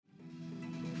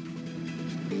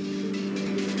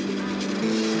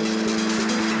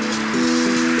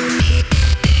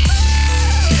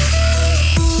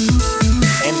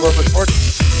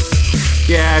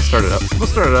start it up. We'll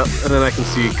start it up, and then I can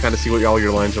see what all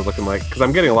your lines are looking like, because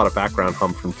I'm getting a lot of background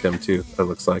hum from Tim too. It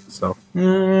looks like so.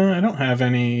 I don't have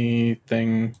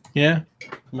anything. Yeah,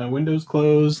 my window's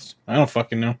closed. I don't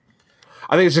fucking know.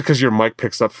 I think it's just because your mic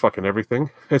picks up fucking everything.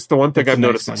 It's the one thing I've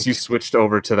noticed since you switched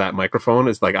over to that microphone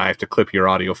is like I have to clip your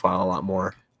audio file a lot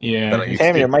more. Yeah,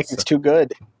 Tam, your mic is too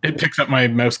good. It picks up my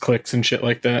mouse clicks and shit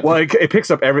like that. Well, it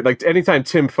picks up anytime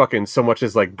Tim fucking so much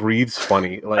as like breathes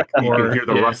funny, like you can hear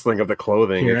the rustling of the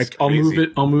clothing. Here, I'll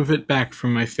move it back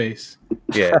from my face.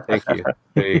 Yeah, thank you.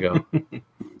 There you go.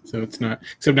 So it's not.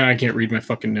 So now I can't read my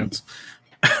fucking notes.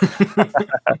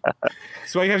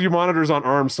 So you have your monitors on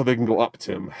arms so they can go up,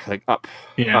 Tim. Like up.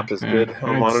 Yeah, up is good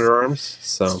on monitor arms.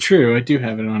 So it's true. I do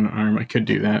have it on an arm. I could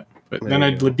do that, but then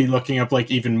I'd be looking up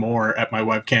like even more at my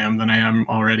webcam than I am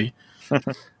already.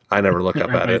 I never look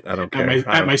up at it. I don't care.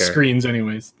 At my screens,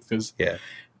 anyways. Yeah.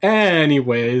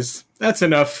 Anyways, that's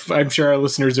enough. I'm sure our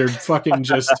listeners are fucking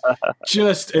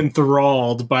just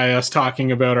enthralled by us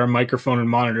talking about our microphone and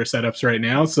monitor setups right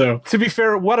now. So, to be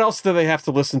fair, what else do they have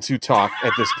to listen to talk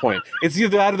at this point? It's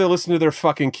either that or they listen to their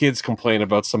fucking kids complain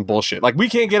about some bullshit. Like, we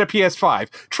can't get a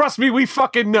PS5. Trust me, we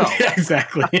fucking know. Yeah,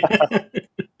 exactly.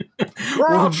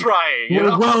 We're all trying.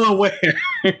 We're well aware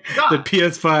that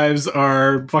PS5s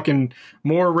are fucking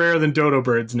more rare than dodo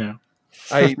birds now.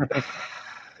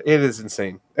 It is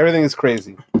insane. Everything is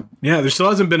crazy. Yeah, there still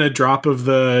hasn't been a drop of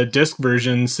the disc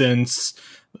version since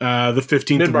the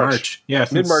 15th of March. Yeah,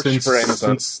 mid-March for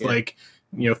Amazon. Since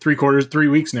 3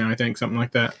 weeks now, I think, something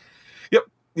like that.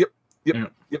 Yep.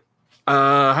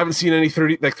 Haven't seen any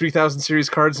 3000 series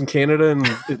cards in Canada in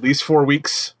at least 4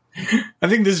 weeks. I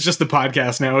think this is just the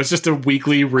podcast now. It's just a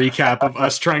weekly recap of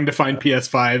us trying to find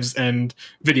PS5s and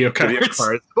video cards.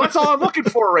 That's all I'm looking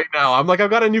for right now. I'm like, I've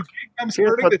got a new gig I'm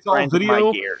starting. It's all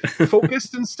video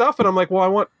focused and stuff. And I'm like,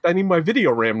 well, I need my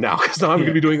video RAM now, because now I'm going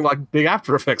to be doing like big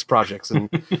After Effects projects. And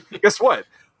guess what?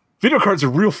 Video cards are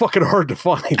real fucking hard to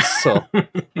find. So,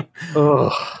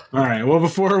 all right. Well,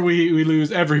 before we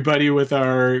lose everybody with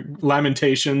our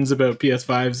lamentations about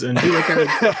PS5s and video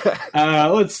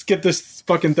cards, let's get this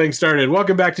fucking thing started.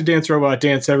 Welcome back to Dance Robot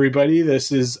Dance, everybody.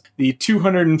 This is the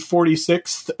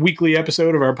 246th weekly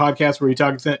episode of our podcast where we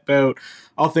talk about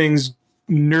all things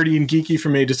nerdy and geeky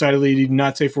from a decidedly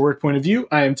not safe for work point of view.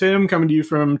 I am Tim, coming to you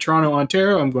from Toronto,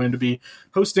 Ontario. I'm going to be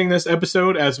hosting this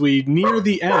episode as we near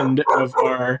the end of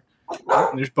our...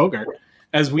 Oh, there's Bogart.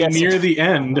 As we near the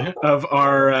end of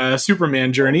our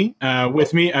Superman journey,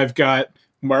 with me, I've got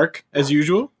Mark, as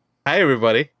usual. Hi,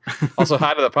 everybody. Also,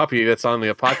 hi to the puppy that's on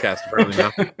the podcast apparently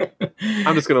now.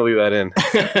 I'm just going to leave that in.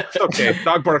 It's okay.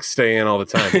 Dog barks stay in all the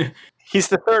time. He's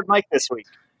the third mic this week.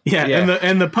 Yeah.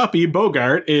 And the puppy,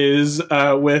 Bogart, is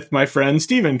with my friend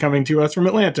Steven, coming to us from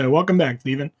Atlanta. Welcome back,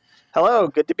 Steven. Hello.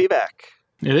 Good to be back.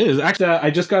 It is. Actually, I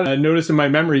just got a notice in my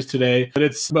memories today that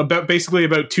it's basically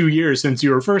about 2 years since you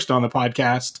were first on the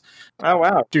podcast. Oh,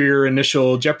 wow. After your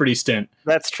initial Jeopardy stint.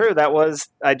 That's true.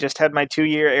 I just had my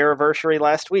 2-year anniversary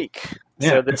last week. Yeah.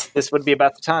 So this would be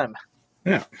about the time.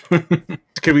 Yeah.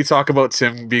 Can we talk about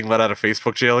Tim being let out of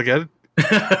Facebook jail again?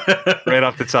 Right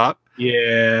off the top.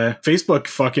 Yeah. Facebook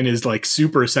fucking is like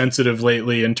super sensitive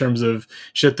lately in terms of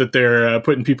shit that they're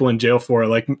putting people in jail for.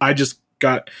 Like, I just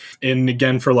got in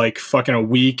again for like fucking a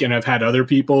week, and I've had other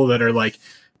people that are like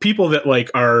people that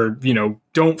like are,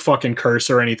 don't fucking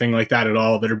curse or anything like that at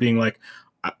all, that are being like,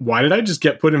 why did I just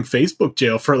get put in Facebook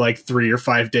jail for like 3 or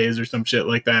 5 days or some shit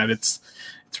like that? It's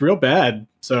real bad.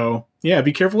 So yeah,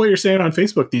 be careful what you're saying on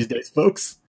Facebook these days,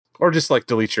 folks. Or just like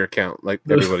delete your account, like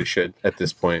everybody should at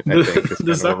this point. I think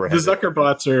the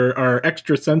Zuckerbots are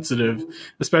extra sensitive,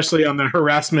 especially on the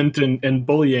harassment and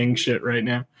bullying shit right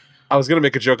now. I was going to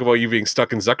make a joke about you being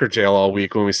stuck in Zucker jail all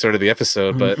week when we started the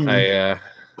episode, but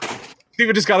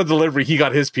Steven just got a delivery. He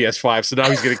got his PS5, so now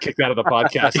he's getting kicked out of the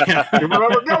podcast. Remember,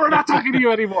 no, we're not talking to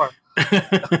you anymore.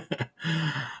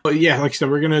 But yeah, like I said,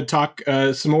 we're going to talk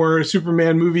some more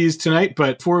Superman movies tonight.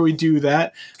 But before we do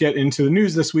that, let's get into the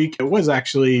news this week. It was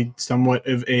actually somewhat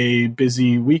of a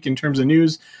busy week in terms of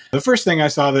news. The first thing I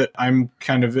saw that I'm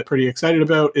kind of pretty excited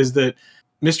about is that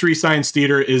Mystery Science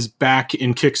Theater is back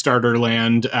in Kickstarter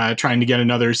land, trying to get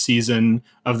another season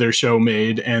of their show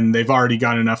made, and they've already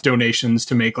got enough donations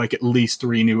to make like at least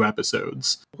 3 new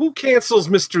episodes. Who cancels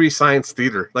Mystery Science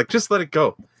Theater? Like, just let it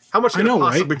go. How much did it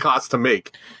possibly cost to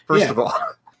make, first of all?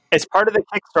 as part of the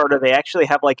Kickstarter, they actually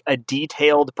have like a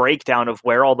detailed breakdown of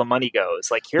where all the money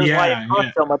goes. Like, here's why it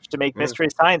costs so much to make Mystery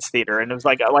Science Theater. And it was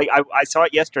like I saw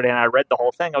it yesterday and I read the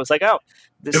whole thing. I was like, oh,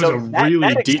 it was a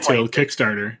really detailed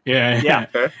Kickstarter. Yeah.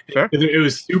 Sure. It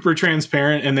was super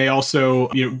transparent, and they also,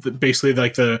 basically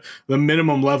like the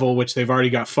minimum level, which they've already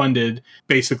got funded,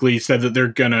 basically said that they're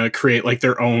gonna create like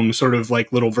their own sort of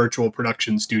like little virtual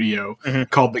production studio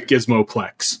called the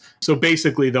Gizmoplex. So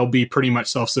basically, they'll be pretty much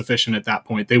self-sufficient at that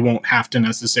point. They won't have to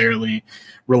necessarily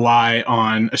rely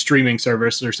on a streaming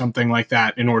service or something like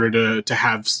that in order to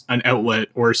have an outlet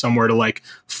or somewhere to like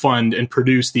fund and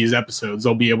produce these episodes.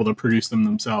 They'll be able to produce them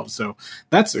themselves. So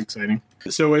that's exciting.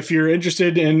 So if you're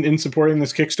interested in supporting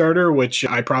this Kickstarter, which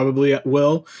I probably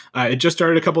will, it just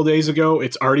started a couple days ago.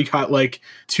 It's already got like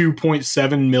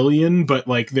 2.7 million, but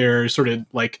like their sort of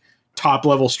like top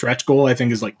level stretch goal, I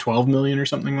think, is like 12 million or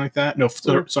something like that. No,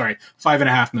 sorry,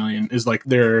 5.5 million is like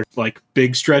their like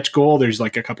big stretch goal. There's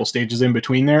like a couple stages in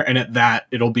between there, and at that,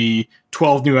 it'll be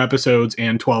 12 new episodes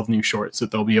and 12 new shorts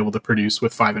that they'll be able to produce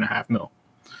with 5.5 mil.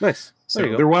 Nice.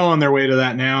 So they're well on their way to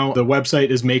that now. The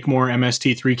website is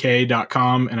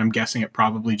makemoremst3k.com, and I'm guessing it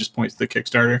probably just points to the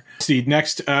Kickstarter. See,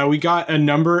 next, we got a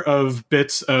number of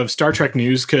bits of Star Trek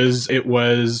news because it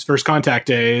was First Contact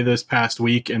Day this past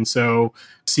week, and so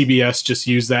CBS just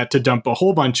used that to dump a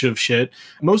whole bunch of shit,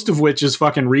 most of which is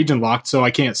fucking region locked, so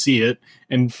I can't see it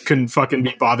and couldn't fucking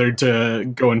be bothered to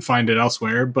go and find it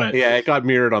elsewhere. But yeah, it got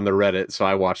mirrored on the Reddit, so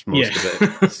I watched most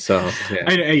of it. So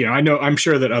yeah. I know, I'm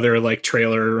sure that other like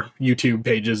trailer YouTube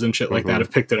pages and shit like that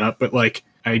have picked it up, but like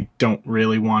I don't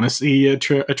really want to see a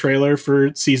trailer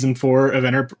for season 4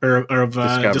 of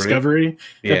Discovery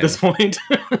at this point.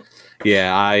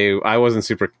 Yeah, I wasn't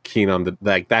super keen on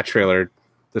that trailer.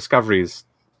 Discovery's,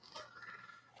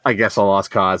 I guess, a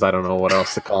lost cause. I don't know what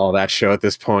else to call that show at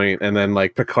this point. And then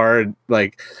like Picard,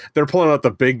 like they're pulling out the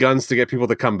big guns to get people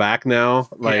to come back now.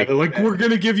 Like, they're like, we're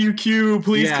gonna give you Q.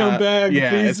 Please come back.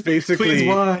 Yeah, please, it's basically, please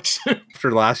watch.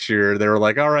 After last year, they were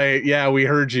like, all right, yeah, we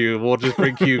heard you. We'll just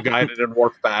bring Q, Guided, and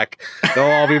Worf back. They'll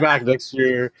all be back next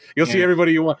year. You'll see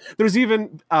everybody you want. There's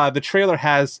even the trailer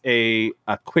has a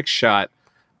quick shot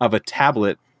of a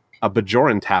tablet, a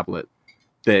Bajoran tablet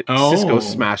that Cisco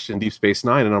smashed in Deep Space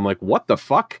Nine, and I'm like, what the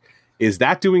fuck is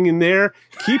that doing in there?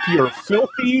 Keep your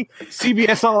filthy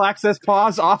CBS All Access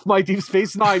paws off my Deep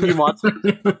Space Nine, you monster.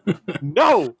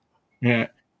 No! Yeah.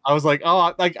 I was like,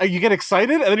 oh, like you get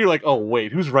excited, and then you're like, oh,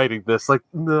 wait, who's writing this? Like,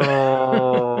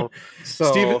 no.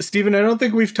 So, Steven, I don't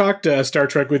think we've talked Star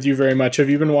Trek with you very much. Have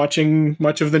you been watching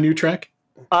much of the new Trek?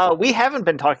 We haven't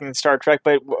been talking Star Trek,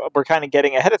 but we're kind of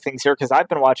getting ahead of things here because I've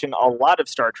been watching a lot of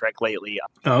Star Trek lately.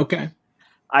 Oh, okay.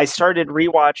 I started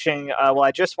rewatching.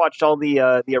 I just watched all the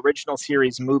original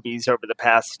series movies over the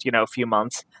past few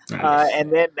months,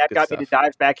 and then that got me to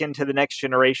dive back into the Next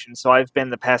Generation. So I've been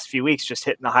the past few weeks just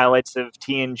hitting the highlights of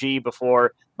TNG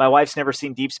before. My wife's never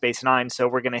seen Deep Space Nine, so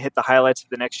we're going to hit the highlights of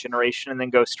the Next Generation and then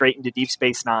go straight into Deep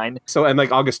Space Nine. So, and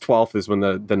like August 12th is when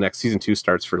the next season 2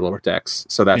 starts for Lower Decks.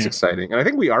 So that's exciting, and I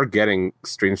think we are getting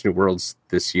Strange New Worlds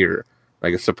this year.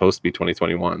 Like it's supposed to be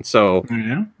 2021. So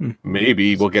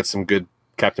maybe we'll get some good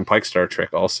Captain Pike Star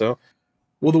Trek also.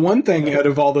 Well, the one thing out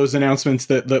of all those announcements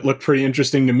that looked pretty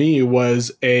interesting to me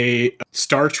was a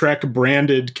Star Trek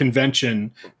branded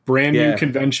convention, brand new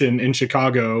convention in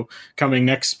Chicago coming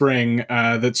next spring.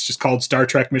 That's just called Star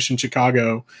Trek Mission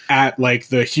Chicago at like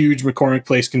the huge McCormick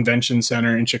Place Convention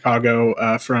Center in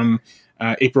Chicago from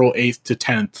April 8th to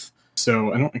 10th.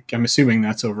 So I'm assuming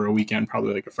that's over a weekend,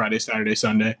 probably like a Friday, Saturday,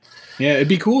 Sunday. Yeah, it'd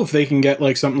be cool if they can get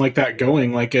like something like that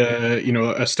going, like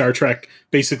a Star Trek,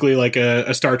 basically like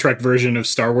a Star Trek version of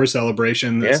Star Wars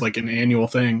Celebration. That's like an annual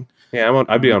thing. Yeah,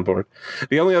 I'd be on board.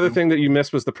 The only other thing that you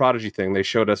missed was the Prodigy thing. They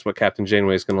showed us what Captain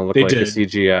Janeway is going to look like in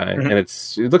CGI, and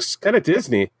it looks kind of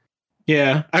Disney.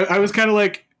 Yeah, I was kind of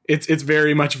like, it's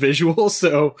very much visual,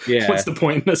 so what's the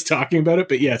point in us talking about it?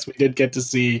 But yes, we did get to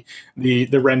see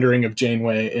the rendering of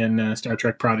Janeway in Star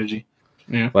Trek Prodigy.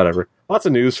 Yeah, whatever. Lots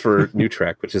of news for New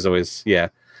Trek, which is always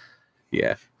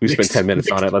we spent 10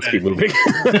 minutes on it. Let's keep moving.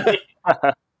 The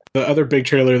other big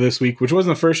trailer this week, which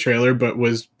wasn't the first trailer, but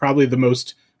was probably the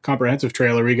most comprehensive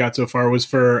trailer we got so far, was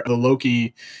for the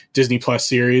Loki Disney Plus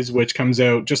series, which comes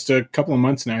out just a couple of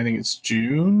months now. I think it's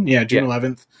June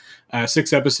 11th.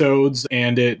 6 episodes,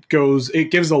 and it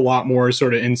gives a lot more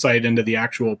sort of insight into the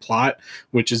actual plot,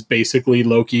 which is basically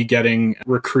Loki getting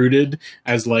recruited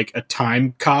as like a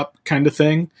time cop kind of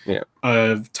thing,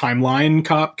 a timeline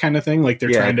cop kind of thing. Like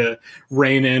they're trying to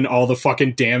rein in all the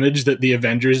fucking damage that the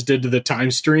Avengers did to the time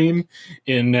stream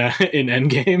in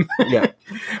Endgame,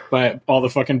 but all the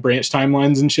fucking branch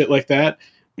timelines and shit like that.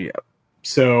 Yeah.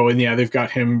 So, and yeah, they've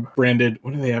got him branded.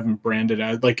 What do they have him branded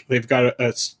as? Like, they've got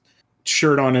a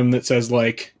shirt on him that says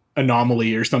like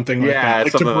Anomaly or something like that.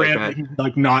 Like, to brand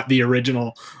like not the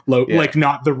original like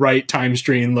not the right time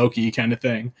stream Loki kind of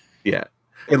thing. Yeah.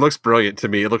 It looks brilliant to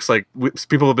me. It looks like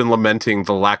people have been lamenting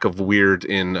the lack of weird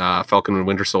in Falcon and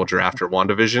Winter Soldier after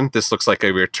WandaVision. This looks like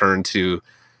a return to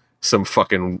some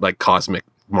fucking like cosmic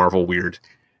Marvel weird.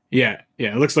 Yeah.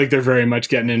 It looks like they're very much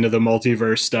getting into the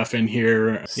multiverse stuff in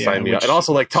here. Sign me up. And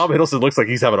also, like, Tom Hiddleston looks like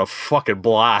he's having a fucking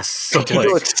blast. So, he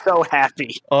looks so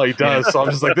happy. Oh, he does. So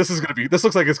I'm just like, this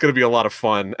looks like it's gonna be a lot of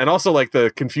fun. And also, like,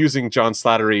 the confusing John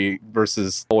Slattery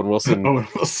versus Owen Wilson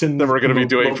that we're gonna be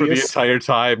doing for the entire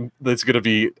time. That's gonna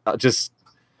be just.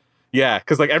 Yeah,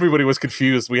 because like everybody was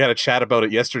confused. We had a chat about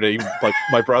it yesterday. Like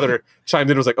my brother chimed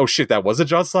in and was like, "Oh shit, that was a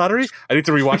John Slattery? I need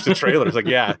to rewatch the trailer." It's like,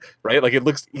 yeah, right. Like it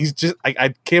looks. He's just.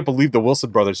 I can't believe the Wilson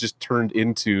brothers just turned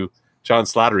into John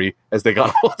Slattery as they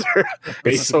got older.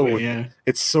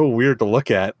 It's so weird to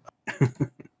look at.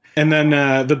 And then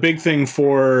the big thing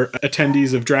for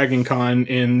attendees of Dragon Con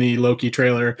in the Loki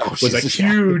trailer was a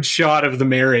huge shot of the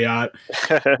Marriott.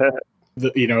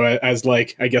 As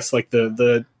like, I guess like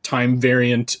the time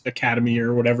variant academy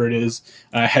or whatever it is,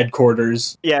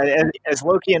 headquarters. Yeah, and as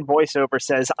Loki in voiceover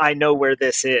says, "I know where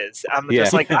this is." I'm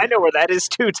just like, I know where that is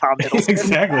too, Tom Hiddleston.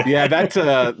 Exactly. Yeah, that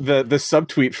the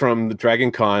subtweet from the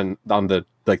Dragon Con on the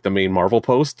like the main Marvel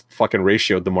post fucking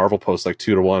ratioed the Marvel post like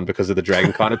 2-1 because of the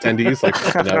Dragon Con attendees like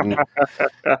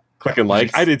clicking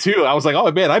like. I did too. I was like,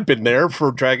 oh man, I've been there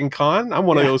for Dragon Con. I'm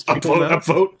one of those people.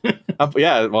 Upvote.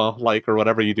 Yeah, well, like or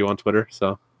whatever you do on Twitter.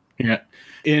 So yeah,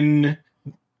 in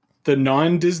the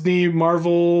non-Disney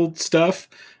Marvel stuff.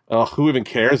 Oh, who even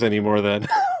cares anymore then?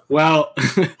 Well,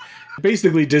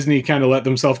 basically Disney kind of let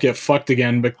themselves get fucked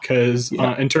again because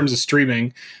in terms of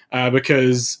streaming,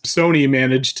 because Sony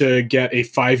managed to get a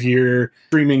 5-year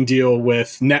streaming deal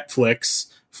with Netflix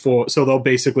so they'll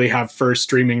basically have first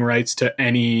streaming rights to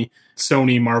any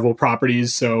Sony Marvel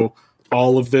properties. So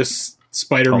all of this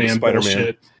Spider-Man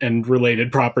bullshit and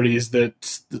related properties that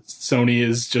Sony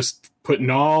is just putting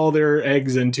all their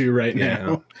eggs into right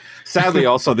now. Sadly,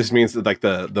 also, this means that like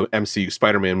the MCU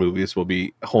Spider-Man movies will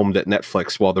be homed at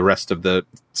Netflix while the rest of the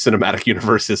cinematic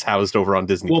universe is housed over on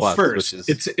Disney Plus. First,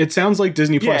 it sounds like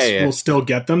Disney Plus will still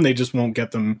get them. They just won't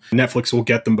get them. Netflix will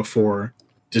get them before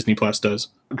Disney Plus does.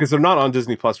 Because they're not on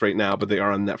Disney Plus right now, but they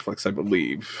are on Netflix, I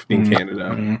believe, in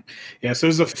Canada. Mm-hmm. Yeah, so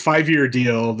there's a 5-year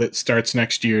deal that starts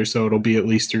next year, so it'll be at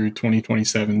least through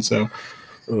 2027. So,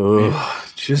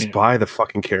 buy the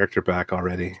fucking character back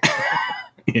already.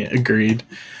 Yeah, agreed.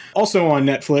 Also on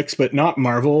Netflix, but not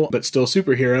Marvel, but still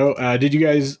superhero. Did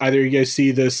either of you guys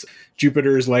see this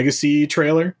Jupiter's Legacy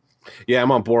trailer? Yeah,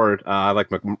 I'm on board. I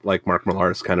like Mark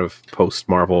Millar's kind of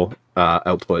post-Marvel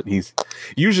output. He's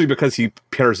usually because he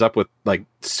pairs up with like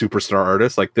superstar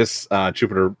artists like this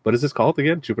Jupiter. What is this called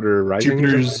again? Jupiter Rising?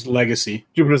 Jupiter's Legacy.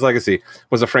 Jupiter's Legacy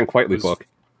was a Frank Quitely book.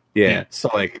 Yeah. So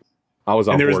like I was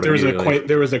on board. There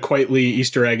was a Quitely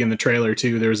Easter egg in the trailer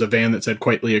too. There was a van that said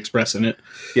Quitely Express in it.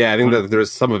 Yeah, I think that there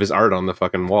was some of his art on the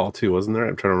fucking wall too, wasn't there?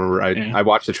 I'm trying to remember. I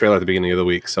watched the trailer at the beginning of the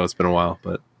week, so it's been a while,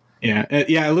 but yeah,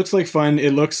 it looks like fun.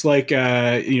 It looks like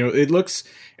it looks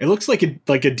like a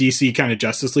DC kind of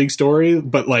Justice League story,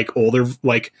 but like older,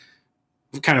 like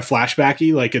kind of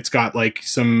flashbacky. Like it's got like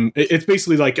it's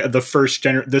basically like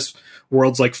the this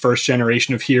world's like first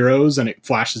generation of heroes, and it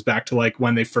flashes back to like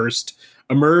when they first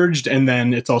emerged, and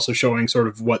then it's also showing sort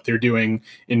of what they're doing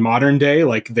in modern day.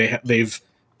 Like they've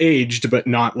aged, but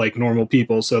not like normal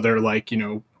people, so they're like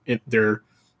they're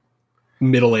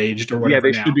middle-aged or whatever.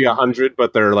 Yeah, they should be 100,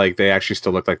 but they're like they actually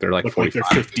still look like they're like 45. Like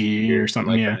they're 50 or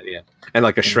something. Like that, and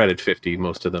like a shredded 50,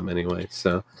 most of them anyway.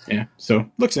 So so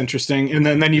looks interesting. And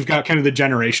then you've got kind of the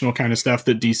generational kind of stuff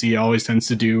that DC always tends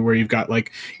to do, where you've got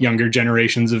like younger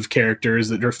generations of characters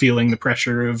that are feeling the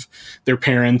pressure of their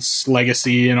parents'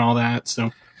 legacy and all that. So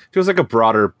feels like a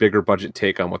broader, bigger budget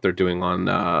take on what they're doing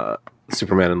on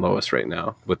Superman and Lois right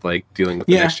now, with like dealing with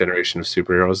the next generation of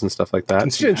superheroes and stuff like that.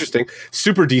 It's interesting.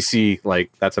 Super DC, like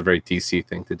that's a very DC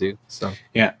thing to do. So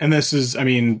yeah, and this is, I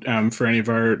mean, for any of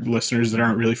our listeners that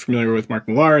aren't really familiar with Mark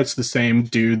Millar, it's the same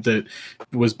dude that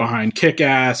was behind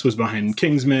Kick-Ass, was behind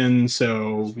Kingsman.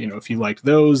 So if you liked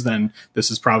those, then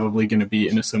this is probably going to be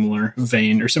in a similar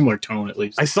vein or similar tone at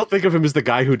least. I still think of him as the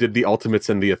guy who did the Ultimates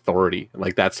and the Authority.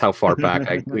 Like that's how far back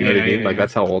I, you know what I mean? Like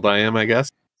that's how old I am, I guess.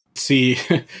 See,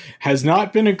 has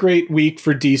not been a great week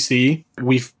for DC.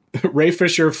 Ray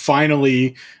Fisher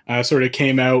finally sort of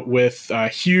came out with a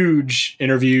huge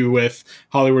interview with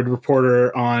Hollywood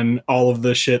Reporter on all of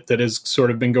the shit that has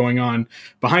sort of been going on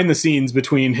behind the scenes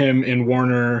between him and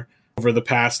Warner over the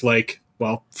past,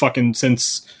 fucking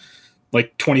since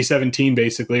like 2017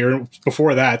 basically, or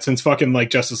before that, since fucking like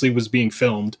Justice League was being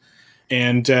filmed.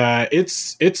 And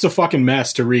it's a fucking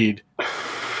mess to read.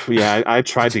 Yeah, I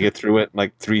tried to get through it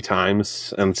like 3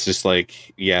 times, and it's just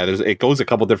like, yeah, it goes a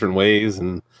couple different ways,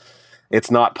 and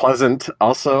it's not pleasant.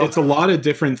 Also, it's a lot of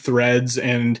different threads,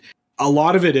 and a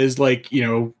lot of it is like, you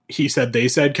know, he said, they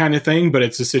said kind of thing, but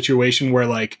it's a situation where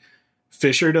like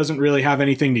Fisher doesn't really have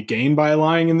anything to gain by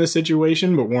lying in this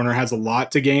situation, but Warner has a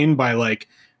lot to gain by like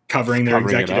covering their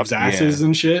executives' asses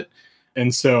and shit.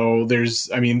 And so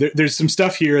there's some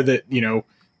stuff here that, you know,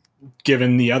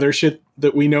 given the other shit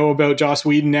that we know about Joss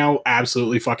Whedon now,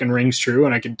 absolutely fucking rings true,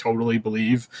 and I can totally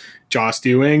believe Joss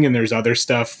doing. And there's other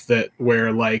stuff that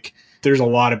where like there's a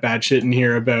lot of bad shit in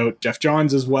here about Geoff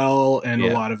Johns as well, and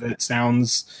a lot of it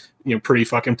sounds, you know, pretty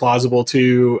fucking plausible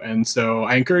too. And so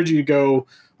I encourage you to go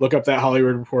look up that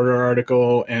Hollywood Reporter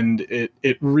article, and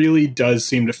it really does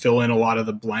seem to fill in a lot of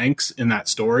the blanks in that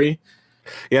story.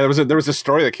 Yeah, there was a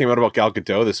story that came out about Gal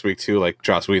Gadot this week too, like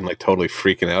Joss Whedon like totally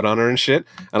freaking out on her and shit.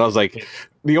 And I was like,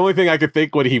 the only thing I could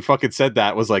think when he fucking said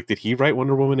that was like, did he write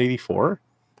Wonder Woman 84?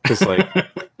 Because like,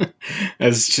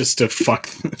 as just to fuck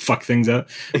things up.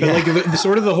 But like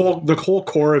the whole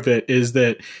core of it is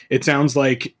that it sounds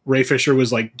like Ray Fisher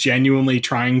was like genuinely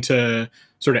trying to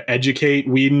sort of educate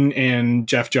Whedon and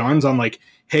Geoff Johns on like,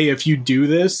 hey, if you do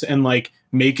this and like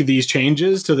make these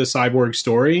changes to the Cyborg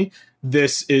story,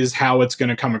 this is how it's going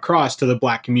to come across to the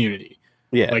Black community.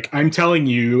 Yeah. Like, I'm telling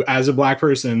you as a Black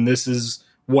person, this is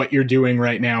what you're doing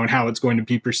right now and how it's going to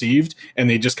be perceived. And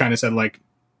they just kind of said like,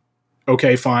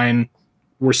 okay, fine,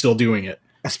 we're still doing it.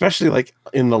 Especially like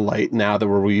in the light now that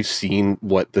where we've seen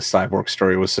what the Cyborg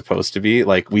story was supposed to be.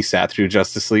 Like, we sat through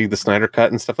Justice League, the Snyder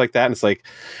Cut and stuff like that. And it's like,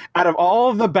 out of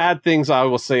all of the bad things I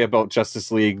will say about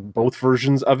Justice League, both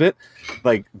versions of it,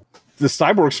 like, the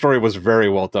Cyborg story was very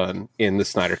well done in the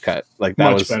Snyder Cut. Like,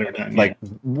 that was better done, like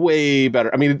way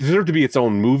better. I mean, it deserved to be its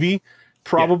own movie,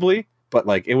 probably, but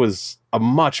like it was a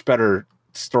much better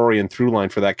story and through line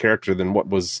for that character than what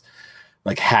was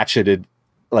like hatcheted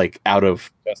like out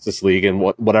of Justice League and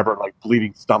whatever like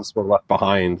bleeding stumps were left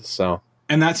behind. So,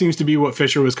 and that seems to be what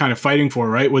Fisher was kind of fighting for,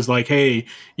 right? Was like, hey,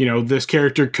 you know, this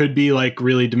character could be like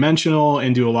really dimensional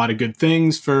and do a lot of good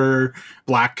things for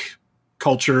Black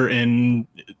culture and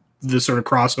the sort of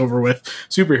crossover with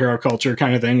superhero culture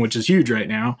kind of thing, which is huge right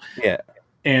now. Yeah.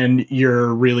 And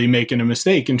you're really making a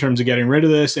mistake in terms of getting rid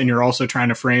of this. And you're also trying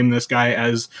to frame this guy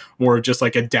as more just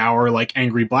like a dour, like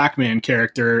angry Black man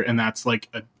character. And that's like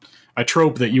a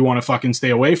trope that you want to fucking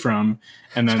stay away from.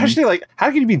 And then, especially like,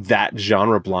 how can you be that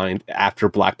genre blind after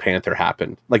Black Panther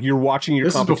happened? Like, you're watching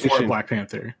your competition. This is before Black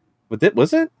Panther.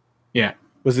 Was it? Yeah.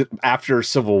 Was it after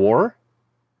Civil War?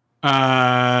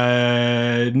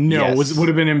 No, yes. Would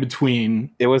have been in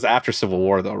between. It was after Civil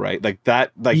War though, right? Like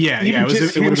that, like it would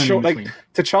have been like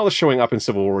T'Challa showing up in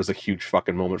Civil War was a huge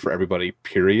fucking moment for everybody,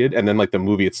 period. And then like the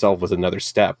movie itself was another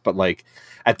step, but like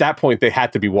at that point they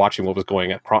had to be watching what was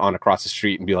going on across the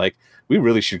street and be like, we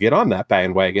really should get on that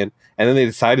bandwagon. And then they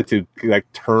decided to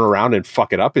like turn around and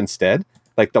fuck it up instead.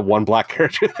 Like the one Black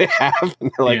character they have,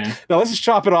 and they're like, no, let's just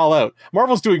chop it all out.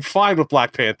 Marvel's doing fine with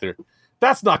Black Panther.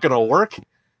 That's not going to work.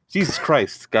 Jesus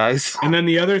Christ, guys. And then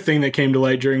the other thing that came to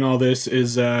light during all this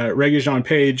is Regé-Jean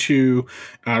Page, who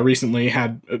recently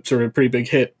had a sort of pretty big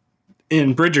hit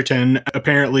in Bridgerton,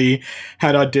 apparently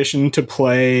had auditioned to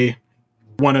play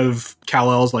one of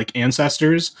Kal-El's like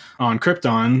ancestors on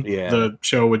Krypton, the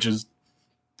show, which is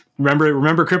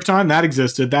remember Krypton? That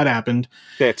existed. That happened.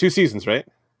 Yeah, 2 seasons, right?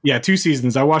 Yeah, 2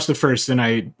 seasons. I watched the first, and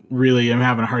I really am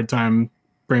having a hard time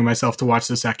bring myself to watch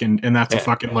the second, and that's a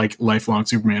fucking like lifelong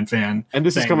Superman fan. And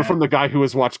this is coming from the guy who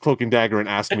has watched Cloak and Dagger and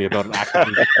asked me about an actor.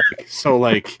 So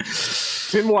like,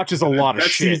 Tim watches a lot of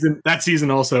shit. That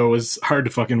season also was hard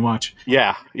to fucking watch.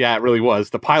 Yeah, it really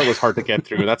was. The pilot was hard to get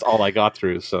through. That's all I got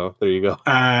through. So there you go.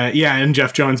 And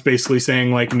Geoff Johns basically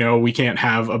saying like, no, we can't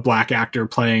have a Black actor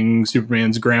playing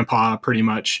Superman's grandpa, pretty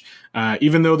much.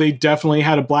 Even though they definitely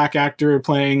had a Black actor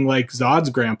playing like Zod's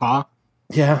grandpa.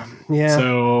 Yeah.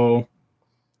 So.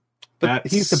 But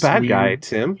he's the bad guy,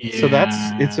 Tim. Yeah, so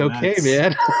it's okay,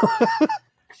 man.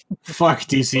 Fuck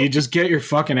DC, just get your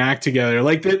fucking act together.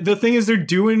 Like the thing is, they're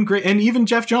doing great, and even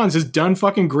Geoff Johns has done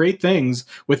fucking great things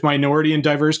with minority and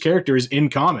diverse characters in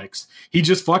comics. He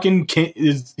just fucking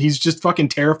he's just fucking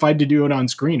terrified to do it on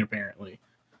screen, apparently.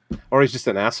 Or he's just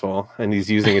an asshole, and he's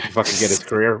using it to fucking get his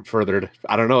career furthered.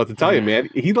 I don't know what to tell you, man.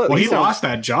 He lost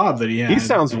that job that he had. He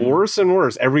sounds worse and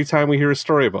worse every time we hear a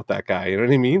story about that guy. You know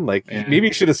what I mean? Like, maybe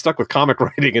he should have stuck with comic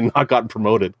writing and not gotten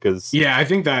promoted. Because I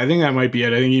think that might be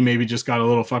it. I think he maybe just got a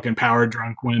little fucking power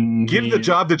drunk when Give the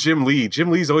job to Jim Lee. Jim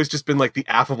Lee's always just been like the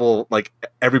affable, like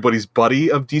everybody's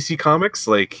buddy of DC Comics.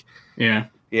 Like, yeah,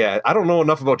 I don't know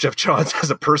enough about Jeff Johns as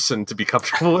a person to be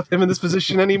comfortable with him in this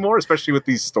position anymore, especially with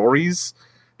these stories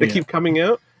that keep coming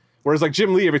out. Whereas like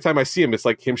Jim Lee, every time I see him, it's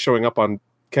like him showing up on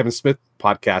Kevin Smith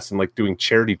podcast and like doing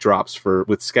charity drops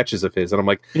with sketches of his. And I'm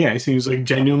like, he seems like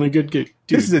genuinely good dude.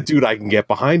 This is a dude I can get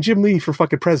behind. Jim Lee for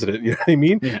fucking president. You know what I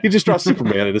mean? Yeah. He just draws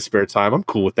Superman in his spare time. I'm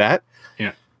cool with that.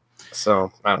 Yeah.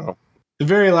 So I don't know. The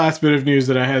very last bit of news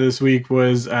that I had this week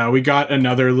was we got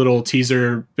another little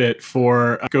teaser bit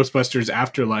for Ghostbusters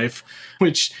Afterlife,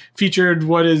 which featured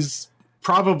what is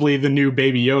probably the new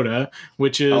Baby Yoda,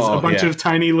 which is a bunch of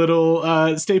tiny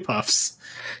little Stay Puffs.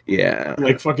 Yeah.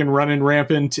 Like fucking running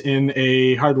rampant in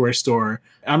a hardware store.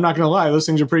 I'm not going to lie, those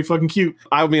things are pretty fucking cute.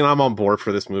 I mean, I'm on board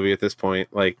for this movie at this point.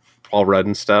 Like, Paul Rudd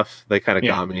and stuff, they kind of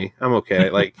got me. I'm okay.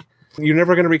 Like, you're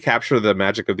never going to recapture the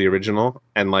magic of the original.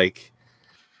 And, like...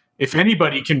 If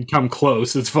anybody can come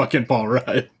close, it's fucking Paul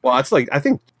Rudd. Well, it's like, I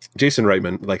think Jason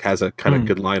Reitman, like, has a kind of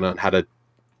good line on how to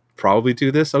probably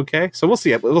do this okay, so we'll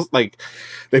see it. Like,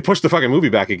 they pushed the fucking movie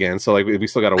back again, so like we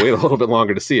still gotta wait a little bit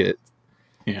longer to see it.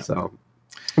 So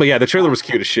but the trailer was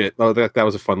cute as shit. That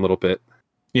was a fun little bit.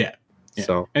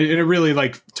 So and it really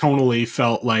like tonally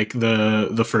felt like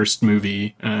the first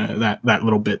movie that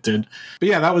little bit did. But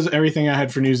that was everything I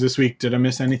had for news this week. Did I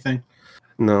miss anything?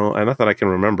 No, not that I can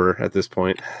remember at this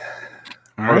point.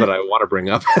 Or that I want to bring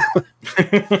up.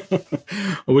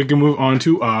 We can move on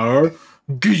to our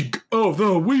Geek of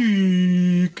the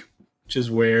Week, which is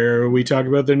where we talk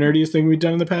about the nerdiest thing we've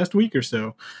done in the past week or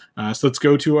so. So let's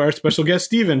go to our special guest,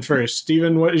 Steven, first.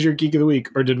 Steven, what is your Geek of the Week?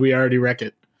 Or did we already wreck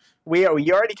it? You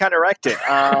already kind of wrecked it.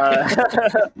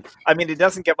 I mean, it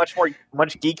doesn't get much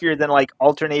geekier than like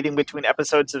alternating between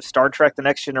episodes of Star Trek: The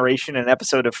Next Generation and an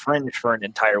episode of Fringe for an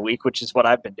entire week, which is what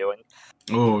I've been doing.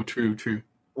 Oh, true.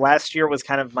 Last year was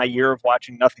kind of my year of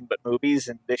watching nothing but movies,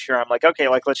 and this year I'm like, okay,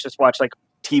 like let's just watch like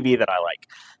TV that I like.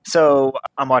 So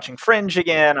I'm watching Fringe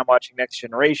again. I'm watching Next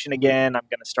Generation again. I'm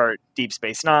going to start Deep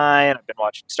Space Nine. I've been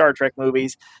watching Star Trek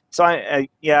movies. So I've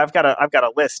got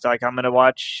a list. Like I'm going to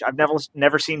watch. I've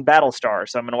never seen Battlestar,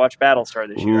 so I'm going to watch Battlestar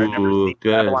this year. I've never seen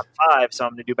Babylon 5, so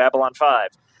I'm going to do Babylon 5.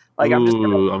 Like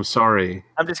I'm sorry.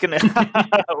 I'm just going to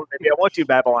maybe I won't do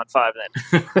Babylon 5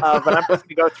 then. But I'm just going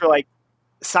to go through like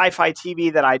sci-fi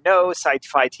TV that I know,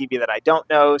 sci-fi TV that I don't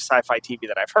know, sci-fi TV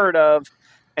that I've heard of,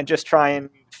 and just try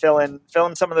and fill in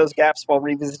some of those gaps while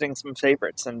revisiting some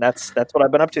favorites. And that's what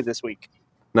I've been up to this week.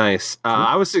 Nice.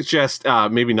 I would suggest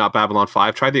maybe not Babylon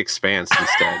 5. Try The Expanse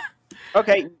instead.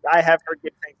 Okay, I have heard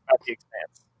good things about The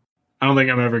Expanse. I don't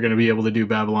think I'm ever going to be able to do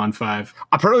Babylon 5.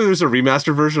 Apparently there's a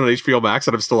remastered version on HBO Max,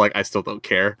 and I'm still like, I still don't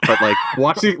care. But like,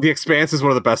 watching The Expanse is one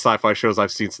of the best sci-fi shows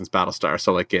I've seen since Battlestar.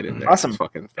 So like, get in there. Awesome. It's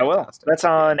fucking fantastic. Oh, well. That's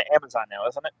on Amazon now,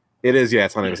 isn't it? It is. Yeah,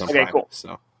 it's on Amazon. Okay, Prime, cool. So,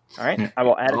 all right, I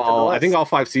will add it to the list. I think all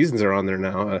 5 seasons are on there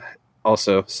now.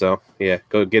 Also, so yeah,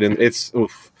 go get in. It's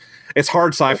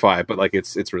hard sci-fi, but like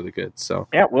it's really good. So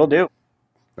yeah, we'll do.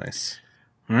 Nice.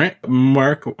 All right,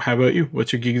 Mark, how about you?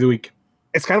 What's your Geek of the Week?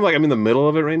 It's kind of like I'm in the middle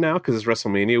of it right now because it's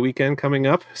WrestleMania weekend coming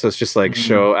up. So it's just like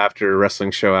show after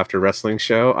wrestling show after wrestling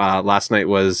show. Last night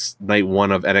was night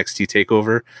 1 of NXT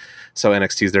TakeOver. So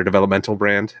NXT is their developmental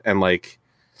brand. And like,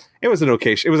 it was an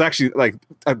okay show. It was actually like,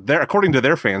 according to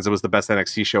their fans, it was the best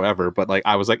NXT show ever. But like,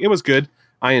 I was like, it was good.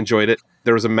 I enjoyed it.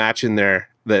 There was a match in there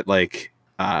that like,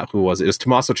 who was it? It was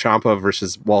Tommaso Ciampa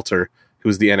versus Walter,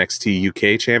 who's the NXT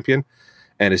UK champion.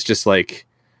 And it's just like,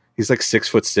 he's like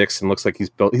 6'6" and looks like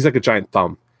he's like a giant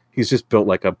thumb. He's just built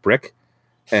like a brick,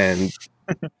 and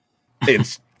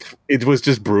it was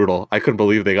just brutal. I couldn't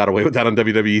believe they got away with that on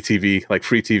WWE TV, like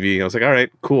free TV. I was like, all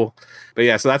right, cool. But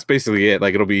yeah, so that's basically it.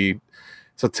 Like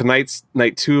tonight's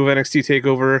night 2 of NXT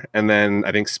TakeOver, and then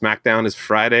I think SmackDown is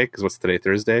Friday because what's today?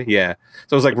 Thursday. Yeah.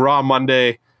 So it was like Raw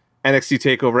Monday,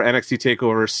 NXT TakeOver,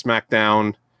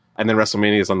 SmackDown, and then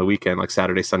WrestleMania is on the weekend, like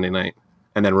Saturday, Sunday night.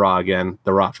 And then Raw again.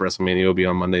 The Raw for WrestleMania will be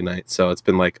on Monday night. So it's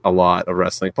been like a lot of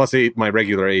wrestling. Plus my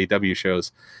regular AEW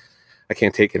shows. I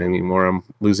can't take it anymore. I'm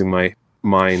losing my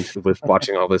mind with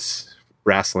watching all this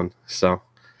wrestling. So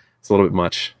it's a little bit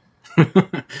much.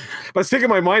 But it's taking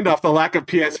my mind off the lack of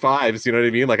PS5s. You know what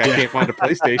I mean? Like I can't find a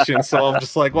PlayStation. So I'm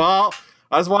just like, well,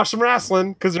 I was watching some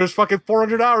wrestling because there's fucking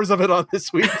 400 hours of it on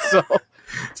this week. So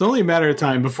it's only a matter of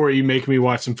time before you make me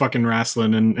watch some fucking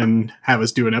wrestling and have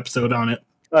us do an episode on it.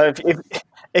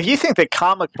 If you think that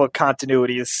comic book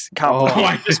continuity is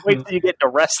complicated, just wait till you get into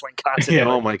wrestling continuity.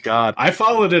 Yeah, oh my god. I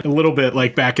followed it a little bit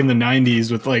like back in the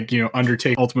 90s with like,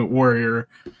 Undertaker, Ultimate Warrior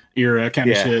era kind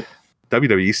of shit.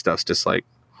 WWE stuff's just like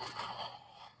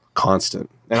constant.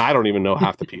 And I don't even know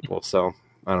half the people, so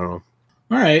I don't know.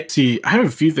 All right. See, I have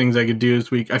a few things I could do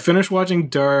this week. I finished watching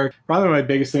Dark. Probably my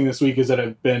biggest thing this week is that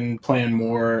I've been playing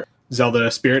more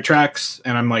Zelda Spirit Tracks,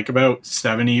 and I'm like about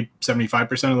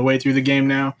 75% of the way through the game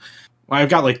now. I've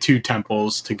got like 2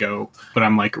 temples to go, but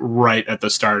I'm like right at the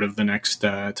start of the next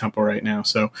temple right now.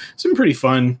 So it's been pretty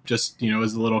fun, just,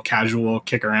 as a little casual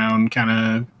kick around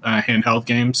kind of handheld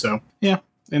game. So yeah.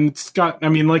 And it's got,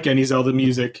 like any Zelda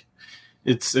music,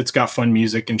 it's got fun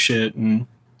music and shit. And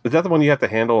is that the one you have to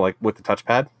handle like with the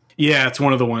touchpad? Yeah, it's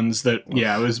one of the ones that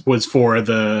was for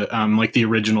the like the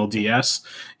original DS.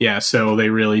 Yeah, so they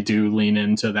really do lean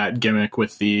into that gimmick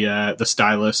with the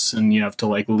stylus, and you have to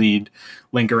like lead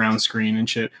Link around screen and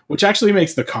shit, which actually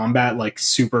makes the combat like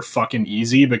super fucking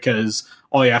easy because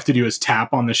all you have to do is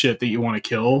tap on the shit that you want to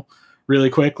kill really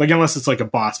quick. Like unless it's like a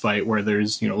boss fight where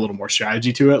there's a little more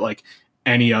strategy to it, like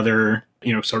any other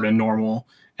sort of normal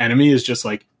enemy is just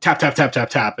like tap tap tap tap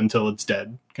tap until it's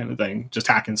dead kind of thing, just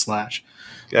hack and slash.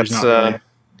 That's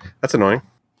annoying.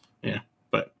 Yeah,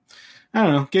 but I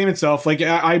don't know. Game itself, like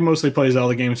I mostly play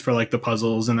Zelda games for like the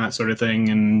puzzles and that sort of thing,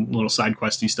 and little side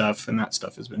questy stuff, and that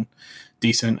stuff has been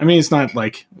decent. I mean, it's not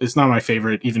my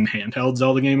favorite even handheld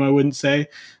Zelda game. I wouldn't say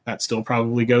that still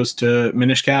probably goes to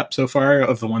Minish Cap so far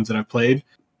of the ones that I've played.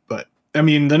 But I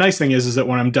mean, the nice thing is that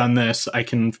when I'm done this, I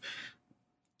can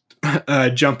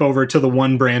jump over to the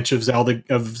one branch of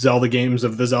Zelda games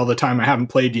of the Zelda time I haven't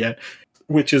played yet,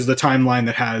 which is the timeline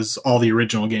that has all the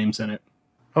original games in it.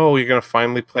 Oh, you're gonna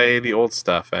finally play the old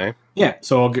stuff, eh? Yeah,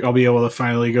 so I'll be able to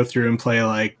finally go through and play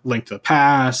like Link to the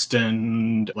Past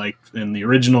and like in the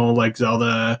original like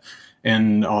Zelda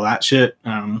and all that shit.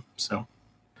 So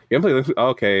you play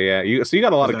okay, yeah. You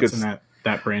got a lot of good in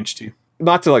that branch too.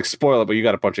 Not to like spoil it, but you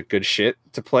got a bunch of good shit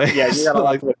to play. Yeah, you got a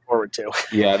lot to look forward to.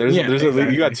 Yeah,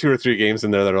 exactly. You got 2 or 3 games in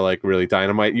there that are like really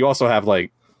dynamite. You also have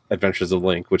like Adventures of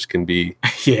Link, which can be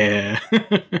yeah.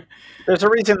 There's a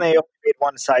reason they only made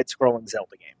one side-scrolling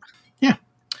Zelda game. Yeah.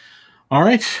 All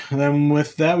right. Then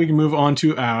with that, we can move on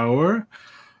to our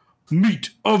meat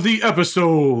of the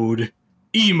episode: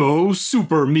 Emo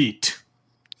Super Meat.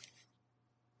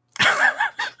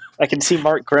 I can see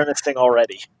Mark grimacing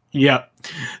already. Yep.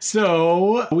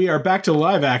 So we are back to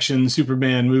live action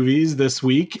Superman movies this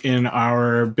week in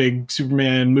our big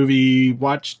Superman movie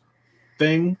watch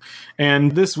thing.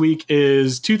 And this week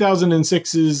is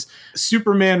 2006's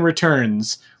Superman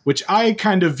Returns, which I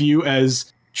kind of view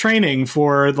as training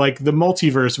for like the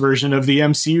multiverse version of the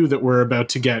MCU that we're about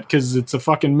to get, because it's a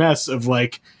fucking mess of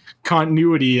like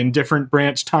continuity and different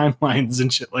branch timelines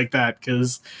and shit like that.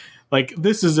 Because like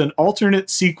this is an alternate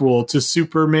sequel to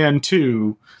Superman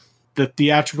 2. The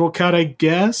theatrical cut, I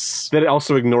guess. That it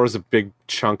also ignores a big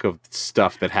chunk of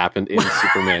stuff that happened in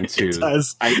Superman 2. It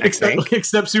does.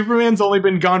 Except Superman's only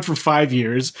been gone for 5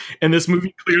 years, and this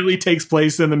movie clearly takes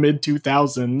place in the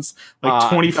mid-2000s,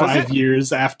 like 25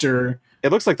 years after...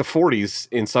 It looks like the 40s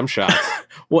in some shots.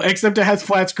 Well, except it has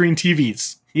flat-screen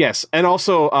TVs. Yes, and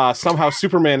also somehow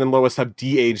Superman and Lois have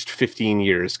de-aged 15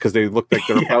 years, because they look like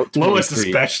they're about 23. Lois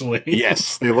especially.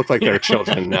 Yes, they look like they're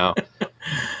children now.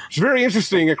 It's very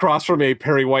interesting across from a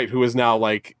Perry White who is now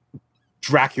like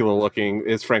Dracula looking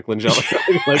is Frank Langella.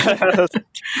 Like,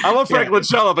 I love Frank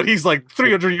Langella, but he's like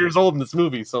 300 years old in this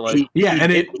movie. So like,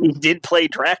 he did play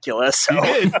Dracula. So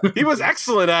he was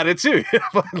excellent at it too.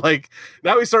 But like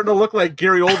now he's starting to look like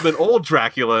Gary Oldman, old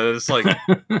Dracula. It's like,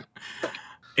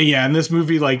 yeah, in this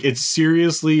movie, like it's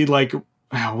seriously like,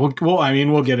 we'll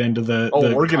get into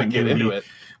we're gonna get into it.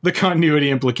 The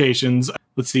continuity implications.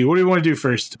 Let's see. What do we want to do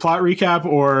first? Plot recap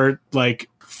or like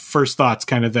first thoughts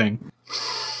kind of thing?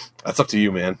 That's up to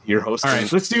you, man. You're hosting. All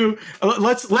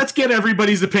right, let's get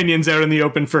everybody's opinions out in the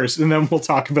open first, and then we'll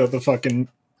talk about the fucking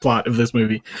plot of this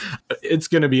movie. It's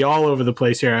going to be all over the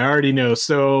place here. I already know.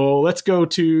 So let's go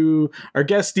to our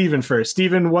guest, Steven, first.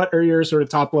 Steven, what are your sort of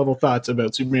top level thoughts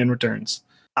about Superman Returns?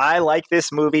 I like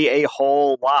this movie a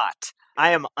whole lot.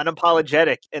 I am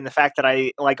unapologetic in the fact that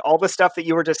I like all the stuff that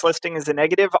you were just listing as a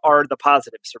negative are the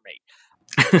positives for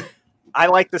me. I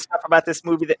like the stuff about this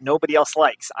movie that nobody else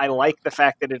likes. I like the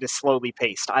fact that it is slowly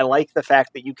paced. I like the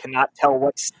fact that you cannot tell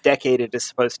what decade it is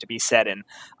supposed to be set in.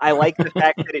 I like the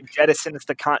fact that it jettisons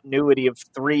the continuity of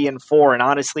 3 and 4. And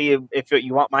honestly, if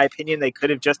you want my opinion, they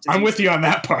could have just... I'm with you on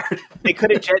that part. They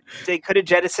could have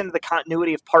jettisoned the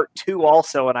continuity of part 2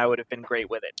 also, and I would have been great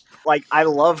with it. Like, I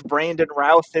love Brandon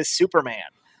Routh as Superman.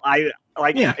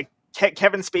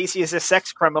 Kevin Spacey is a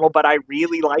sex criminal, but I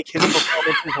really like his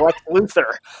performance as Lex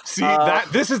Luthor. See,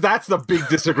 that's the big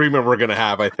disagreement we're gonna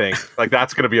have. I think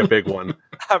that's gonna be a big one.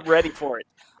 I'm ready for it.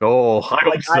 Oh, I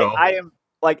hope so. I am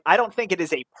I don't think it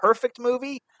is a perfect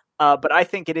movie. But I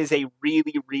think it is a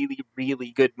really, really, really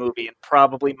good movie and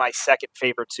probably my second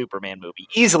favorite Superman movie.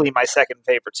 Easily my second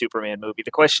favorite Superman movie.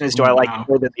 The question is, do I like it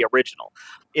more than the original?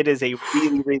 It is a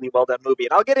really, really well done movie.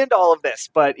 And I'll get into all of this,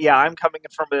 but yeah, I'm coming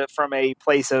from a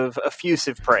place of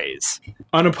effusive praise.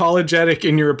 Unapologetic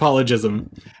in your apologism.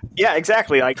 Yeah,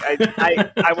 exactly. I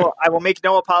will make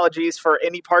no apologies for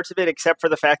any parts of it except for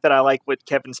the fact that I like what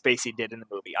Kevin Spacey did in the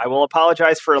movie. I will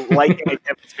apologize for liking a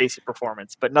Kevin Spacey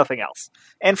performance, but nothing else.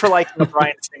 And for liking the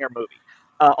Bryan Singer movie.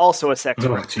 Also a sex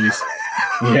movie. Oh, jeez.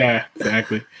 Yeah,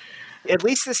 exactly. At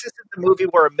least this isn't the movie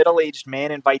where a middle-aged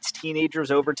man invites teenagers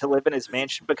over to live in his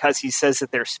mansion because he says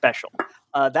that they're special.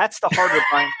 That's the harder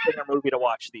Bryan Singer movie to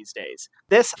watch these days.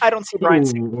 This, I don't see Bryan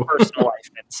Singer's personal life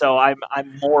in, so I'm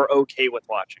more okay with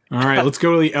watching it. All right, let's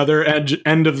go to the other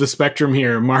end of the spectrum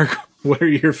here. Mark, what are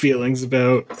your feelings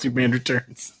about Superman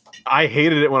Returns? I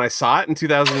hated it when I saw it in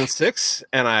 2006,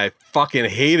 and I fucking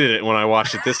hated it when I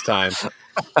watched it this time.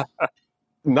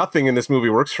 Nothing in this movie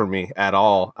works for me at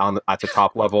all at the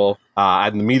top level,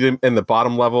 at the medium and the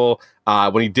bottom level.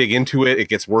 When you dig into it, it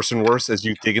gets worse and worse as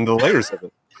you dig into the layers of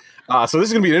it. So this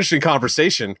is going to be an interesting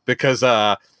conversation because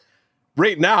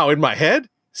right now in my head,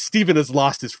 Steven has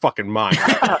lost his fucking mind.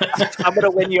 I'm going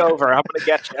to win you over. I'm going to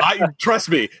get you. Trust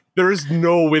me, there is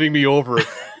no winning me over.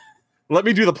 Let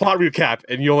me do the plot recap,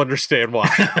 and you'll understand why.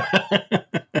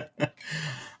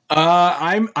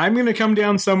 I'm going to come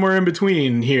down somewhere in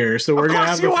between here, so we're going to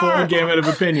have the full gamut of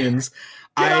opinions.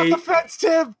 Get off the fence,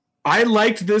 Tim. I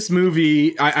liked this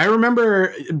movie. I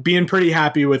remember being pretty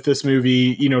happy with this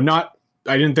movie. You know,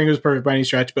 I didn't think it was perfect by any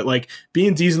stretch, but like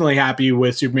being decently happy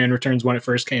with Superman Returns when it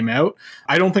first came out.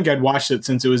 I don't think I'd watched it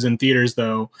since it was in theaters,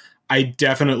 though. I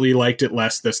definitely liked it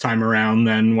less this time around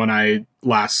than when I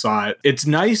last saw it. It's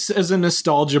nice as a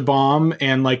nostalgia bomb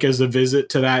and like as a visit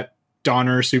to that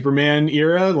Donner Superman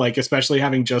era, like especially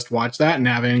having just watched that and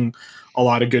having a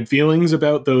lot of good feelings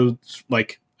about those,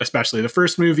 like especially the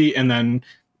first movie and then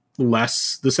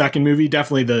less the second movie.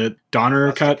 Definitely the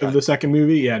Donner cut of the second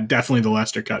movie. Yeah, definitely the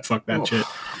Lester cut. Fuck that shit.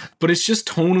 But it's just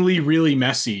tonally really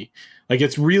messy. Like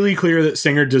it's really clear that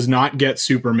Singer does not get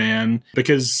Superman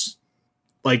because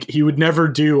like he would never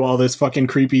do all this fucking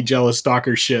creepy jealous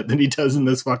stalker shit that he does in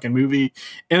this fucking movie.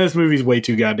 And this movie's way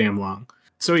too goddamn long.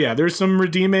 So yeah, there's some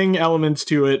redeeming elements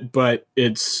to it, but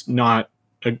it's not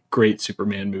a great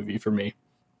Superman movie for me.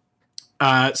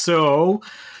 Yeah,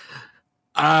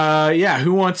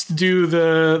 who wants to do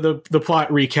the plot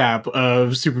recap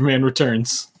of Superman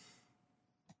Returns?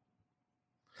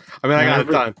 I mean, I got it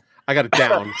done. I got it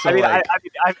down. So I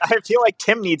feel like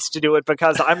Tim needs to do it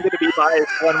because I'm going to be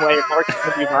biased one way and Mark's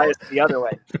going to be biased the other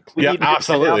way. We need to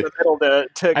absolutely. Down the middle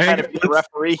to kind of be the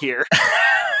referee here.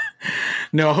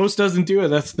 No, a host doesn't do it.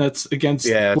 That's against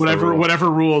whatever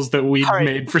rules that we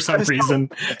made for some reason.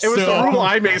 It was the rule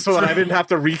I made so that I didn't have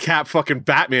to recap fucking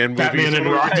Batman movies and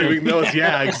Robin. Doing those.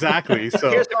 Yeah, exactly. So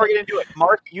here's how we're going to do it.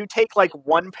 Mark, you take like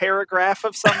one paragraph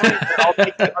of summary, and I'll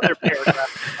take the other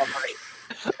paragraph of summary.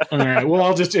 All right. Well,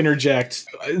 I'll just interject.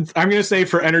 I'm going to say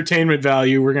for entertainment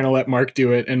value, we're going to let Mark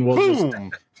do it, and we'll just.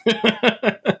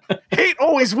 Hate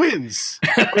always wins.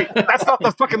 Wait, that's not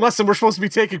the fucking lesson we're supposed to be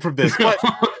taking from this. But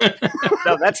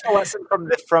no, that's the lesson from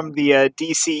the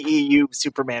DCEU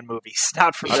Superman movies,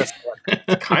 not from this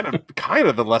one. kind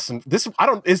of the lesson.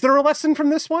 Is there a lesson from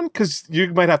this one? Because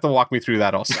you might have to walk me through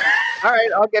that also. All right,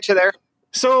 I'll get you there.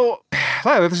 So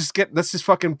let's just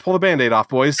fucking pull the Band-Aid off,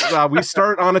 boys. We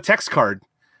start on a text card.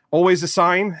 Always a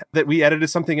sign that we edited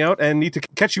something out and need to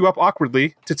catch you up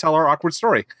awkwardly to tell our awkward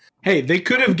story. Hey, they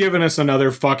could have given us another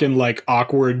fucking like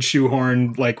awkward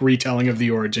shoehorn like retelling of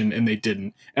the origin, and they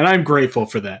didn't. And I'm grateful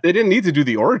for that. They didn't need to do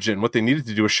the origin. What they needed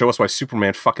to do was show us why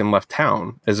Superman fucking left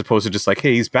town, as opposed to just like,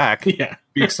 hey, he's back. Yeah,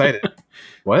 be excited.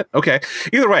 What? Okay.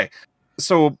 Either way,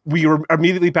 so we were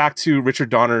immediately back to Richard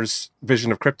Donner's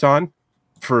vision of Krypton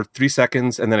for 3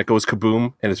 seconds, and then it goes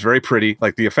kaboom, and it's very pretty.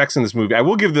 Like the effects in this movie, I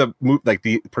will give the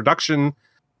production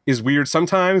is weird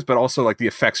sometimes, but also like the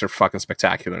effects are fucking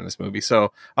spectacular in this movie.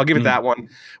 So I'll give it that one.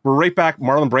 We're right back.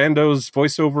 Marlon Brando's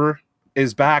voiceover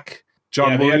is back.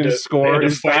 John Williams' score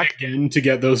is back again to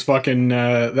get those fucking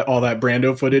all that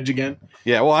Brando footage again.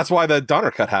 Yeah, well, that's why the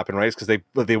Donner cut happened, right? Because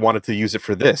they wanted to use it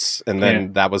for this, and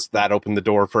then that opened the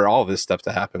door for all of this stuff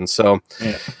to happen. So.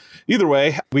 Yeah. Either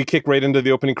way, we kick right into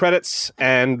the opening credits,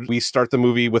 and we start the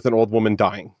movie with an old woman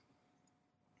dying,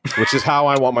 which is how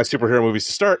I want my superhero movies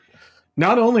to start.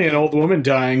 Not only an old woman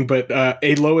dying, but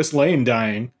a Lois Lane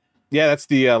dying. Yeah, that's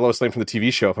the Lois Lane from the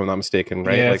TV show, if I'm not mistaken,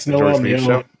 right? Yeah, like it's the Noelle George Reeves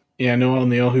Neal. show. Yeah, Noelle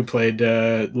Neal, who played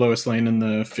Lois Lane in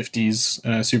the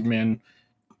 50s Superman,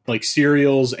 like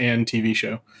serials and TV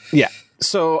show. Yeah.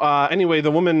 So anyway,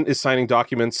 the woman is signing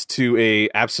documents to a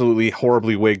absolutely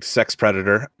horribly wigged sex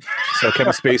predator. So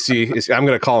Kevin Spacey is, I'm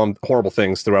going to call him horrible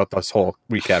things throughout this whole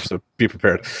recap, so be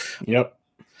prepared. Yep.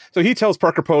 So he tells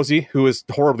Parker Posey, who is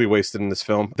horribly wasted in this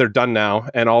film, they're done now,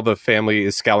 and all the family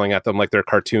is scowling at them like they're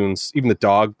cartoons. Even the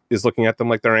dog is looking at them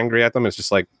like they're angry at them. It's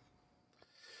just like,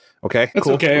 okay, that's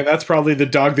cool. Okay. That's probably the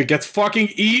dog that gets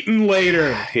fucking eaten later.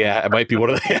 Yeah, it might be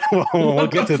one of the. We'll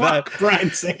get to that.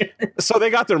 Bryan Singer. So they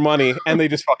got their money and they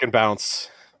just fucking bounce.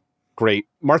 Great.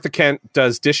 Martha Kent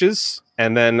does dishes,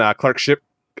 and then Clark's ship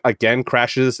again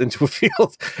crashes into a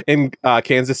field in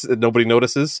Kansas that nobody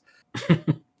notices.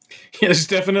 Yeah, there's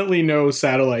definitely no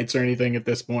satellites or anything at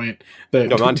this point. No,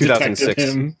 not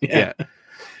 2006.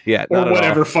 Yeah, or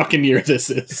whatever fucking year this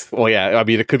is. Well, yeah, I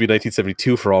mean, it could be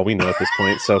 1972 for all we know at this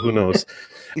point, so who knows?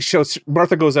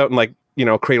 Martha goes out and, like, you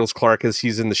know, cradles Clark as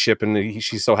he's in the ship, and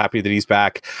she's so happy that he's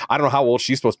back. I don't know how old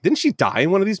she's supposed to. Didn't she die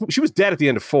in one of these? She was dead at the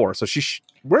end of 4, so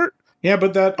where? Yeah,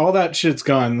 but all that shit's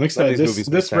gone. Like I said,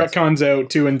 this retcons out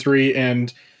 2 and 3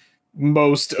 and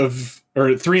most of...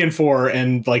 Or 3 and 4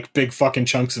 and like big fucking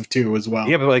chunks of 2 as well.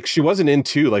 Yeah, but like she wasn't in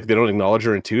 2. Like they don't acknowledge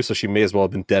her in 2, so she may as well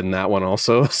have been dead in that one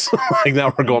also. So like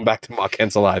now we're going back to Ma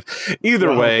Kent's alive.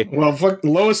 Either way. Well,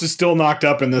 Lois is still knocked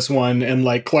up in this one, and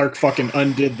like Clark fucking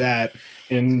undid that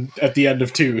at the end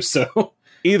of 2. So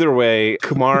either way,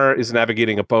 Kumar is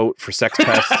navigating a boat for Sex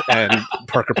Pest and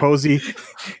Parker Posey.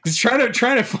 He's trying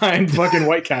to find fucking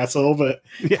White Castle, but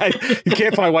yeah, he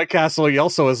can't find White Castle. He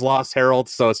also has lost Harold,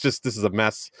 so it's just this is a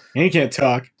mess. And he can't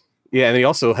talk. Yeah, and he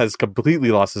also has completely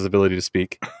lost his ability to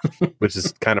speak, which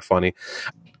is kind of funny.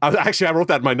 I wrote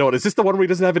that in my note. Is this the one where he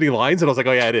doesn't have any lines? And I was like,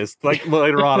 oh yeah, it is. Like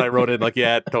later on, I wrote it like,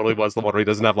 yeah, it totally was the one where he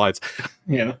doesn't have lines.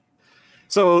 Yeah.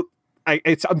 So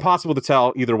it's impossible to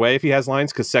tell either way if he has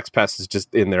lines, because Sex Pest is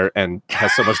just in there and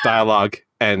has so much dialogue,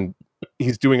 and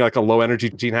he's doing like a low energy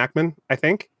Gene Hackman, I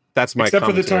think. That's my Except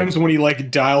commentary. For the times when he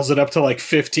like dials it up to like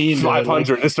 15.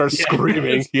 500 and starts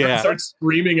screaming. Starts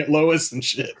screaming at Lois and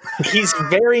shit. He's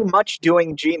very much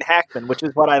doing Gene Hackman, which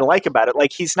is what I like about it.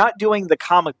 Like, he's not doing the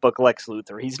comic book Lex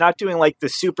Luthor. He's not doing like the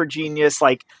super genius,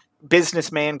 like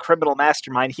businessman, criminal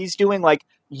mastermind. He's doing like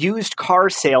used car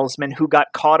salesman who got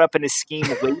caught up in a scheme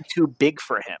way too big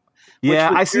for him.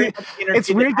 Yeah, I see. It's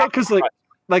weird though, because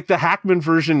like the Hackman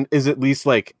version is at least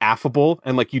like affable,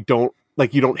 and like you don't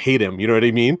hate him, you know what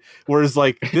I mean? Whereas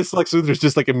like this Lex Luthor is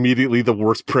just like immediately the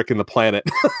worst prick in the planet.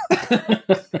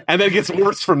 And then it gets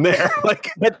worse from there.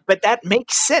 Like but that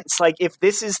makes sense. Like if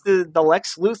this is the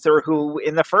Lex Luthor who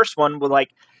in the first one would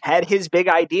like had his big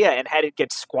idea and had it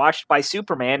get squashed by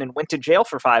Superman and went to jail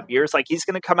for 5 years, like he's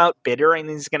going to come out bitter, and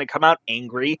he's going to come out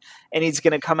angry, and he's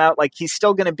going to come out like he's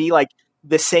still going to be like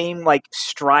the same like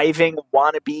striving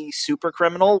wannabe super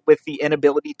criminal with the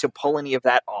inability to pull any of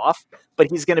that off, but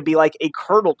he's going to be like a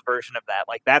curdled version of that.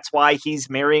 Like that's why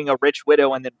he's marrying a rich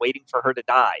widow and then waiting for her to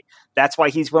die. That's why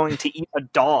he's willing to eat a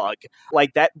dog.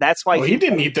 Like that's why he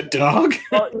didn't eat the dog.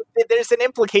 Well, there's an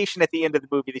implication at the end of the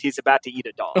movie that he's about to eat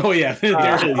a dog. Oh yeah,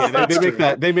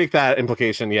 they make that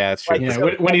implication. Yeah, it's true.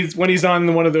 Like, yeah, when he's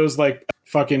on one of those like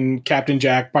fucking Captain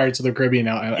Jack Pirates of the Caribbean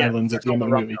islands at the end of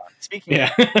the movie. Speaking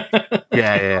yeah.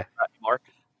 Yeah.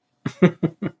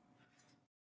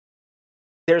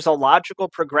 There's a logical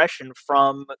progression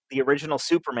from the original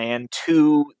Superman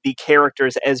to the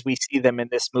characters as we see them in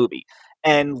this movie.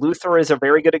 And Luthor is a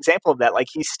very good example of that. Like,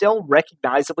 he's still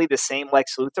recognizably the same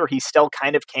Lex Luthor. He's still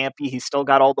kind of campy. He's still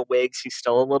got all the wigs. He's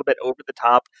still a little bit over the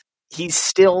top. He's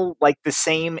still like the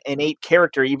same innate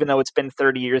character, even though it's been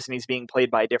 30 years and he's being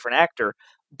played by a different actor.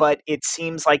 But it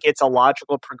seems like it's a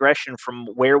logical progression from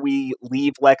where we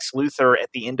leave Lex Luthor at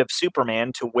the end of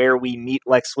Superman to where we meet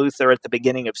Lex Luthor at the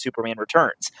beginning of Superman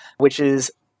Returns, which is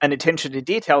an attention to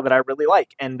detail that I really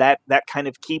like. And that kind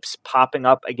of keeps popping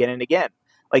up again and again.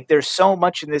 Like, there's so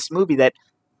much in this movie that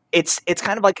it's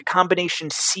kind of like a combination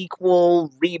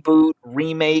sequel, reboot,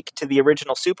 remake to the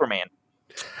original Superman.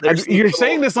 You're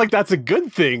saying this like that's a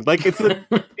good thing. Like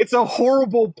it's a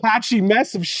horrible patchy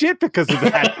mess of shit because of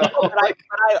that.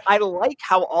 I like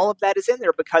how all of that is in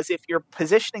there, because if you're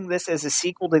positioning this as a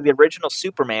sequel to the original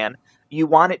Superman, you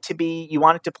want it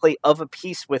to play of a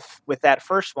piece with that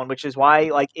first one, which is why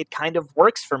like it kind of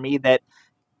works for me that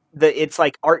it's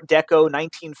like Art Deco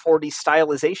 1940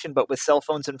 stylization, but with cell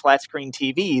phones and flat screen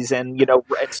TVs and,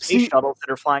 and space shuttles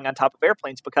that are flying on top of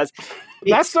airplanes, because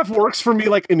that stuff works for me,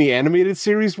 like in the animated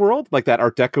series world, like that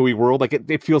Art Deco-y world. Like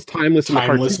it feels timeless in the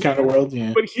cartoon kind of world.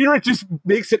 Yeah. But here it just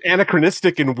makes it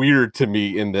anachronistic and weird to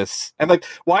me in this. And like,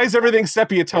 why is everything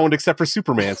sepia toned except for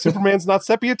Superman? Superman's not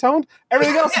sepia toned.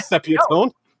 Everything else is sepia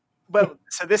toned. But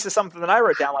so this is something that I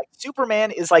wrote down. Like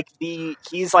Superman is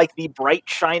he's like the bright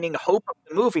shining hope of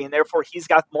the movie, and therefore he's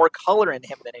got more color in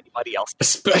him than anybody else.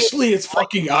 Especially his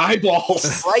fucking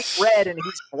eyeballs. Bright red, and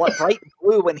he's bright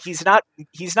blue, and he's not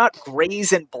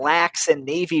grays and blacks and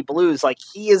navy blues. Like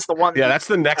he is the one. Yeah, that's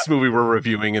the next movie we're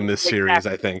reviewing in this series,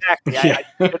 I think. Exactly. Yeah.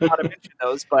 I didn't want to mention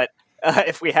those, but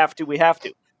if we have to, we have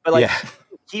to. But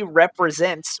he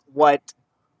represents what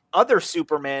other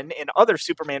Supermen in other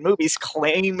Superman movies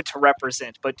claim to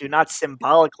represent, but do not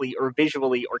symbolically or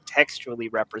visually or textually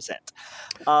represent.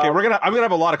 Okay, I'm gonna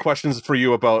have a lot of questions for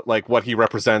you about like what he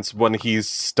represents when he's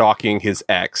stalking his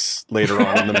ex later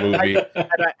on in the movie.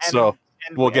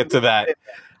 We'll get to that.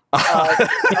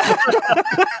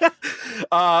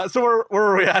 So where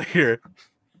are we at here?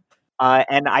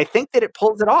 And I think that it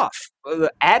pulls it off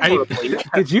admirably.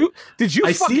 Did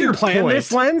you fucking plan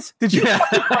this, Lens? Did you?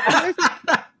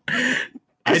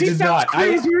 I did not.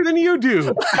 Crazier than you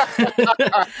do.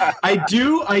 I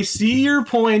do. I see your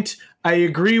point. I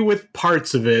agree with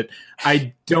parts of it.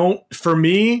 I don't. For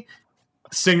me,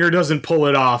 Singer doesn't pull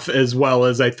it off as well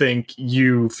as I think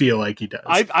you feel like he does.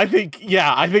 I think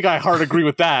I hard agree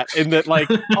with that. In that, like,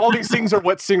 all these things are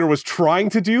what Singer was trying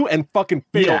to do and fucking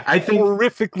failed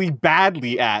horrifically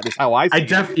badly at, is how I see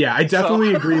it. I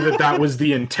definitely agree that was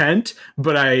the intent,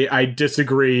 but I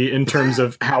disagree in terms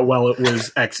of how well it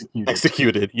was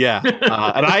executed. Yeah.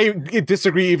 And I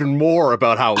disagree even more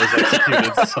about how it was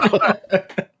executed. So.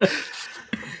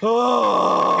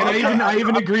 And I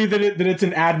even agree that it's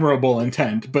an admirable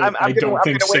intent, but I don't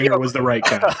think Singer was the right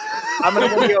guy. I'm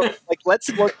gonna go like let's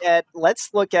look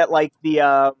at like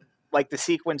the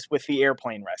sequence with the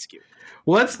airplane rescue.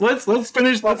 Let's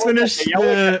finish. We'll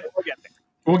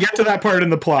get to that part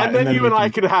in the plot, and then you and I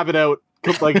can have it out.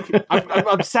 Like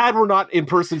I'm sad we're not in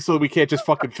person, so we can't just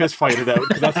fucking fist fight it out.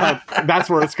 That's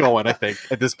where it's going, I think,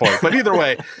 at this point. But either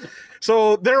way,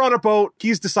 so they're on a boat.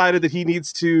 He's decided that he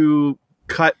needs to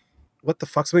cut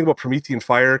something about Promethean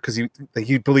fire because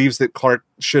he believes that Clark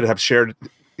should have shared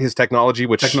his technology,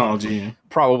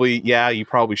 probably you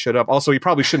probably should have. Also, you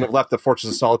probably shouldn't have left the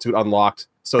Fortress of Solitude unlocked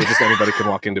so that just anybody can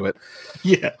walk into it.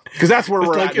 Yeah, because that's where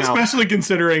we're at now. Especially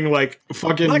considering like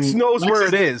fucking Lex knows where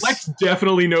it is. Lex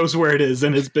definitely knows where it is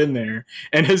and has been there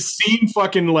and has seen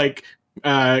fucking like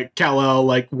Kal-El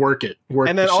like work it.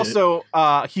 And then also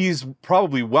he's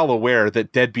probably well aware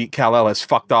that deadbeat Kal-El has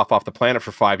fucked off the planet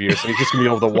for 5 years, and he's just gonna be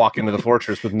able to walk into the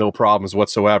fortress with no problems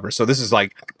whatsoever. So this is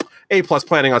like A+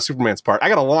 planning on Superman's part. I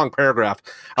got a long paragraph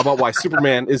about why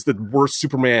Superman is the worst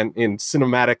Superman in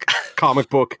cinematic comic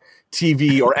book,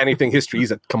 TV, or anything history.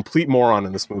 He's a complete moron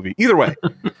in this movie. Either way.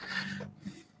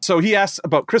 So he asks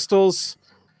about crystals.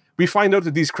 We find out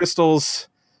that these crystals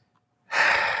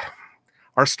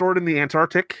are stored in the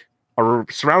Antarctic, are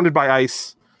surrounded by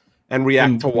ice, and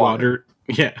react to water.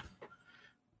 Yeah.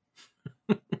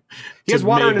 He has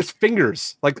water in his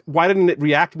fingers. Like, why didn't it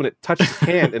react when it touched his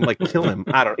hand and, like, kill him?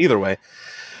 I don't know. Either way.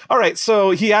 All right,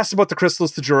 so he asks about the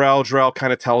crystals to Jor-El. Jor-El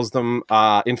kind of tells them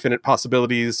infinite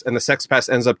possibilities, and the Sex Pest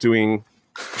ends up doing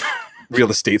real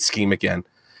estate scheme again.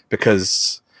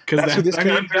 Because that's who this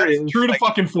character is. True to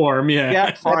fucking form, yeah.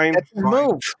 Yeah, fine.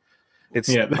 Move.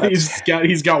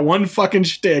 He's got one fucking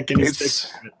shtick, and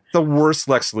it's the worst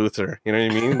Lex Luthor. You know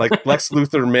what I mean? Like Lex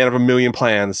Luthor, man of a million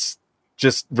plans,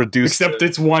 just reduced. Except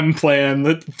it's one plan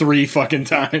that 3 fucking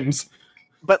times.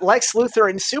 But Lex Luthor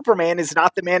in Superman is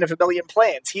not the man of a million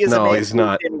plans. He is a man who's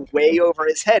been way over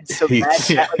his head. So that's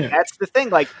the thing.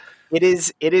 Like it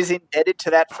is indebted to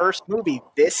that first movie.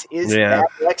 This is that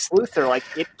Lex Luthor. Like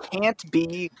it can't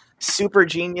be super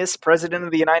genius president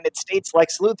of the United States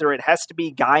Lex Luthor. It has to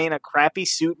be guy in a crappy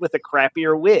suit with a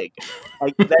crappier wig.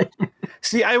 Like that.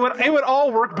 See, it would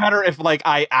all work better if like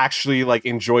I actually like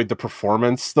enjoyed the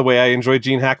performance the way I enjoyed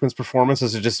Gene Hackman's performance,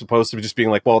 as just supposed to be just being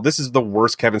like, well, this is the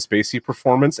worst Kevin Spacey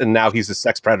performance, and now he's a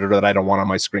sex predator that I don't want on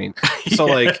my screen. So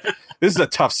like this is a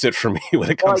tough sit for me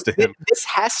when it comes to him.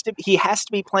 He has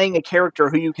to be playing a character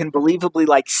who you can believably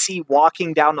like see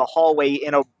walking down the hallway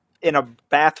in a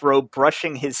bathrobe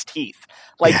brushing his teeth.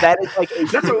 Like that is like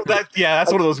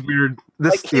that's one of those weird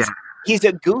he's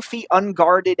a goofy,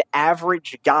 unguarded,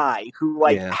 average guy who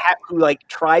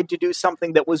tried to do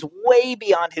something that was way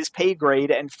beyond his pay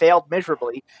grade and failed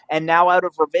miserably, and now out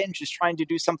of revenge is trying to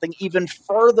do something even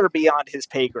further beyond his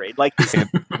pay grade. Like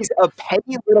he's a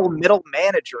petty little middle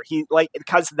manager.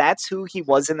 Because that's who he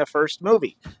was in the first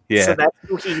movie. Yeah, so that's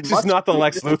who he. He's not the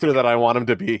Lex Luthor that I want him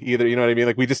to be either. You know what I mean?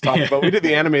 Like we just talked about. We did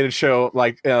the animated show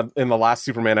in the last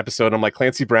Superman episode. I'm like,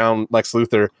 Clancy Brown Lex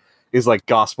Luthor is like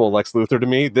gospel Lex Luthor to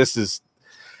me. This is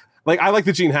like, I like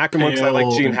the Gene Hackman one because I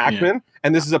like Gene Hackman,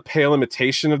 and this is a pale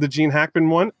imitation of the Gene Hackman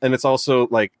one. And it's also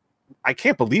like, I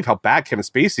can't believe how bad Kevin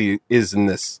Spacey is in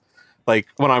this. Like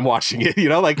when I'm watching it,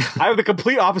 like I have the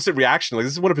complete opposite reaction. Like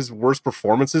this is one of his worst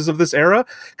performances of this era.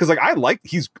 Because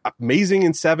he's amazing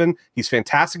in Seven. He's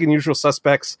fantastic in Usual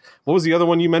Suspects. What was the other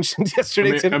one you mentioned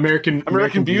yesterday?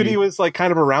 American Beauty was like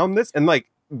kind of around this, and like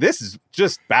this is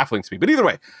just baffling to me. But either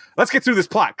way, let's get through this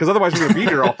plot because otherwise we're gonna be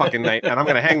here all fucking night, and I'm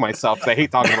gonna hang myself because I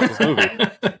hate talking about this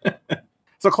movie.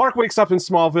 So Clark wakes up in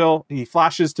Smallville. He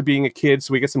flashes to being a kid,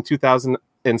 so we get some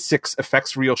 2006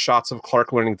 effects reel shots of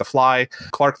Clark learning to fly.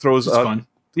 Clark throws fun.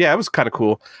 Yeah, it was kind of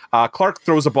cool. Clark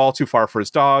throws a ball too far for his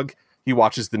dog. He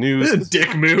watches the news. This is a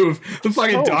dick move. The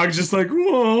fucking dog's just like,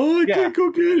 whoa, I can't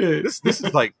go get it. This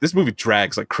is like, this movie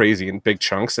drags like crazy in big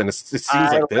chunks, and it seems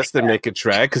like this that make it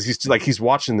drag because he's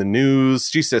watching the news.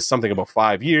 She says something about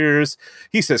 5 years.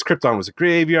 He says Krypton was a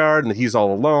graveyard and that he's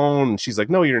all alone. And she's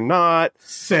like, no, you're not.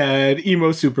 Sad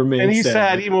emo Superman. And he's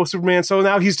sad emo Superman. So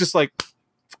now he's just like,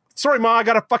 sorry, Ma, I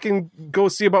gotta fucking go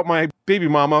see about my baby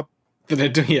mama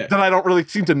that I don't really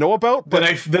seem to know about. But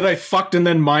that I fucked and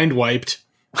then mind wiped.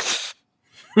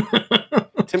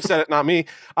 Tim said it, not me.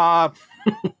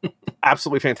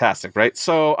 Absolutely fantastic, right?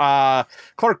 So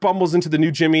Clark bumbles into the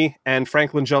new Jimmy, and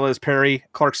Frank Langella is Perry.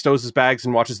 Clark stows his bags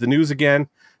and watches the news again.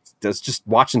 Does just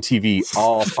watching TV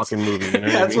all fucking movie. You know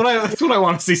that's what I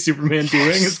want to see Superman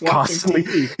doing. Is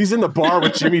constantly. He's in the bar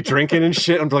with Jimmy drinking and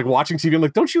shit. I'm like watching TV. I'm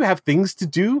like, don't you have things to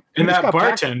do? And that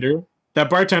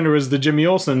bartender was the Jimmy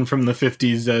Olsen from the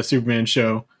 50s Superman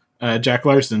show, Jack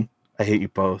Larson. I hate you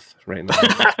both right now.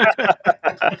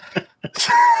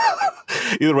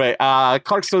 Either way,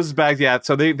 Clark stows his bags. Yeah,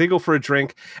 so they go for a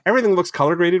drink. Everything looks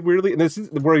color graded weirdly, and this is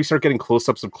where you start getting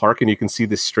close-ups of Clark, and you can see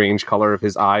this strange color of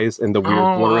his eyes and the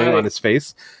weird blurring on his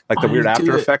face, like the weird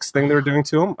After Effects thing they were doing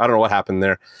to him. I don't know what happened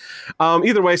there.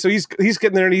 Either way, so he's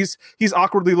getting there, and he's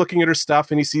awkwardly looking at her stuff,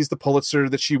 and he sees the Pulitzer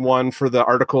that she won for the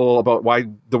article about why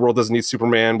the world doesn't need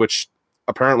Superman, which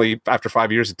apparently after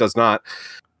 5 years it does not.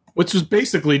 Which was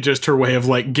basically just her way of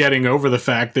like getting over the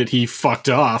fact that he fucked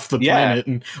off the planet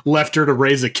and left her to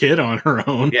raise a kid on her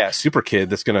own. Yeah, super kid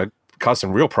that's going to cause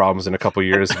some real problems in a couple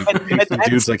years if he some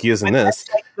dudes like he is in this.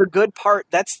 Like the good part,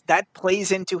 that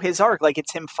plays into his arc. Like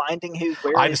it's him finding his.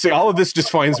 I say all of this just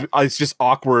it's just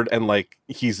awkward and like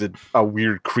he's a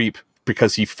weird creep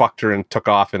because he fucked her and took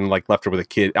off and like left her with a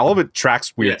kid. All of it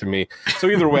tracks weird to me. So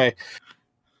either way,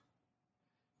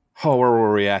 where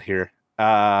were we at here?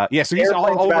 So he's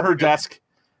all over her desk,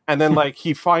 and then like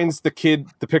he finds the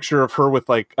picture of her with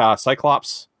like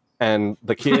Cyclops and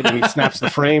the kid, and he snaps the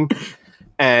frame,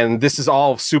 and this is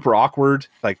all super awkward,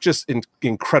 like just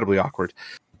incredibly awkward.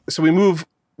 So we move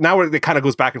now. It kind of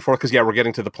goes back and forth because we're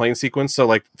getting to the plane sequence. So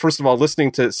like first of all,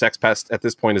 listening to Sex Pest at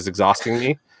this point is exhausting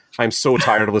me. I'm so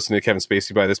tired of listening to Kevin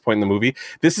Spacey by this point in the movie.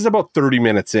 This is about 30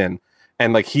 minutes in.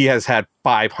 And like he has had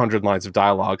 500 lines of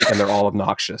dialogue, and they're all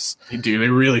obnoxious. They do. They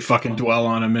really fucking dwell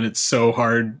on him, and it's so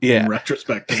hard in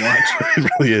retrospect to watch. It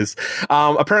really is.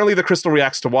 Apparently, the crystal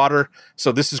reacts to water,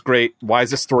 so this is great. Why is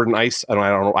this stored in ice? I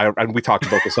don't know. We talked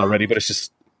about this already, but it's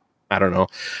just I don't know.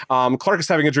 Clark is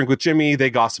having a drink with Jimmy. They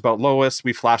gossip about Lois.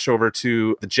 We flash over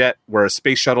to the jet where a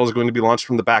space shuttle is going to be launched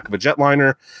from the back of a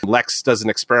jetliner. Lex does an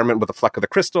experiment with a fleck of the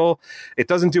crystal. It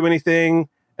doesn't do anything.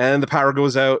 And the power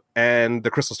goes out, and the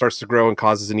crystal starts to grow and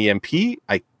causes an EMP,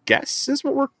 I guess, is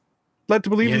what we're led to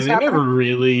believe is happening. Never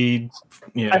really...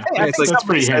 Yeah, I think that's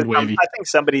pretty hand-wavy. I think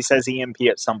somebody says EMP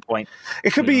at some point.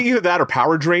 It could be either that or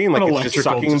power drain, like it's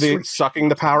just sucking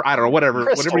the power. I don't know, whatever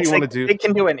you want to do. They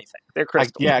can do anything. They're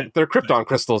crystals. They're Krypton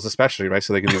crystals especially, right?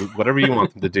 So they can do whatever you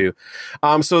want them to do.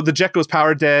 So the jet goes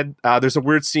power dead. There's a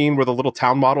weird scene where the little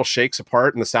town model shakes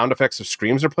apart and the sound effects of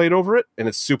screams are played over it, and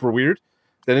it's super weird.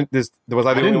 I didn't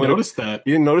notice that.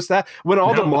 You didn't notice that? When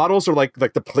all the models are like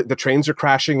the trains are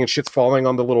crashing and shit's falling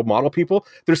on the little model people,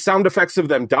 there's sound effects of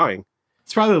them dying.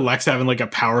 It's probably Lex having like a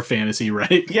power fantasy,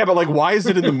 right? Yeah, but like, why is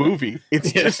it in the movie?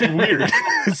 It's just weird.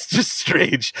 It's just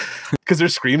strange because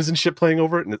there's screams and shit playing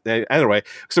over it. Anyway,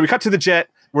 so we cut to the jet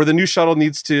where the new shuttle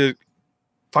needs to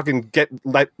fucking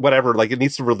whatever. Like it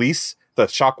needs to release the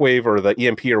shockwave or the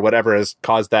EMP or whatever has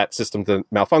caused that system to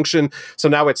malfunction. So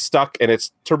now it's stuck and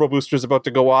its turbo booster is about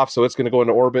to go off. So it's going to go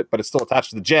into orbit, but it's still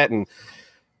attached to the jet and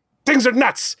things are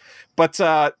nuts. But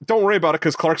don't worry about it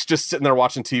because Clark's just sitting there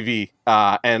watching TV.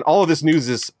 And all of this news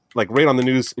is like right on the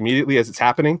news immediately as it's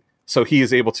happening. So he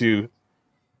is able to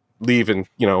leave and,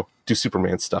 do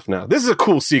Superman stuff now. This is a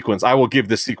cool sequence. I will give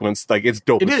this sequence, like, it's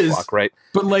dope as fuck, right?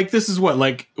 But, like, this is what,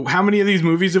 like, how many of these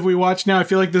movies have we watched now? I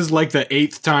feel like this is, like, the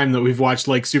 8th time that we've watched,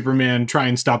 like, Superman try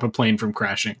and stop a plane from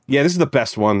crashing. Yeah, this is the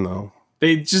best one, though.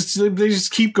 They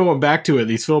just keep going back to it,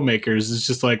 these filmmakers. It's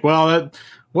just like, well,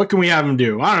 what can we have them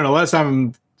do? I don't know, let's have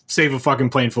them save a fucking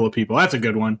plane full of people. That's a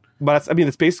good one. But,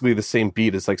 it's basically the same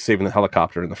beat as, like, saving the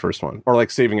helicopter in the first one. Or,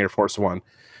 like, saving Air Force One.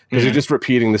 Because you're just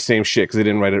repeating the same shit because they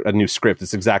didn't write a new script.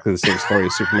 It's exactly the same story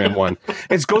as Superman 1.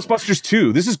 It's Ghostbusters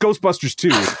 2. This is Ghostbusters 2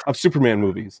 of Superman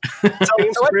movies. So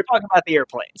let's talk about the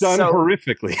airplanes. Done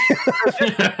horrifically.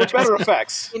 With better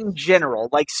effects. In general,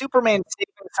 like Superman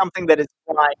saving something that is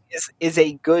flying is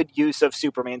a good use of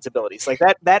Superman's abilities. Like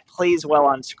that plays well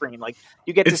on screen. Like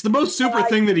you get it's the most super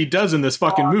thing that he does in this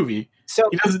fucking movie. So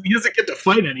he doesn't get to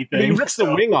fight anything. He rips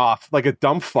the wing off like a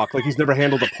dumb fuck, like he's never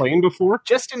handled a plane before.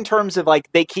 Just in terms of like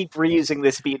they keep reusing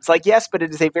this beat. It's like yes, but it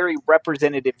is a very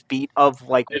representative beat of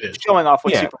like showing off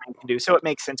what Superman can do. So it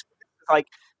makes sense. Like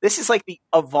this is like the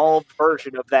evolved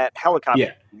version of that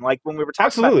helicopter scene. Like when we were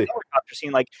talking about the helicopter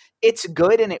scene, like it's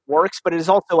good and it works, but it is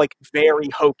also like very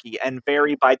hokey and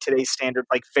very by today's standard,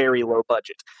 like very low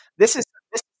budget. This is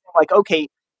like okay.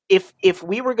 If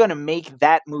we were going to make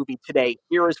that movie today,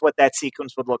 here is what that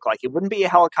sequence would look like. It wouldn't be a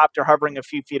helicopter hovering a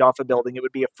few feet off a building. It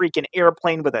would be a freaking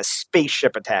airplane with a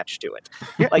spaceship attached to it.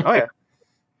 Yeah, like,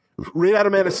 right out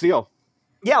of Man of Steel.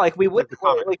 Yeah, like we wouldn't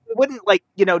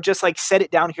just like set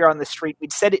it down here on the street.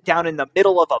 We'd set it down in the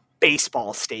middle of a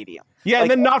baseball stadium. Yeah, like,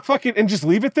 and then not fucking and just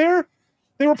leave it there.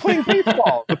 They were playing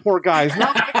baseball. The poor guys.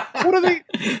 What are they?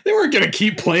 They weren't gonna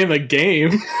keep playing the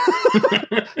game.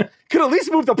 Could at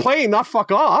least move the plane, not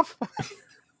fuck off.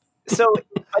 So,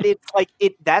 but it's like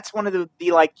that's one of the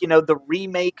like, the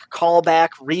remake,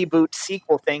 callback, reboot,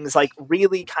 sequel things like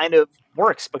really kind of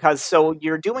works because so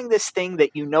you're doing this thing that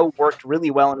worked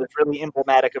really well and is really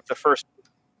emblematic of the first in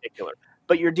particular.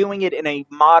 But you're doing it in a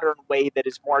modern way that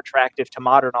is more attractive to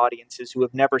modern audiences who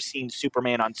have never seen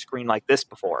Superman on screen like this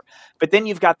before. But then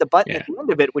you've got the button at the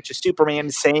end of it, which is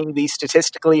Superman saying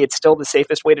statistically it's still the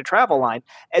safest way to travel line,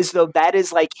 as though that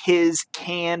is like his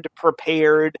canned,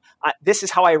 prepared, this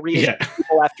is how I read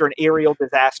people after an aerial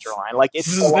disaster line. Like this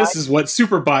is what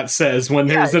Superbot says when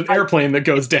there's an airplane that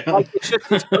goes down. Like it's just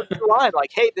this line,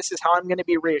 like, hey, this is how I'm going to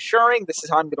be reassuring. This is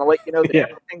how I'm going to let you know that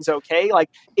everything's okay. Like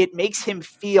it makes him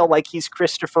feel like he's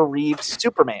Christopher Reeve's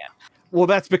Superman. Well,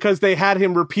 that's because they had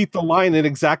him repeat the line in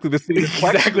exactly the same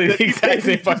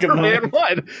same fucking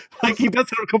line. Like he does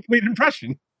have a complete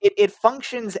impression. It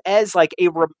functions as like a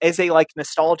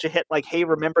nostalgia hit. Like, hey,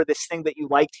 remember this thing that you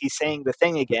liked? He's saying the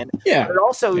thing again. Yeah. But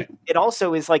it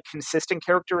also is like consistent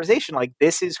characterization. Like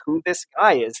this is who this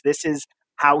guy is. This is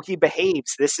how he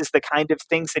behaves. This is the kind of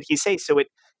things that he says. So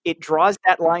it draws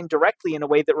that line directly in a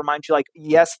way that reminds you, like,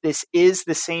 yes, this is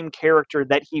the same character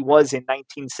that he was in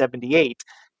 1978.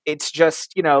 It's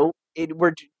just,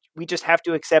 we just have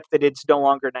to accept that it's no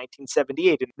longer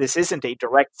 1978. And this isn't a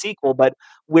direct sequel, but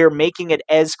we're making it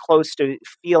as close to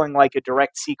feeling like a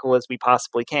direct sequel as we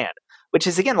possibly can. Which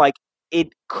is, again, like, it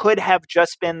could have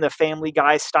just been the Family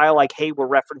Guy style, like, hey, we're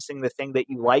referencing the thing that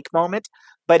you like moment,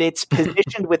 but it's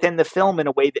positioned within the film in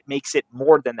a way that makes it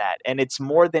more than that. And it's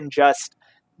more than just,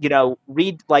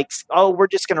 read like, oh, we're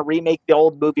just going to remake the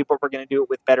old movie, but we're going to do it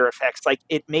with better effects. Like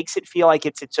it makes it feel like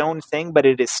it's its own thing, but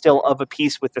it is still of a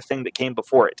piece with the thing that came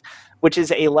before it, which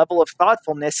is a level of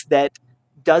thoughtfulness that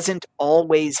doesn't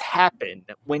always happen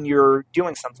when you're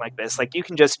doing something like this. Like you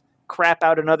can just crap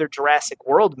out another Jurassic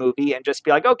World movie and just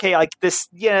be like, okay, like this,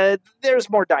 there's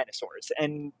more dinosaurs,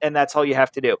 and that's all you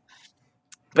have to do.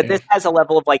 But this has a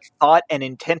level of like thought and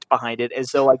intent behind it, as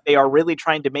though like they are really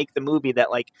trying to make the movie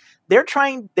that like they're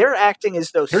acting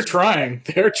as though they're trying.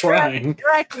 They're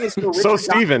acting as though so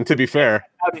Steven, to be fair,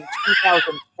 out in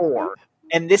 2004,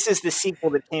 and this is the sequel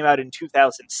that came out in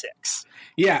 2006.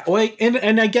 Yeah, like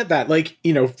and I get that, like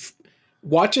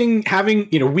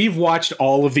we've watched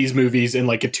all of these movies in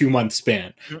like a 2-month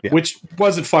span, which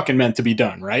wasn't fucking meant to be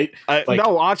done, right?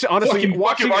 No, honestly,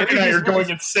 watching Mark and I are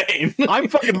going insane. I'm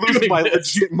fucking losing my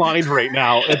legit mind right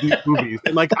now at these movies.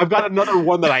 And like, I've got another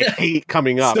one that I hate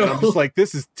coming up. So, and I'm just like,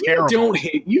 this is terrible. Don't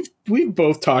hate. We've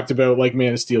both talked about like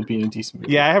Man of Steel being a decent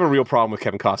movie. Yeah, I have a real problem with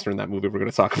Kevin Costner in that movie we're going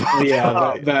to talk about.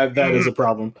 Yeah, that is a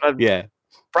problem. Yeah.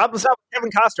 Problems not with Kevin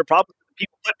Costner, problems with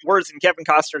people putting words in Kevin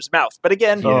Costner's mouth. But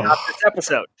again, not this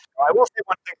episode. I will say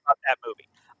one thing about that movie.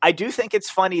 I do think it's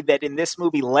funny that in this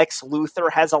movie, Lex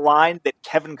Luthor has a line that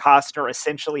Kevin Costner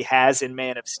essentially has in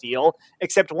Man of Steel,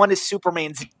 except one is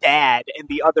Superman's dad and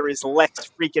the other is Lex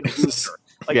freaking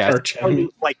Luthor.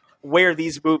 Like, where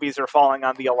these movies are falling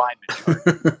on the alignment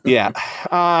chart.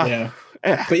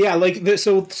 But yeah, like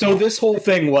so this whole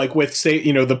thing, like with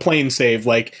the plane save,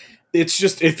 like it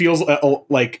feels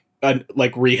like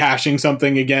rehashing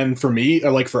something again for me,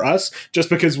 or like for us, just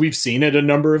because we've seen it a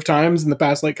number of times in the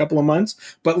past like couple of months.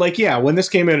 But like, yeah, when this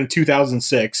came out in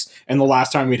 2006, and the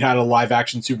last time we'd had a live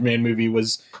action Superman movie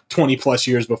was 20 plus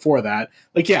years before that.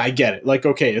 Like, yeah, I get it. Like,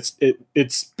 okay,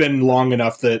 it's been long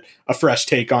enough that a fresh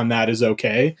take on that is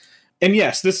okay. And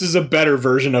yes, this is a better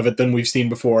version of it than we've seen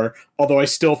before. Although I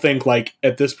still think, like,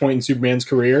 at this point in Superman's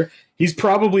career, he's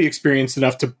probably experienced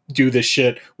enough to do this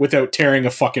shit without tearing a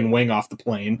fucking wing off the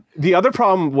plane. The other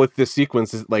problem with this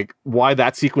sequence is, like, why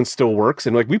that sequence still works.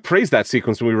 And, like, we praised that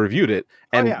sequence when we reviewed it.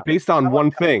 And based on one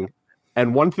thing,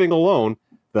 and one thing alone,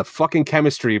 the fucking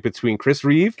chemistry between Chris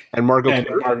Reeve and Margot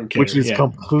Kidder, which is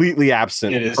completely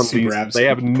absent. It is super absent. They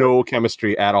have no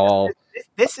chemistry at all.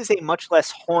 This is a much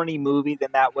less horny movie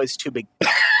than that was to begin.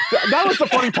 That was the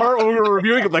funny part when we were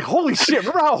reviewing it. Like, holy shit,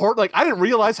 remember how horny? Like, I didn't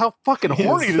realize how fucking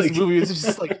horny this movie is. It's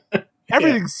just like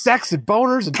everything's sex and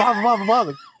boners and blah, blah, blah, blah,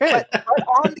 blah. Like, but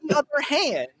on the other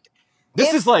hand,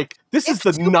 this is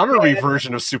the nunnery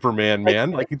version of Superman,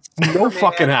 man. Like, it's no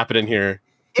fucking happening here.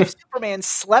 If Superman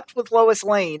slept with Lois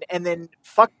Lane and then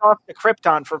fucked off to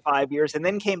Krypton for 5 years and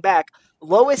then came back,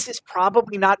 Lois is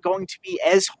probably not going to be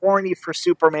as horny for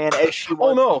Superman as she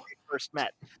was when they first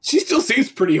met. She still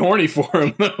seems pretty horny for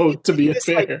him, though, to be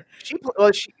fair.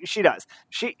 Like, she does.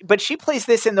 But she plays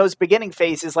this in those beginning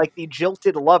phases like the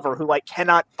jilted lover who like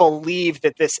cannot believe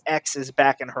that this ex is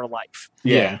back in her life.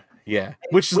 Yeah.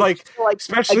 Which is like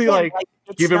especially again, like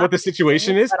given what the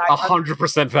situation is,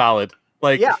 100% valid.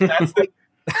 Like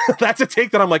that's a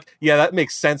take that I'm like, yeah, that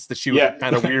makes sense that she was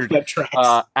kind of weird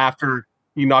after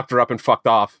he knocked her up and fucked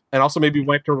off. And also maybe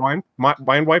wiped her wine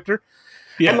wiped her.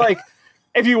 Yeah. And like,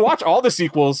 if you watch all the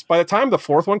sequels, by the time the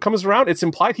fourth one comes around, it's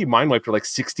implied he mind wiped her like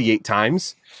 68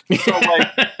 times. So like,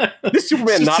 this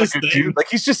Superman not a good dude. Like,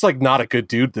 he's just like not a good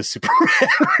dude, this Superman,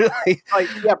 really. Like,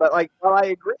 yeah, but like, well, I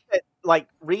agree that like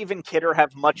Reeve and Kidder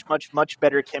have much, much, much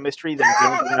better chemistry than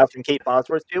James Enough and Kate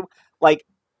Bosworth do. Like,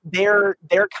 their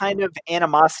kind of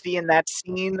animosity in that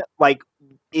scene, like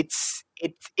it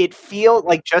feels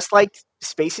like just like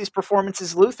Spacey's performance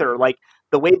as Luthor, like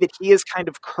the way that he is kind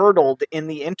of curdled in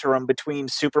the interim between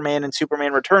Superman and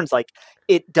Superman Returns, like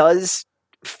it does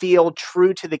feel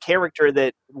true to the character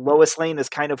that Lois Lane is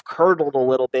kind of curdled a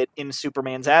little bit in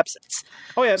Superman's absence.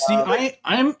 Oh yeah, see,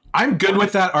 I'm good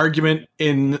with that argument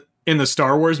in the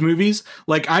Star Wars movies.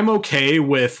 Like, I'm okay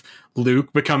with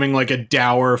Luke becoming like a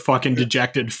dour fucking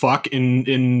dejected fuck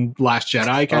in Last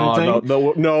Jedi kind of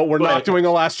thing. No, we're not doing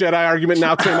a Last Jedi argument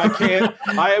now, Tim. I can't.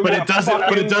 It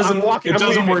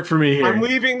doesn't work for me here. I'm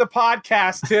leaving the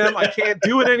podcast, Tim. I can't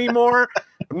do it anymore.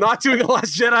 I'm not doing a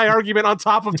Last Jedi argument on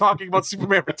top of talking about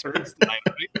Superman Returns tonight.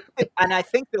 Right? And I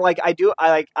think that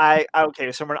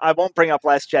okay, so I won't bring up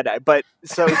Last Jedi, but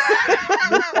so to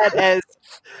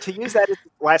use that as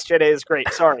Last Jedi is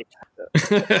great. Sorry.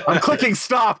 I'm clicking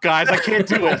stop, guys. I can't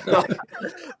do it.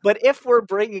 But if we're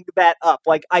bringing that up,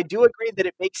 like, I do agree that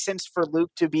it makes sense for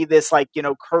Luke to be this, like,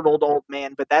 curdled old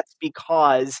man, but that's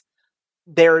because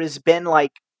there's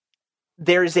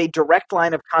a direct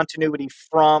line of continuity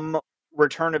from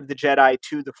Return of the Jedi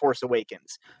to The Force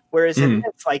Awakens. Whereas in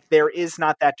this, like, there is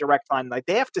not that direct line. Like,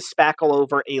 they have to spackle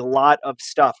over a lot of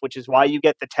stuff, which is why you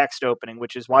get the text opening,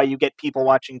 which is why you get people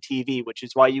watching TV, which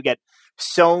is why you get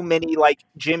so many, like,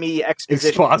 Jimmy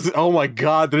exposition. Oh my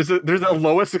God. There's a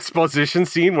Lois exposition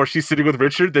scene where she's sitting with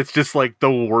Richard that's just, like,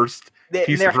 the worst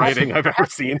piece of writing I've ever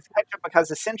seen.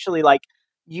 Because essentially, like,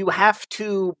 you have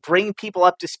to bring people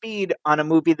up to speed on a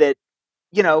movie that,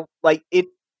 like,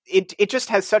 it just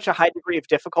has such a high degree of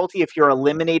difficulty if you're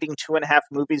eliminating 2.5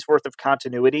 movies worth of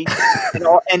continuity,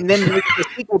 and then making a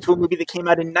sequel to a movie that came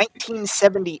out in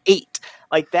 1978.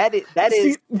 Like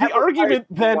the argument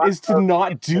then is to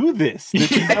not do this.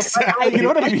 Exactly. You know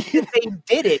what I mean? They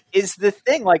did it is the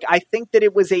thing. Like, I think that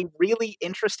it was a really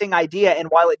interesting idea, and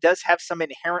while it does have some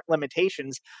inherent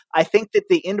limitations, I think that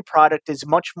the end product is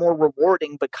much more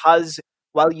rewarding because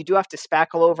while you do have to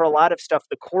spackle over a lot of stuff,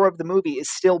 the core of the movie is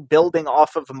still building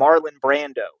off of Marlon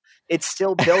Brando. It's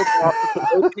still building off of the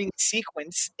opening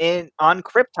sequence on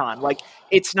Krypton. Like,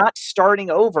 it's not starting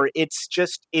over.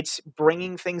 It's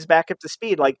bringing things back up to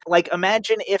speed. Like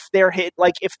imagine if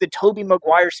if the Tobey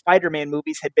Maguire Spider-Man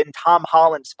movies had been Tom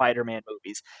Holland Spider-Man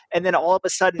movies, and then all of a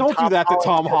sudden, don't do that to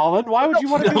Tom Holland. Why would you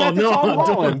want to do that to Tom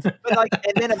Holland? But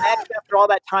and then imagine after all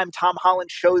that time, Tom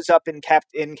Holland shows up in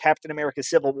Captain America: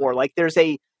 Civil War. Like,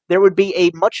 there would be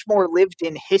a much more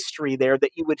lived-in history there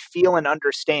that you would feel and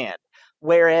understand.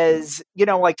 Whereas,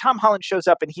 like Tom Holland shows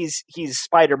up and he's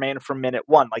Spider-Man from minute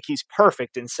one. Like, he's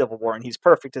perfect in Civil War and he's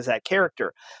perfect as that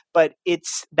character. But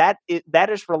that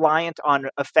is reliant on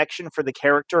affection for the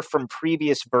character from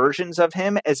previous versions of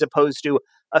him, as opposed to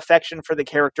affection for the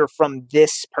character from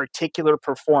this particular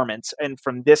performance and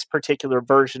from this particular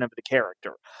version of the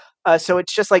character. So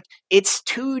it's just like, it's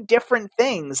two different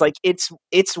things. Like, it's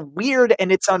weird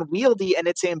and it's unwieldy and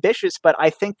it's ambitious, but I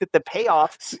think that the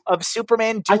payoff of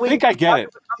Superman doing I think I get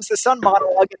it. Becomes the Sun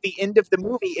monologue at the end of the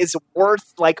movie is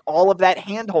worth like all of that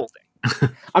hand holding.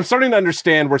 I'm starting to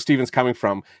understand where Steven's coming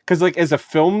from, because like as a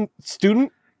film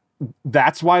student,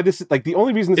 that's why this is like the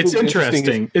only reason this is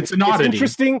interesting. It's an oddity. It's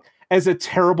interesting as a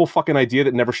terrible fucking idea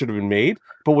that never should have been made,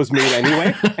 but was made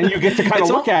anyway, and you get to kind of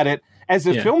look at it as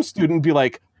a film student and be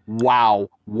like, wow,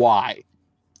 why?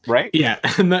 Right? Yeah.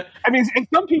 And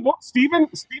some people, Steven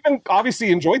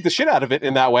obviously enjoyed the shit out of it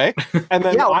in that way. And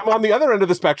then I'm on the other end of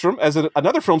the spectrum as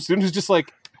another film student who's just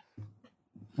like,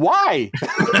 why?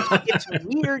 It's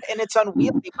weird and it's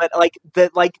unwieldy, but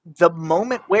the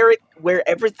moment where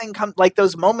everything comes, like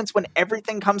those moments when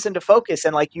everything comes into focus,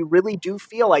 and like you really do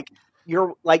feel like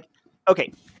you're like,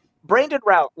 okay, Brandon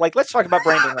Routh. Like, let's talk about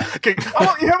Brandon Routh. Okay,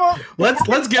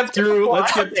 let's get through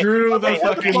the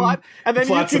fucking plot, and then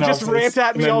you can just rant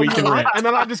at me all you want, and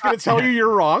then I'm just going to tell you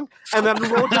you're wrong, and then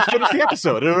we'll just finish the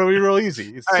episode. It'll be real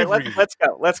easy. It's all right,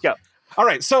 let's go. All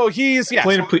right, so he's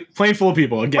plane full of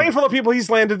people again. Plane full of people. He's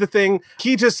landed the thing.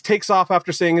 He just takes off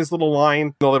after saying his little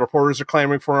line. All the reporters are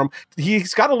clamoring for him.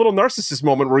 He's got a little narcissist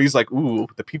moment where he's like, "Ooh,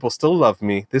 the people still love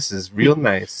me. This is real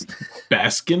nice."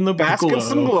 Bask in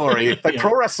some glory. Like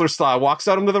pro wrestler style. Walks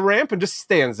out onto the ramp and just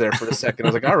stands there for a second. I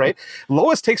was like, all right.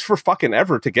 Lois takes for fucking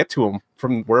ever to get to him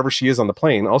from wherever she is on the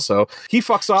plane. Also, he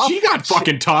fucks off. She got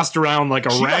fucking tossed around like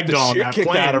a rag doll on that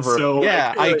plane. Out of her. So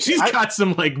yeah, she's got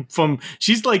some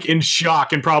she's like in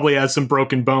shock and probably has some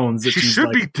broken bones. She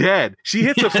should be dead. She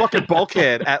hits a fucking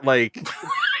bulkhead at like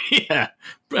she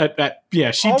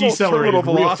decelerated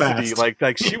real fast.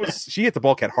 Like she hit the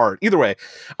bulkhead hard. Either way,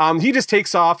 he just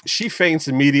takes off. She faints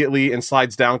immediately and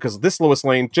slides down because this Lois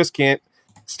Lane just can't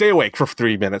stay awake for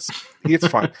 3 minutes. It's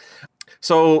fine.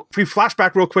 So if we flash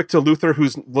back real quick to Luthor,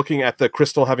 who's looking at the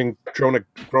crystal having grown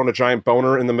a giant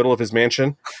boner in the middle of his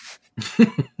mansion.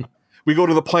 We go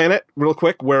to the planet real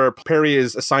quick where Perry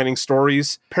is assigning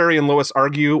stories. Perry and Lois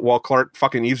argue while Clark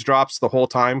fucking eavesdrops the whole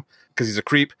time because he's a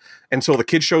creep. And so the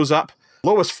kid shows up.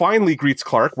 Lois finally greets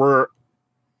Clark. We're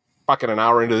fucking an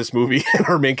hour into this movie and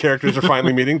our main characters are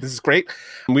finally meeting. This is great.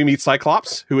 We meet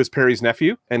Cyclops, who is Perry's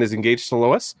nephew and is engaged to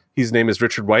Lois. His name is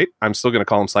Richard White. I'm still going to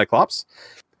call him Cyclops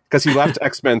because he left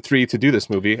X-Men 3 to do this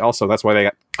movie. Also, that's why they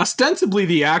got... Ostensibly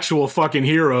the actual fucking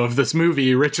hero of this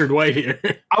movie, Richard White here.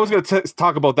 I was going to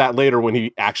talk about that later when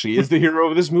he actually is the hero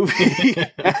of this movie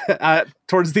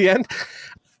towards the end.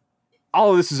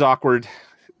 All of this is awkward.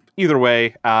 Either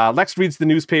way, Lex reads the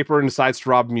newspaper and decides to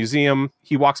rob a museum.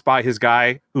 He walks by his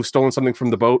guy who's stolen something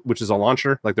from the boat, which is a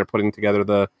launcher. Like they're putting together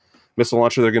the missile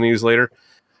launcher they're going to use later.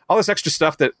 All this extra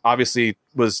stuff that obviously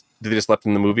they just left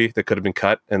in the movie that could have been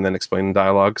cut and then explained in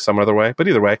dialogue some other way. But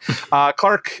either way,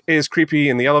 Clark is creepy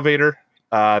in the elevator.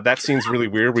 That scene's really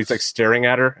weird where he's like staring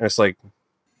at her. And it's like,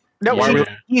 no,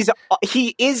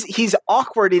 he's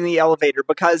awkward in the elevator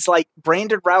because like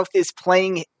Brandon Routh is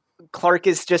playing Clark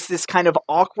is just this kind of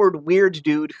awkward, weird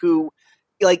dude who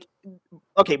like,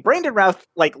 okay, Brandon Routh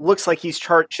like looks like he's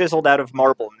chiseled out of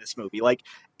marble in this movie. Like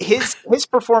his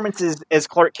performance as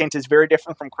Clark Kent is very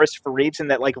different from Christopher Reeves in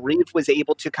that like Reeves was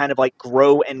able to kind of like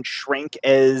grow and shrink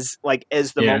as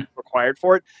the moment required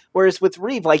for it. Whereas with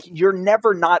Reeves, like you're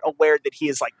never not aware that he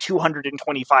is like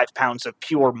 225 pounds of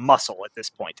pure muscle at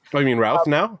this point. Oh, you mean Ralph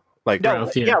now? Like no,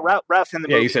 Ralph in the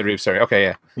movie. Yeah, you said Reeves. Sorry. Okay,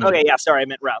 yeah. Okay, yeah. Sorry, I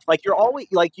meant Ralph. Like you're always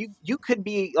like you could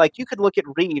be like you could look at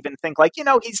Reeve and think like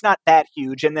he's not that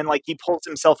huge, and then like he pulls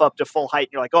himself up to full height,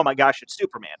 and you're like, oh my gosh, it's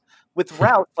Superman. With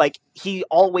Ralph, like he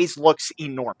always looks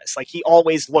enormous. Like he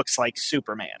always looks like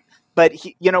Superman. But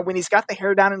he, when he's got the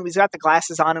hair down and he's got the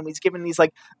glasses on and he's giving these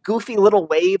like goofy little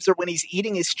waves, or when he's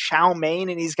eating his chow mein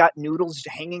and he's got noodles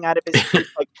hanging out of his teeth,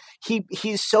 like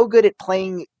he's so good at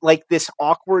playing like this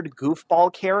awkward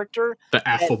goofball character. The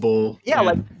affable. And,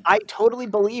 like I totally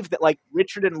believe that like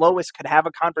Richard and Lois could have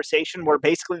a conversation where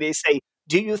basically they say,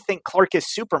 "Do you think Clark is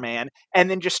Superman?" and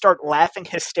then just start laughing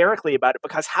hysterically about it,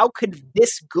 because how could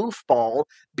this goofball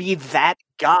be that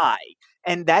guy?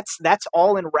 And that's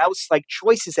all in Rouse like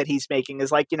choices that he's making,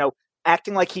 is like,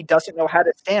 acting like he doesn't know how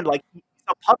to stand, like he's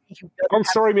a puppy who I'm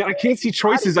sorry, man. I can't see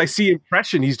choices. I see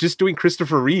impression. He's just doing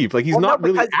Christopher Reeve. Like he's not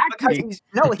really acting.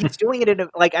 He's doing it in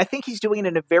I think he's doing it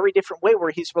in a very different way,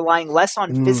 where he's relying less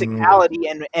on physicality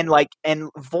and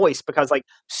voice, because like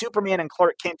Superman and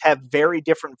Clark Kent have very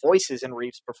different voices in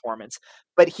Reeve's performance,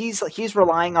 but he's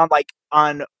relying on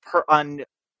on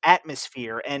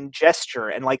atmosphere and gesture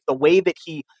and like the way that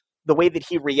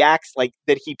he reacts, like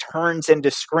that he turns into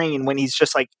screen when he's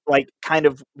just like kind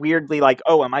of weirdly like,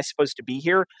 oh, am I supposed to be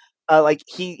here? Like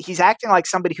he's acting like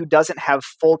somebody who doesn't have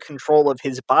full control of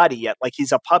his body yet. Like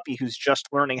he's a puppy who's just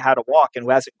learning how to walk and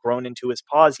who hasn't grown into his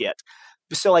paws yet.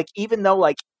 So like, even though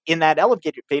like in that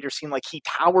elevator scene, like he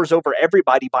towers over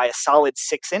everybody by a solid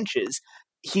 6 inches,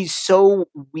 he's so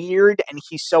weird and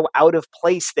he's so out of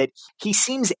place that he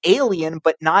seems alien,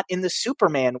 but not in the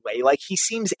Superman way. Like he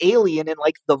seems alien in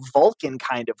like the Vulcan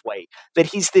kind of way, that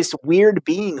he's this weird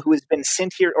being who has been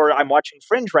sent here, or I'm watching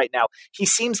Fringe right now. He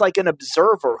seems like an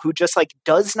observer who just like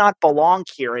does not belong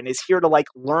here and is here to like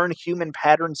learn human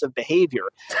patterns of behavior.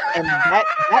 And that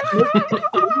makes it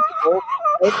believable.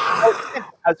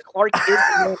 Because Clark is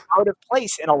out of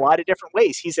place in a lot of different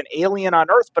ways. He's an alien on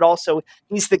Earth, but also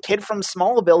he's the kid from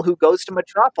Smallville who goes to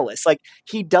Metropolis. Like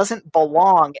he doesn't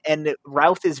belong, and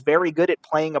Routh is very good at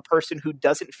playing a person who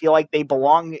doesn't feel like they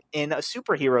belong in a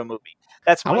superhero movie.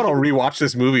 That's I want to rewatch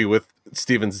this movie with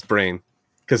Steven's brain,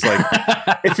 because like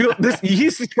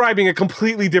he's describing a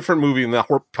completely different movie than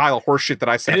the pile of horse shit that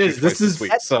I said. This is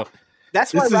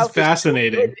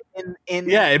fascinating.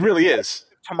 Yeah, it really is.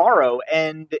 Tomorrow,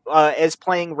 and as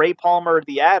playing Ray Palmer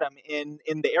the Atom in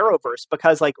the Arrowverse,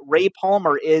 because like Ray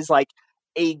Palmer is like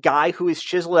a guy who is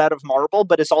chiseled out of marble,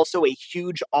 but is also a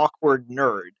huge awkward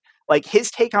nerd. Like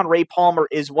his take on Ray Palmer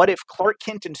is, what if Clark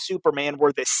Kent and Superman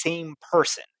were the same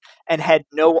person and had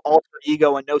no alter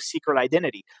ego and no secret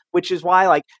identity? Which is why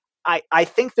like I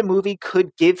think the movie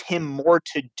could give him more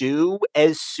to do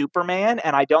as Superman,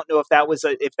 and I don't know if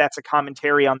that's a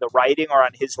commentary on the writing or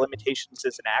on his limitations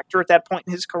as an actor at that point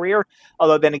in his career.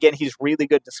 Although then again, he's really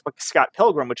good to Scott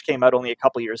Pilgrim, which came out only a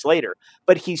couple years later.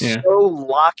 But he's so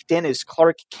locked in as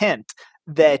Clark Kent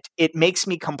that it makes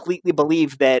me completely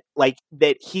believe that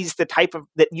he's the type of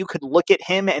that you could look at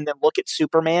him and then look at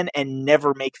Superman and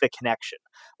never make the connection.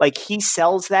 Like he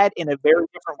sells that in a very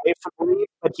different way for me,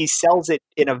 but he sells it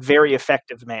in a very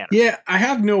effective manner. Yeah, I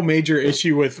have no major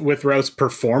issue with Routh's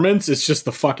performance. It's just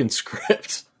the fucking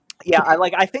script. Yeah,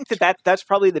 I think that's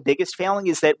probably the biggest failing,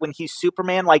 is that when he's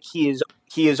Superman, like he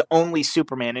is only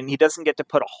Superman, and he doesn't get to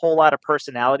put a whole lot of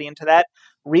personality into that.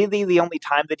 Really, the only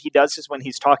time that he does is when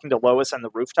he's talking to Lois on the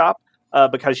rooftop,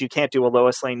 because you can't do a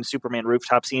Lois Lane Superman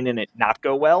rooftop scene and it not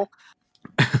go well.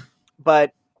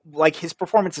 But like his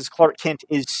performance as Clark Kent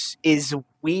is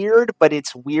weird, but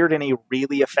it's weird in a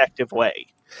really effective way.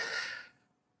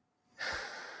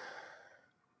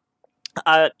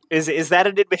 Is that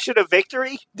an admission of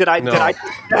victory? Did I? No. No.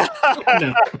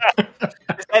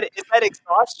 Is that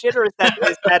exhaustion, or is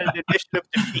that an admission of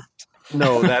defeat?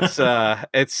 No, that's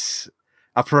it's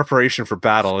a preparation for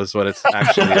battle, is what it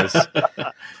actually is.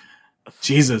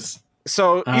 Jesus.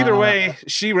 So either way,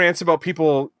 she rants about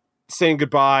people saying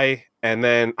goodbye, and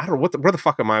then I don't know where the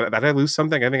fuck am I? Did I lose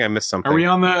something? I think I missed something. Are we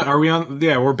on?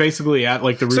 Yeah, we're basically at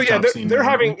like the rooftop scene. They're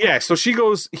having So he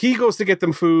goes to get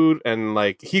them food, and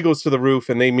like he goes to the roof,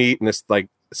 and they meet, and this like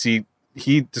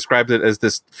he described it as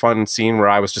this fun scene where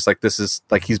I was just like, this is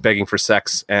like he's begging for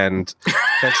sex, and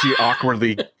then she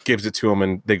awkwardly gives it to him,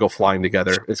 and they go flying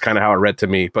together. It's kind of how it read to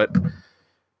me, but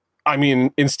I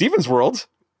mean, in Steven's world,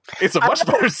 it's a much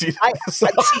better scene.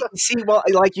 Well,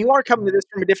 like you are coming to this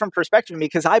from a different perspective to me,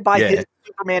 because I buy his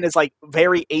Superman is like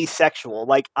very asexual.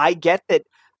 Like I get that.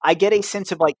 I get a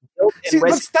sense of like guilt.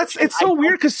 It's so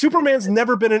weird, because Superman's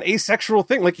never been an asexual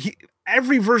thing. Like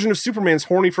every version of Superman's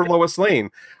horny for Lois Lane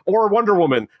or Wonder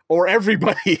Woman or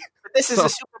everybody. This is a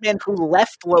Superman who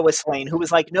left Lois Lane, who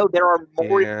was like, no, there are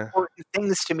more important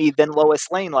things to me than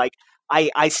Lois Lane. Like,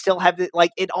 I still have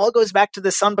it all goes back to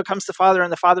the son becomes the father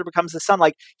and the father becomes the son.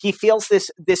 Like, he feels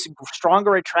this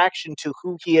stronger attraction to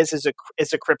who he is as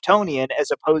a Kryptonian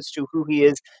as opposed to who he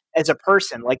is as a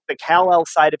person. Like, the Kal-El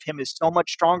side of him is so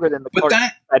much stronger than the Clark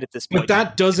side at this point. But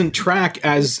that doesn't track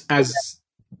as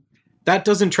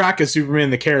Superman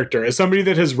the character. As somebody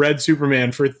that has read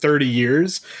Superman for 30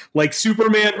 years, like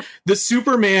Superman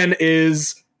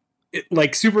is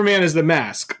the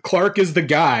mask. Clark is the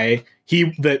guy.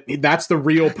 That's the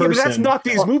real person. But that's not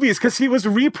these movies, because he was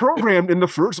reprogrammed in the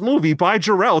first movie by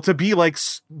Jor-El to be like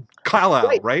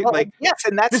Kal-El, right? Well, like, yes,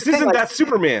 and that's this isn't like, that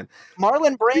Superman.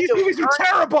 Marlon Brando. These movies are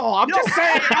terrible. I'm just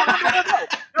saying.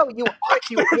 No, you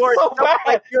are so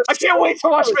bad. I can't wait to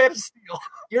watch Man of Steel.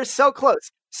 You're so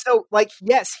close. So, like,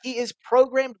 yes, he is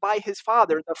programmed by his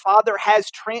father. The father has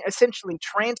essentially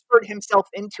transferred himself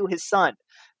into his son.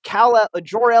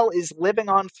 Jor-El is living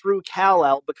on through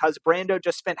Kal-El because Brando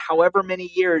just spent however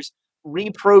many years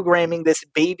reprogramming this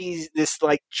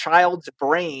child's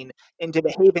brain into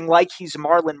behaving like he's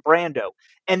Marlon Brando.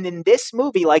 And in this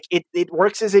movie, like, it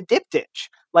works as a diptych.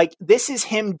 Like, this is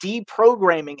him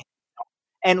deprogramming himself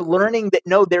and learning that,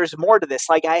 no, there's more to this.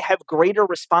 Like, I have greater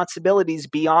responsibilities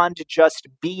beyond just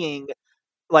being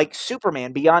like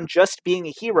Superman, beyond just being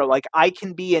a hero. Like, I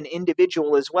can be an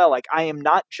individual as well. Like, I am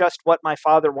not just what my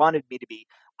father wanted me to be.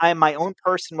 I am my own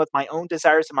person with my own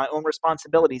desires and my own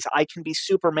responsibilities. I can be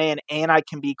Superman and I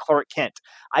can be Clark Kent.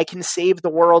 I can save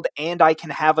the world and I can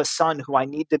have a son who I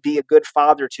need to be a good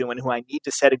father to and who I need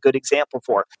to set a good example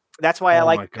for. That's why I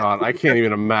like. Oh my God, I can't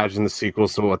even imagine the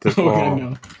sequels to what this.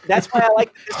 That's why I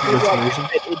like this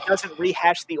movie. It doesn't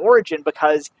rehash the origin,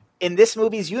 because in this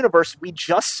movie's universe, we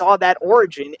just saw that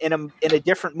origin in a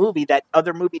different movie. That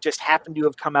other movie just happened to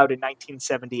have come out in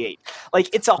 1978.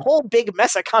 Like, it's a whole big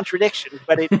mess of contradictions,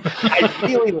 but I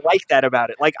really like that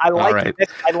about it. Like, I like big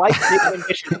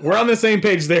ambitious. We're on the same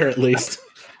page there, at least.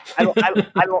 I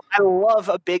love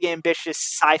a big ambitious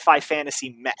sci-fi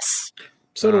fantasy mess.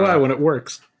 So do I when it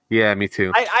works. Yeah, me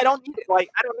too. I don't need it. Like,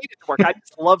 I don't need it to work. I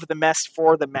just love the mess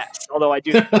for the mess. Although I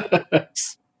do.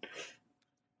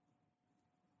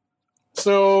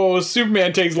 So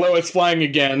Superman takes Lois flying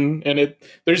again, and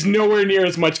there's nowhere near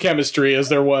as much chemistry as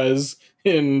there was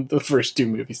in the first two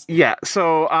movies. Yeah,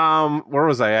 so where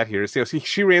was I at here? So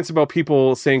she rants about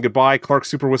people saying goodbye. Clark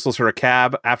super whistles her a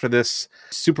cab after this.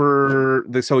 So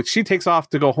she takes off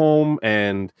to go home,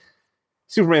 and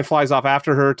Superman flies off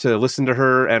after her to listen to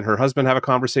her and her husband have a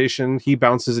conversation. He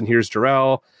bounces and hears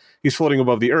Jor-El. He's floating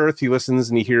above the earth. He listens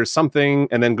and he hears something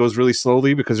and then goes really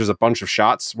slowly because there's a bunch of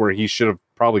shots where he should have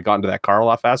probably gotten to that car a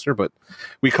lot faster. But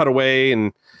we cut away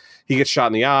and he gets shot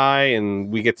in the eye,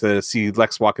 and we get to see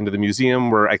Lex walk into the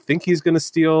museum where I think he's going to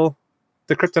steal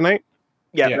the kryptonite.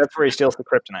 Yeah, that's where he steals the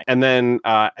kryptonite. And then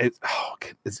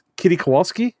it's Kitty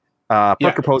Kowalski?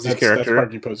 Parker Posey's character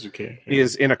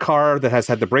is in a car that has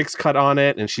had the brakes cut on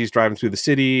it, and she's driving through the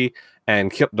city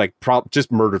and just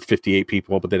murdered 58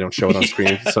 people, but they don't show it on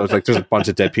screen. So it's like there's a bunch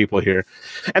of dead people here.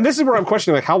 And this is where I'm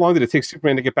questioning, like, how long did it take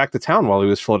Superman to get back to town while he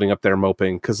was floating up there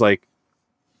moping? Because, like,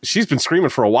 she's been screaming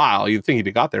for a while. You'd think he'd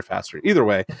have got there faster. Either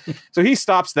way. So he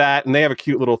stops that, and they have a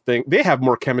cute little thing. They have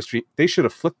more chemistry. They should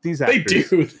have flipped these actors.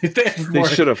 They do. They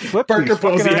should have flipped Parker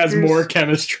Posey has more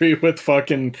chemistry with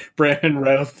fucking Brandon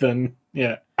Routh than,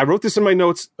 yeah. I wrote this in my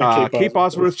notes. Kate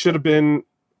Bosworth should have been,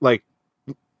 like,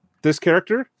 this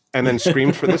character, and then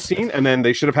screamed for this scene. And then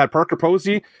they should have had Parker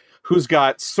Posey, who's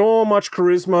got so much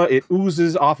charisma. It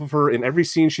oozes off of her in every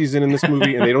scene she's in this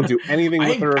movie, and they don't do anything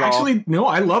with her at all. Actually, no,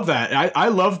 I love that. I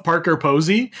love Parker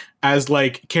Posey as,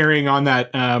 like, carrying on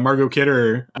that Margot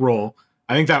Kidder role.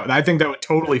 I think that would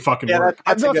totally fucking work.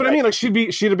 That's what I mean. Like,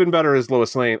 she'd have been better as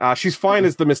Lois Lane. She's fine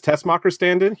as the Miss Tessmacher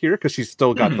stand-in here because she's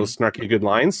still got those snarky good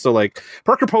lines. So, like,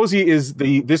 Parker Posey is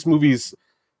this movie's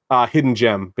hidden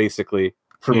gem, basically,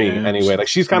 for me anyway. Like,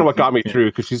 she's kind of what got me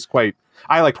through because she's quite.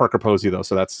 I like Parker Posey though,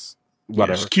 so that's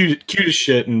whatever. She's cute as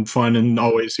shit and fun and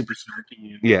always super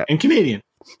snarky. And Canadian.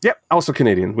 Yep, also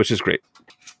Canadian, which is great.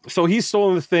 So he's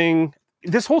stolen the thing.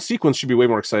 This whole sequence should be way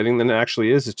more exciting than it actually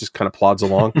is. It just kind of plods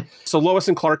along. So Lois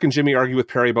and Clark and Jimmy argue with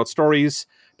Perry about stories.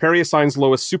 Perry assigns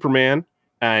Lois Superman,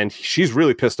 and she's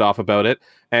really pissed off about it.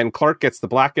 And Clark gets the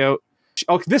blackout.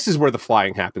 This is where the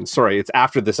flying happens. Sorry, it's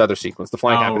after this other sequence. The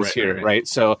flying happens here, right?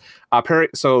 So Perry.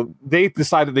 So they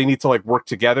decided they need to, like, work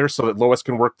together so that Lois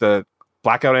can work the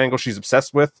blackout angle she's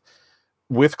obsessed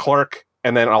with Clark.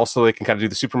 And then also they can kind of do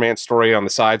the Superman story on the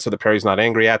side so that Perry's not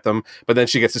angry at them. But then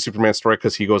she gets the Superman story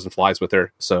because he goes and flies with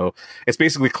her. So it's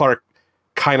basically Clark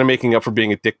kind of making up for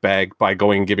being a dickbag by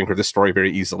going and giving her this story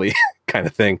very easily kind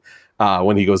of thing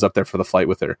when he goes up there for the flight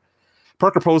with her.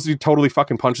 Parker Posey totally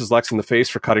fucking punches Lex in the face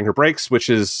for cutting her brakes, which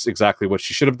is exactly what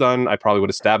she should have done. I probably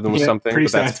would have stabbed them with something, pretty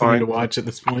but that's satisfying fine to watch at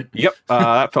this point. Yep,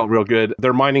 that felt real good.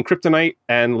 They're mining kryptonite,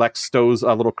 and Lex stows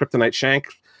a little kryptonite shank,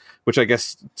 which I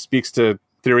guess speaks to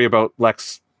theory about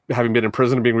Lex having been in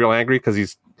prison and being real angry because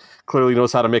he's clearly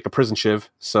knows how to make a prison shiv.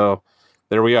 So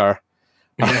there we are.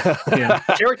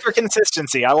 Character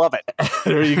consistency. I love it.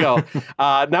 There you go.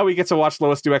 Now we get to watch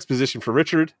Lois do exposition for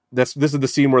Richard. This is the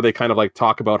scene where they kind of like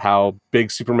talk about how big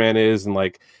Superman is, and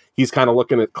like he's kind of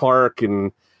looking at Clark,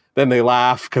 and then they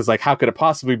laugh because like how could it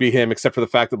possibly be him, except for the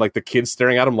fact that like the kid's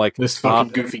staring at him like this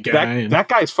fucking goofy guy. That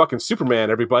guy's fucking Superman.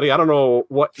 Everybody, I don't know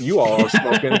what you all are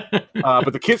smoking,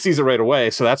 but the kid sees it right away,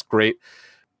 so that's great.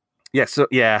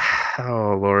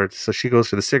 Oh Lord. So she goes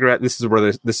for the cigarette. This is where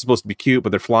this is supposed to be cute, but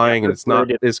they're flying and it's not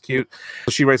as cute.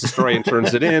 So she writes a story and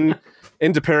turns it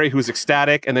into Perry, who's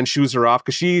ecstatic, and then shoos her off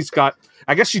because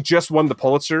I guess she just won the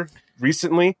Pulitzer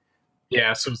recently.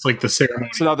 Yeah, so it's like the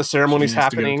ceremony. So now the ceremony's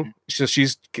happening. So she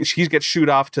gets shooed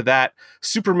off to that.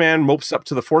 Superman mopes up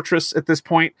to the fortress at this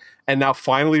point and now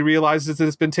finally realizes that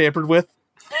it's been tampered with.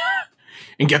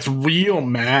 And gets real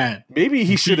mad. Maybe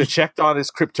he should have checked on his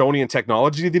Kryptonian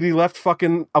technology that he left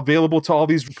fucking available to all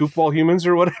these goofball humans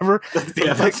or whatever.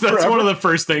 Yeah, that's one of the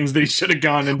first things that he should have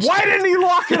gone and Why didn't he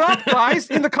lock it up, guys?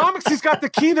 In the comics, he's got the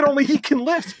key that only he can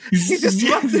lift. He just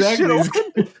left this shit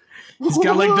open. He's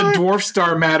got like the dwarf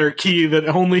star matter key that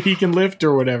only he can lift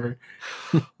or whatever.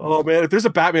 Oh man, if there's a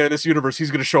Batman in this universe,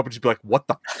 he's gonna show up and just be like, "What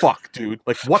the fuck, dude?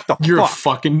 Like, what the You're fuck? A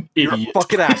fucking idiot. You're a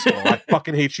fucking asshole. I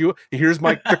fucking hate you. Here's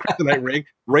the kryptonite ring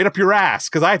right up your ass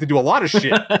because I had to do a lot of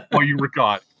shit while you were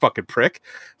gone, fucking prick.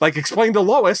 Like, explain to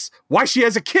Lois why she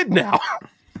has a kid now."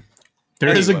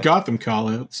 There is a Gotham call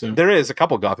out. So there is a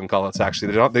couple Gotham call outs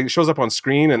actually. It shows up on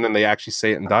screen and then they actually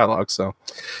say it in dialogue. So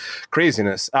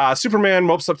craziness. Superman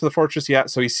mopes up to the fortress. Yeah,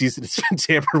 so he sees that it's been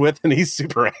tampered with and he's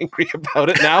super angry about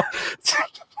it now.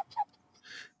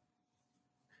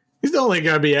 He's only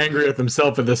gonna be angry with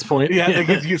himself at this point. Yeah,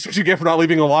 that's what you get for not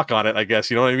leaving a lock on it, I guess.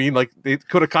 You know what I mean? Like, it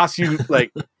could have cost you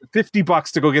like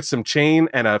 $50 to go get some chain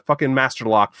and a fucking master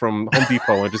lock from Home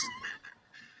Depot and just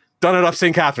done it up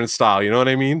St. Catherine's style. You know what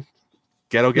I mean?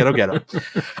 Ghetto.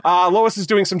 Lois is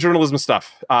doing some journalism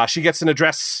stuff. She gets an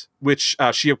address, which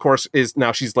she, of course,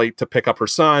 she's late to pick up her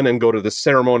son and go to this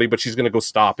ceremony, but she's going to go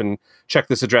stop and check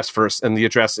this address first. And the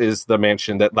address is the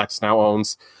mansion that Lex now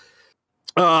owns.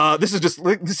 This is just,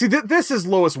 this is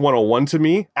Lois 101 to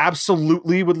me.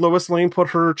 Absolutely would Lois Lane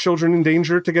put her children in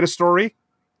danger to get a story?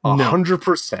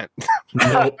 100%.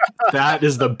 No, that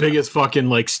is the biggest fucking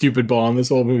like stupid ball in this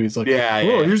whole movie. It's like,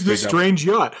 here's this strange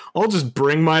yacht. I'll just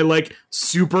bring my like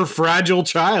super fragile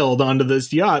child onto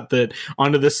this yacht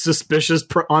onto this suspicious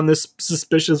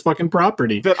fucking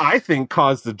property that I think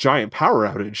caused the giant power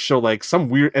outage. So like some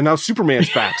weird, and now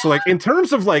Superman's back. So like in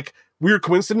terms of like weird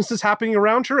coincidences happening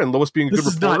around her and Lois being a good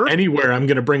reporter, this is not anywhere I'm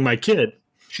going to bring my kid.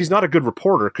 She's not a good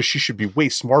reporter because she should be way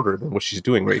smarter than what she's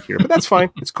doing right here. But that's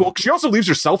fine. It's cool. She also leaves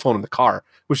her cell phone in the car,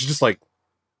 which is just like,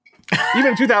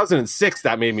 even in 2006,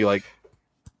 that made me like,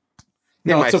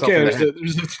 no, it's okay.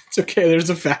 It's okay. There's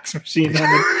a fax machine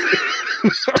on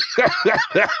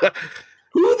it.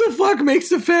 Who the fuck makes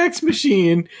a fax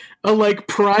machine a like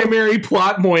primary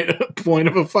plot point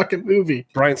of a fucking movie?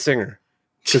 Bryan Singer.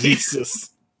 Jesus.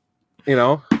 You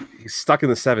know? He's stuck in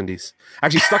the 70s.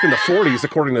 Actually, stuck in the 40s,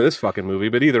 according to this fucking movie.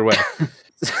 But either way,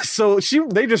 so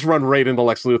they just run right into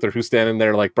Lex Luthor, who's standing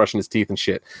there like brushing his teeth and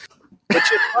shit. Which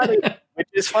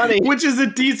is funny. Which is a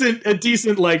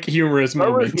decent like humorous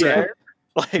moment.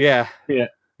 Yeah.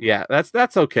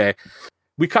 That's okay.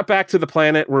 We cut back to the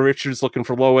planet where Richard's looking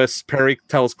for Lois. Perry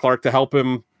tells Clark to help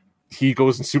him. He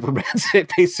goes and Superman's it,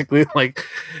 basically. Like,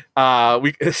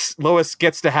 Lois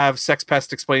gets to have Sex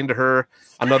Pest explained to her,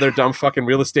 another dumb fucking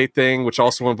real estate thing, which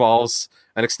also involves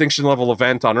an extinction level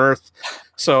event on Earth.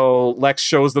 So Lex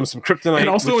shows them some kryptonite. It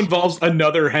also involves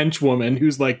another henchwoman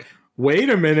who's like, wait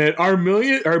a minute, are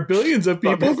billions of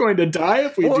people going to die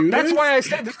if we do this? That's why I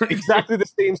said this is exactly the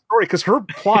same story, because her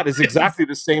plot is exactly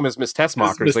the same as Miss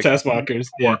Tessmacher's. Tessmacher's,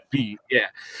 yeah.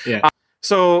 Yeah.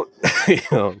 So,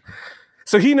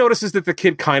 so he notices that the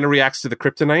kid kind of reacts to the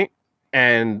kryptonite,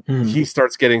 and he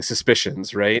starts getting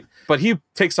suspicions, right? But he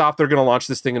takes off. They're going to launch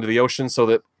this thing into the ocean so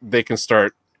that they can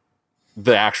start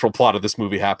the actual plot of this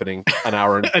movie happening an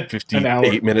hour and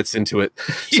 58 minutes into it.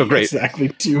 So great.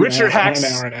 Exactly. Richard hacks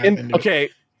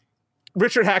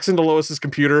into Lois's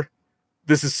computer.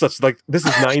 This is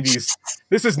 90s.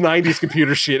 This is 90s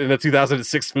computer shit in a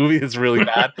 2006 movie. It's really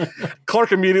bad.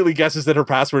 Clark immediately guesses that her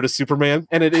password is Superman,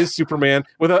 and it is Superman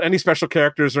without any special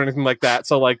characters or anything like that.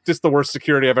 So like just the worst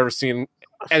security I've ever seen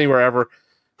anywhere ever.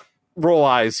 roll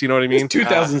eyes. You know what I mean? It's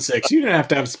 2006. You didn't have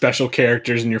to have special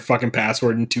characters in your fucking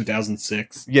password in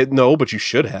 2006. Yeah, no, but you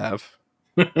should have.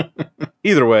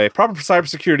 Either way, proper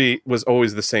cybersecurity was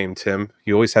always the same, Tim.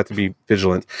 You always had to be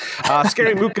vigilant.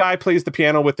 Scary Mook guy plays the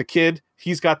piano with the kid.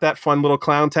 He's got that fun little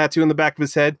clown tattoo in the back of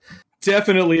his head.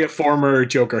 Definitely a former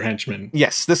Joker henchman.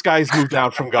 Yes, this guy's moved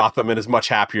out from Gotham and is much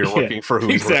happier working for who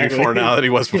he's working for now than he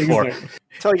was before. Exactly.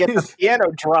 Until he gets the piano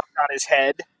dropped on his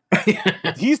head.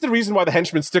 He's the reason why the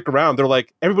henchmen stick around. They're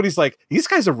like, everybody's like, these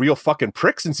guy's a real fucking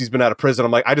prick since he's been out of prison.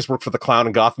 I'm like, I just work for the clown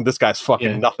in Gotham. This guy's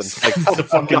fucking nothing. Like, it's a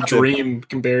fucking dream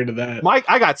compared to that.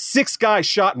 I got 6 guys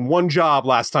shot in one job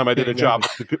last time I did a job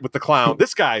with the clown.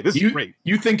 This is great.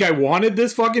 You think I wanted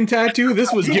this fucking tattoo?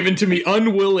 This was given to me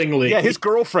unwillingly. Yeah, his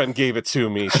girlfriend gave it to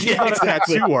me. She's not a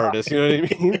tattoo artist. You know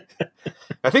what I mean?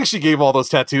 I think she gave all those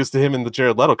tattoos to him in the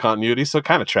Jared Leto continuity, so it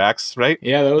kind of tracks, right?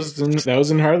 Yeah, that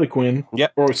was in Harley Quinn.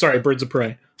 Yep. Or sorry, Birds of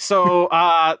Prey. So,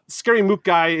 Scary Mook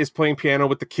guy is playing piano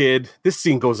with the kid. This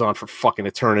scene goes on for fucking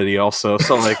eternity also.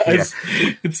 So, like, yeah.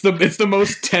 it's the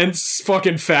most tense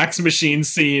fucking fax machine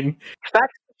scene.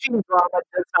 Fax machine drama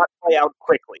does not play out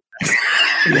quickly.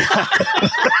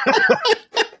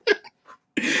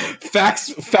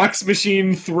 Fax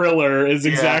machine thriller is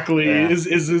exactly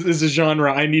is a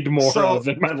genre I need more of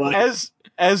in my life.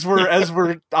 As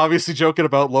we're obviously joking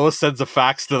about, Lois sends a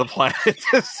fax to the planet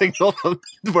to signal them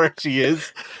where she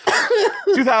is.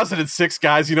 2006,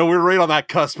 guys, you know, we're right on that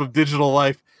cusp of digital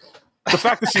life. The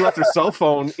fact that she left her cell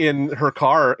phone in her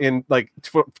car in like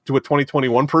to a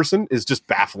 2021 person is just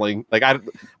baffling. Like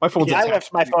my phone's. I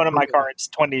left my phone in my car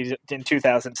in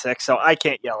 2006, so I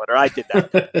can't yell at her. I did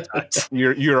that times.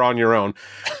 You're on your own.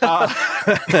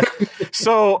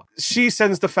 So she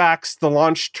sends the fax. The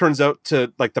launch turns out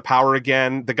to like the power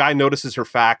again. The guy notices her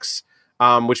fax,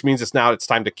 which means it's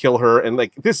time to kill her. And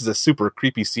like this is a super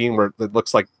creepy scene where it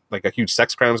looks like a huge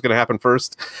sex crime is going to happen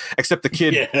first, except the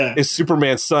kid is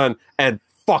Superman's son and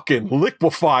fucking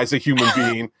liquefies a human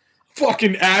being.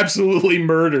 Fucking absolutely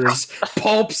murders,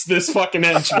 pulps this fucking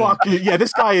henchman. Yeah,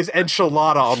 this guy is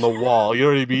enchilada on the wall. You know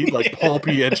what I mean? Like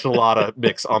pulpy enchilada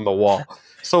mix on the wall.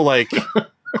 So like,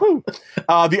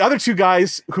 the other 2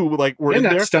 guys who like were in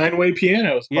there. Steinway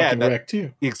piano is fucking wrecked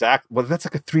too. Exactly. Well, that's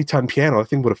like a 3-ton piano. I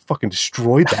think would have fucking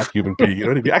destroyed that human being. You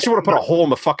know what I mean? Actually, would have put a hole in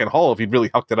the fucking hull if he'd really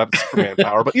hucked it up to Superman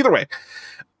power. But either way,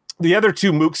 the other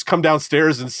 2 mooks come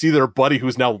downstairs and see their buddy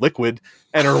who's now liquid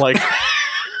and are like,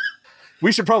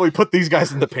 we should probably put these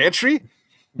guys in the pantry.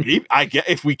 I get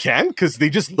if we can, because they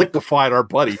just liquefied our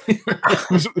buddy,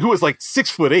 who was like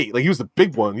 6'8". Like he was the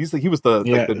big one. He was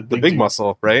the big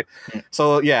muscle, right?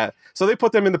 So so they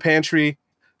put them in the pantry.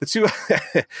 The 2,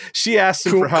 she asks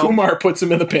him for help. Kumar puts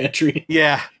him in the pantry.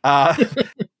 Yeah.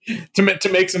 To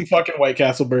make some fucking White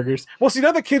Castle burgers. Well, see,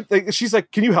 now the kid, like, she's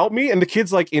like, can you help me? And the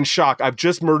kid's like in shock. I've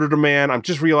just murdered a man. I'm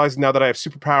just realizing now that I have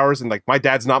superpowers and like my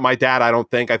dad's not my dad, I don't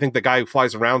think. I think the guy who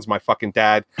flies around's my fucking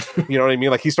dad. You know what I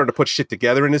mean? Like he's starting to put shit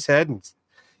together in his head. And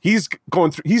he's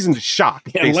in shock.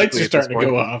 Yeah, lights are starting to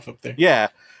go off up there. Yeah.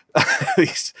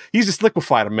 he's just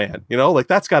liquefied a man, you know? Like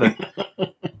that's gotta...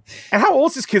 And how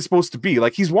old is this kid supposed to be?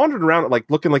 Like he's wandered around like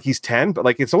looking like he's 10, but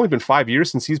like it's only been 5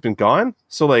 years since he's been gone.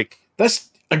 So like...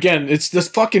 Again, it's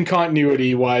just fucking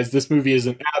continuity-wise, this movie is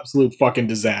an absolute fucking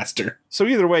disaster. So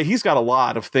either way, he's got a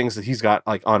lot of things that he's got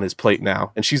like on his plate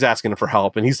now, and she's asking him for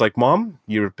help, and he's like, Mom,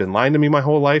 you've been lying to me my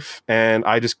whole life, and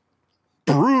I just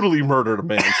brutally murdered a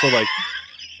man, so like,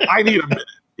 I need a minute,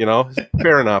 you know?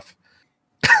 Fair enough.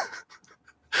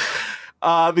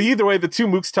 Either way, the 2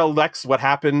 mooks tell Lex what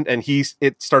happened, and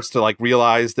it starts to like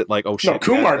realize that like, oh shit. No,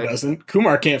 Kumar doesn't.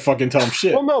 Kumar can't fucking tell him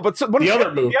shit. Well, no, but the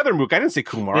other mook. The other mook. I didn't say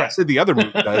Kumar. Yeah. I said the other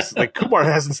mook does. Like Kumar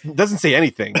doesn't say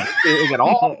anything at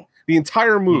all. The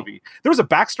entire movie. There was a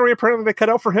backstory apparently they cut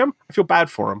out for him. I feel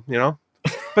bad for him, you know.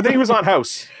 But then he was on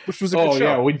House, which was a good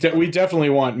show. Yeah, we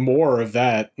definitely want more of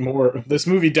that. This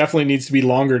movie definitely needs to be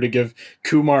longer to give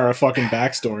Kumar a fucking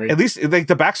backstory. At least like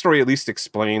the backstory at least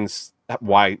explains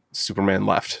why Superman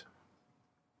left.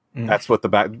 That's what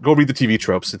go read the TV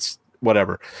tropes. It's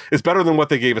whatever. It's better than what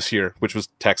they gave us here, which was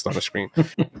text on the screen.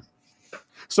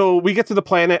 So we get to the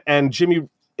planet, and Jimmy,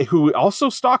 who also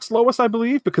stalks Lois, I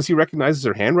believe, because he recognizes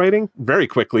her handwriting very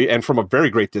quickly and from a very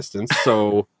great distance.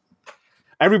 So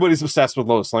everybody's obsessed with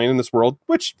Lois Lane in this world,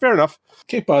 which fair enough.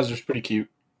 Kate Bosworth's pretty cute.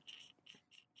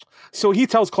 So he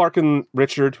tells Clark and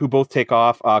Richard, who both take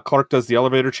off. Clark does the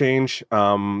elevator change.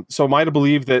 So am I to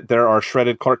believe that there are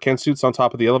shredded Clark Kent suits on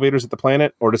top of the elevators at the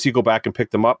planet? Or does he go back and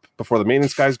pick them up before the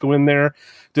maintenance guys go in there?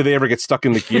 Do they ever get stuck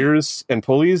in the gears and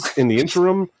pulleys in the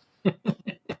interim?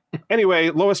 Anyway,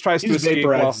 Lois tries to escape. He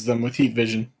vaporizes them with heat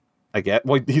vision. I get.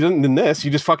 Well, he doesn't in this. He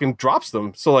just fucking drops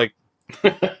them. So, like,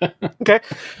 Okay.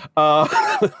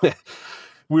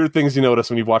 Weird things you notice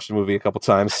when you've watched a movie a couple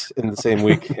times in the same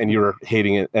week and you're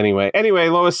hating it anyway. Anyway,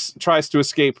 Lois tries to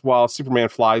escape while Superman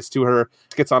flies to her,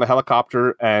 gets on a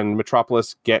helicopter, and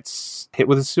Metropolis gets hit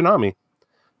with a tsunami,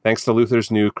 thanks to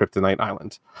Luthor's new Kryptonite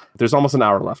Island. There's almost an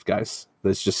hour left, guys.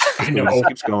 This just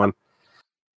keeps going.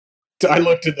 I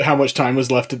looked at how much time was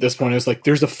left at this point. I was like,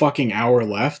 there's a fucking hour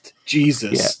left?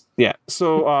 Jesus. Yeah.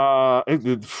 So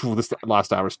this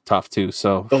last hour is tough too.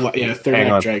 So third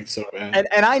act dragged so bad.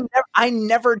 And I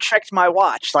never checked my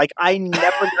watch. Like, I never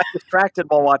got distracted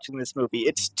while watching this movie.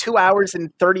 It's 2 hours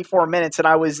and 34 minutes, and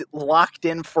I was locked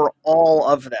in for all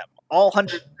of them. All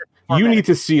 100. You need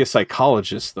to see a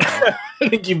psychologist, though. I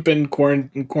think you've been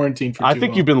quarantined for too long. I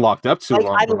think you've been locked up too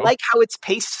long. I like how it's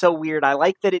paced so weird. I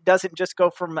like that it doesn't just go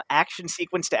from action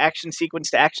sequence to action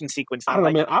sequence to action sequence. I don't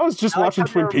know, man. I was just watching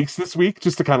Twin Peaks this week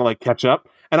just to kind of like catch up.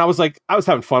 And I was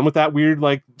having fun with that weird,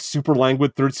 like, super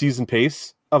languid third season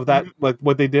pace of that, like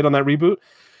what they did on that reboot.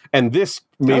 And this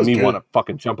made me want to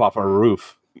fucking jump off a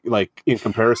roof, like, in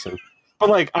comparison. But,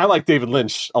 like, I like David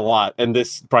Lynch a lot. And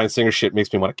this Bryan Singer shit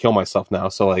makes me want to kill myself now.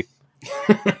 So, like,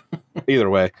 either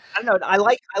way, I don't know. I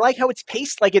like how it's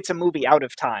paced like it's a movie out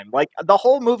of time. Like, the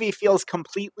whole movie feels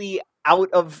completely out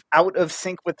of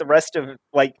sync with the rest of,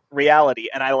 like, reality,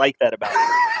 and I like that about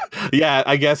it. Yeah,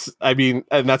 I guess. I mean,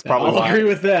 and that's probably I'll agree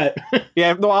with that.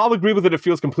 Yeah, no, I'll agree with it. It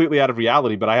feels completely out of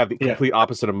reality, but I have the complete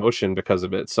opposite emotion because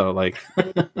of it. So, like,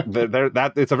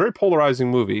 it's a very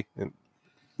polarizing movie, and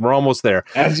we're almost there,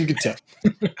 as you can tell.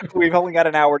 We've only got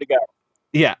an hour to go.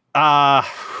 Yeah.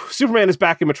 Superman is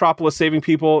back in Metropolis saving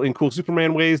people in cool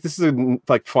Superman ways. This is a,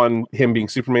 like, fun him being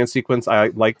Superman sequence. I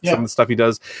like some of the stuff he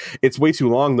does. It's way too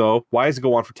long, though. Why does it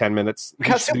go on for 10 minutes?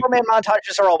 Because Superman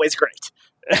montages are always great.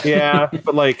 Yeah,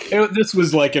 but, like, this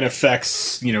was like an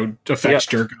effects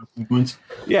jerk sequence.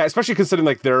 Yeah, especially considering,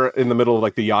 like, they're in the middle of,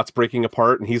 like, the yacht's breaking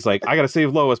apart, and he's like, I gotta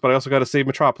save Lois, but I also gotta save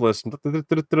Metropolis.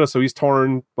 So he's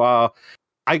torn.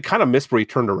 I kind of missed where he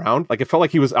turned around. Like, it felt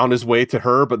like he was on his way to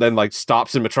her, but then, like,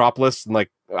 stops in Metropolis, and, like,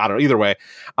 I don't know. Either way,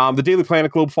 the Daily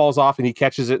Planet globe falls off, and he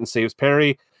catches it and saves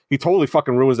Perry. He totally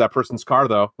fucking ruins that person's car,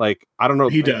 though. Like, I don't know.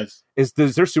 He does. Is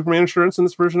there Superman insurance in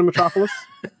this version of Metropolis?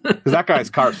 Because that guy's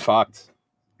car's fucked.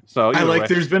 So I like.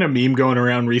 There's been a meme going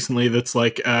around recently that's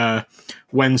like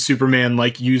when Superman,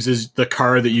 like, uses the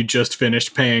car that you just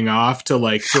finished paying off to,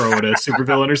 like, throw at a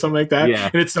supervillain or something like that. Yeah.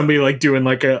 And it's somebody, like, doing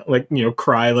like a, like,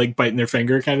 cry, like, biting their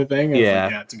finger kind of thing. Yeah.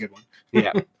 Like, yeah, it's a good one.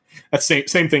 Yeah. That's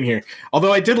same thing here.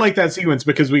 Although I did like that sequence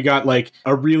because we got, like,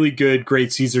 a really good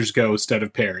Great Caesar's Ghost out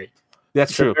of Perry.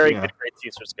 That's true. Very good Great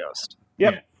Caesar's Ghost.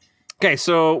 Yep. Yeah. Okay,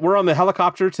 so we're on the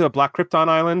helicopter to Black Krypton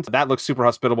Island. That looks super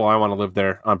hospitable. I want to live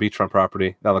there on beachfront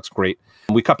property. That looks great.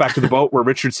 We cut back to the boat where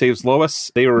Richard saves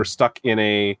Lois. They were stuck in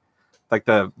a, like,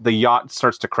 the yacht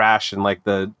starts to crash, and, like,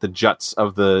 the juts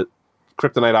of the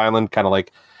Kryptonite Island kind of,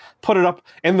 like, put it up.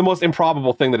 And the most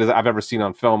improbable thing that I've ever seen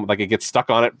on film, like, it gets stuck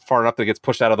on it far enough that it gets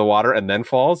pushed out of the water and then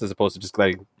falls, as opposed to just,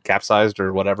 like, capsized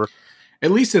or whatever.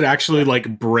 At least it actually,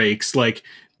 like, breaks. Like,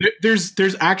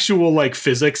 there's actual, like,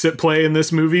 physics at play in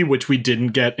this movie, which we didn't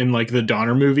get in, like, the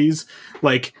Donner movies.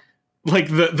 Like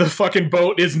the fucking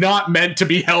boat is not meant to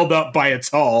be held up by its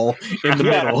hull in the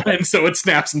middle, and so it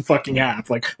snaps in fucking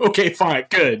half. Like, okay, fine,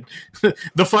 good.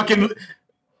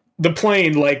 The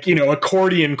plane, like,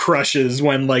 accordion crushes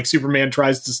when, like, Superman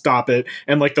tries to stop it,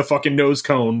 and, like, the fucking nose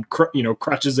cone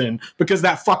crushes in, because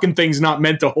that fucking thing's not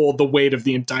meant to hold the weight of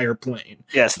the entire plane.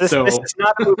 Yes, this is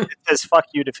not a movie that says fuck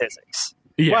you to physics.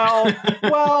 Yeah.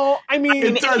 Well, I mean,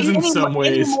 it does in some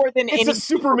ways. It's a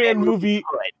Superman movie.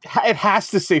 It has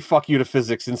to say "fuck you" to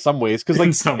physics in some ways, because,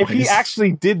 like, if he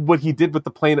actually did what he did with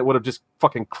the plane, it would have just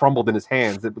fucking crumbled in his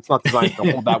hands. It's not designed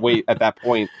to hold that weight at that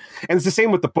point. And it's the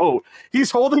same with the boat.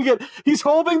 He's holding it. He's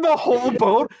holding the whole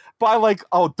boat by, like,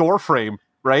 a door frame,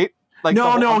 right? Like,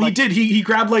 he did. He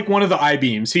grabbed, like, one of the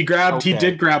I-beams. He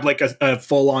did grab, like, a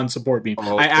full-on support beam. Okay.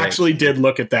 I actually did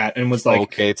look at that and was like,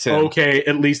 okay,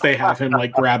 at least they have him,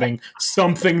 like, grabbing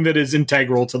something that is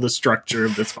integral to the structure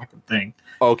of this fucking thing.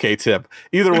 Okay, Tim.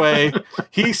 Either way,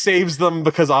 he saves them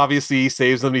because obviously he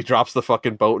saves them. He drops the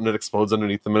fucking boat and it explodes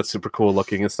underneath them, and it's super cool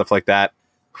looking and stuff like that.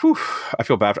 Whew, I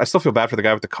feel bad. I still feel bad for the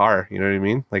guy with the car. You know what I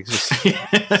mean? Like, it's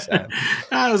just sad.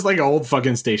 It was like an old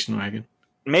fucking station wagon.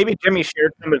 Maybe Jimmy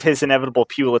shared some of his inevitable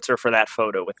Pulitzer for that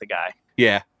photo with the guy.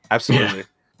 Yeah, absolutely. Yeah.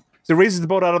 So it raises the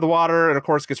boat out of the water, and of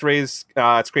course gets raised.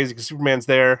 It's crazy because Superman's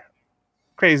there.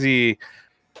 Crazy.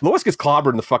 Lois gets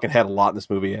clobbered in the fucking head a lot in this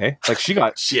movie, eh? Like, she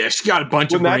got a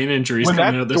bunch of brain injuries coming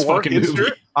out of this fucking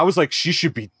movie. I was like, she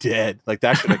should be dead. Like,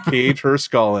 that should have caved her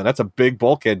skull in. That's a big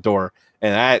bulkhead door.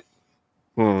 And that,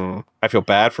 I feel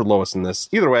bad for Lois in this.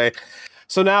 Either way,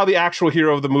 So now the actual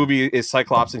hero of the movie is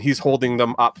Cyclops, and he's holding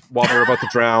them up while they're about to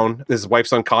drown. His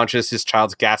wife's unconscious. His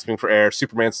child's gasping for air.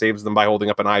 Superman saves them by holding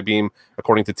up an I-beam,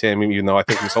 according to Tim, even though I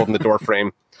think he was holding the door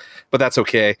frame. But that's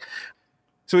okay.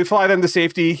 So we fly them to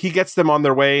safety. He gets them on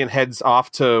their way and heads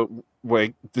off to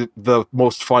the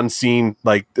most fun scene.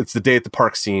 Like, it's the day at the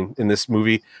park scene in this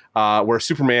movie, where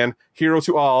Superman, hero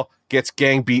to all, gets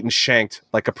gang beaten, shanked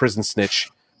like a prison snitch.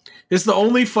 It's the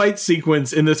only fight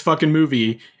sequence in this fucking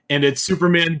movie, and it's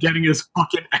Superman getting his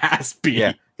fucking ass beat.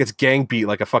 Yeah, gets gang beat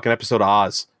like a fucking episode of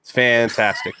Oz. It's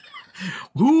fantastic.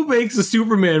 Who makes a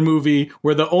Superman movie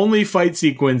where the only fight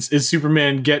sequence is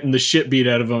Superman getting the shit beat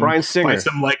out of him Bryan Singer. by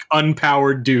some like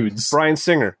unpowered dudes? Bryan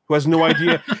Singer, who has no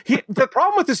idea. The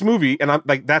problem with this movie, and I'm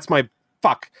like, that's my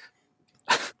fuck.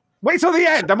 Wait till the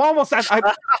end. I'm almost at.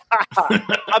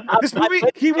 This movie,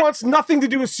 he wants nothing to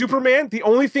do with Superman. The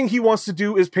only thing he wants to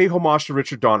do is pay homage to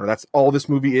Richard Donner. That's all this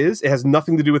movie is. It has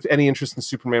nothing to do with any interest in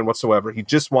Superman whatsoever. He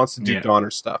just wants to do Donner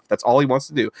stuff. That's all he wants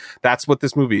to do. That's what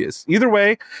this movie is. Either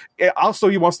way, also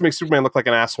he wants to make Superman look like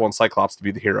an asshole and Cyclops to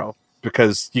be the hero,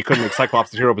 because he couldn't make Cyclops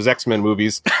the hero of his X-Men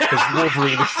movies because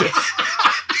Wolverine exists.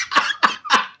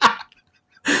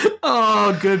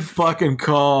 Oh, good fucking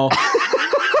call.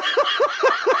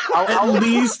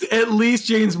 At least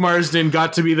James Marsden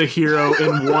got to be the hero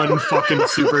in one fucking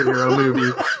superhero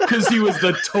movie, because he was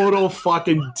the total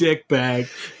fucking dickbag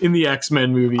in the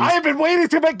X-Men movies. I have been waiting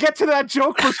to get to that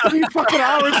joke for 3 fucking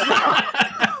hours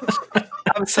now.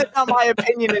 I'm sitting on my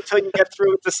opinion until you get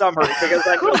through with the summary, because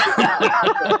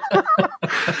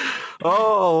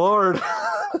oh Lord.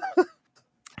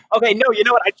 Okay, no, you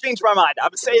know what? I changed my mind.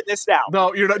 I'm saying this now.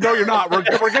 No, you're not. No, you're not. We're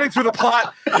getting through the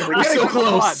plot. We're getting so close.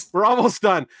 The plot. We're almost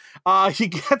done. He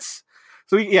gets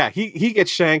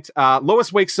shanked.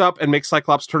 Lois wakes up and makes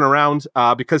Cyclops turn around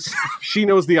because she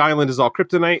knows the island is all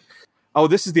kryptonite. Oh,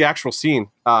 this is the actual scene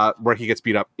where he gets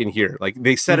beat up in here. Like,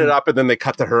 they set it up and then they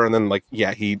cut to her and then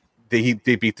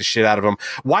they beat the shit out of him.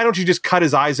 Why don't you just cut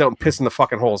his eyes out and piss in the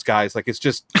fucking holes, guys? Like, it's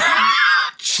just.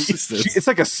 It's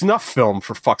like a snuff film,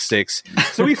 for fuck's sakes.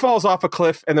 So he falls off a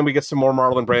cliff, and then we get some more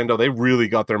Marlon Brando. They really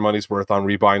got their money's worth on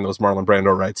rebuying those Marlon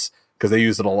Brando rights, because they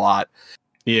use it a lot.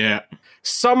 Yeah.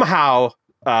 Somehow,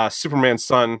 Superman's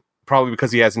son, probably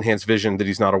because he has enhanced vision that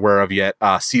he's not aware of yet,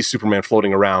 sees Superman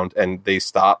floating around, and they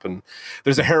stop. And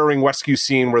there's a harrowing rescue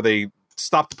scene where they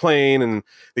stop the plane, and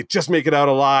they just make it out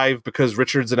alive because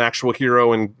Richard's an actual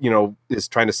hero and, is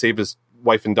trying to save his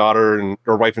wife and daughter,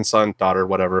 or wife and son, daughter,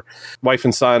 whatever, wife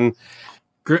and son,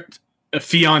 a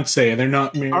fiance. They're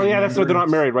not married. Oh yeah, that's what they're not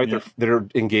married, right? Yeah. They're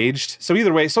engaged. So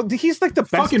either way, so he's like the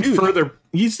best fucking dude.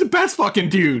 He's the best fucking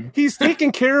dude. He's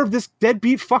taking care of this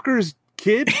deadbeat fucker's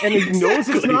kid, and he knows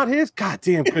it's not his.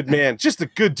 Goddamn good man, just a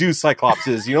good dude. Cyclops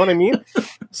is. You know what I mean?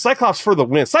 Cyclops for the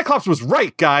win. Cyclops was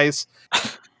right, guys.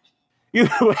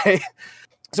 Either way.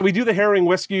 So we do the harrowing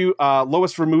rescue.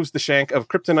 Lois removes the shank of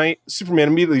kryptonite. Superman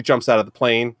immediately jumps out of the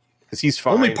plane because he's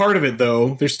fine. Only part of it,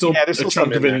 though. There's still a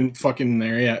chunk of it in fucking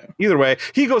there, yeah. Either way,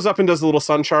 he goes up and does a little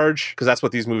sun charge, because that's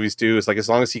what these movies do. It's like, as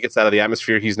long as he gets out of the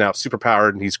atmosphere, he's now super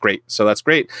powered and he's great. So that's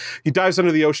great. He dives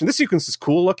under the ocean. This sequence is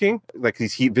cool looking. Like,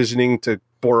 he's heat visioning to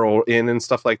burrow in and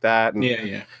stuff like that. And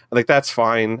yeah. Like, that's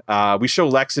fine. We show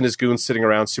Lex and his goons sitting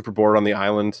around super bored on the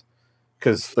island.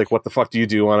 Because, like, what the fuck do you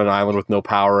do on an island with no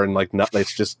power and, like,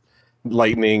 it's just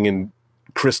lightning and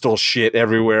crystal shit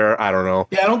everywhere? I don't know.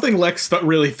 Yeah, I don't think Lex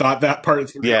really thought that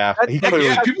part through. Yeah. People are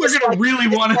going to really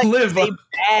want to live. A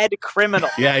bad criminal.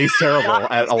 Yeah, he's terrible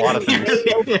at a lot of things.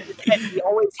 He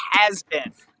always has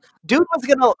been. Dude was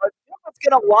going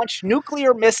to launch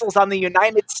nuclear missiles on the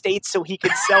United States so he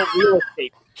could sell real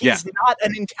estate. He's not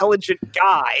an intelligent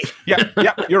guy. Yeah,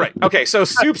 you're right. Okay, so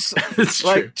Soups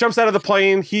jumps out of the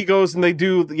plane. He goes and they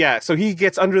do, so he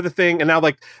gets under the thing, and now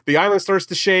like the island starts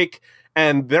to shake,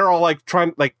 and they're all like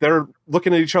they're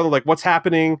looking at each other like, what's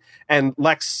happening? And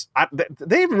Lex,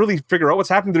 they even really figure out what's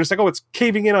happening. They're just like, oh, it's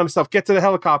caving in on stuff. Get to the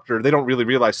helicopter. They don't really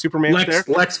realize Superman's there.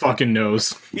 Lex fucking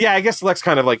knows. Yeah, I guess Lex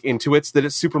kind of like intuits that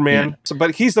it's Superman. Yeah. So,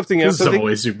 but he's lifting out. It's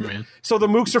always Superman. So the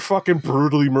Mooks are fucking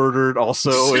brutally murdered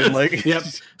also. And like, yep,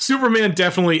 Superman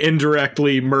definitely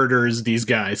indirectly murders these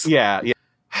guys. Yeah.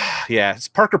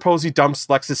 Parker Posey dumps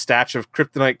Lex's stash of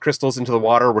kryptonite crystals into the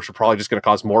water, which are probably just going to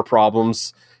cause more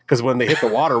problems. Because when they hit the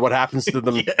water, what happens to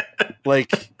them?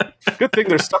 Like, good thing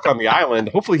they're stuck on the island.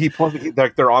 Hopefully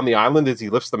they're on the island as he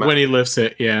lifts them out. When he lifts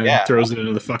it, he throws it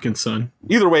into the fucking sun.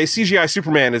 Either way, CGI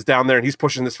Superman is down there and he's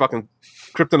pushing this fucking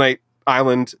kryptonite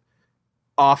island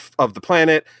off of the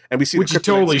planet, and we see which you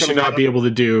totally should not be able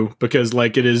to do, because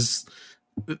like it is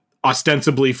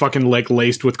ostensibly fucking like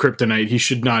laced with kryptonite. He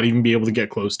should not even be able to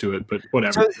get close to it, but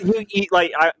whatever. So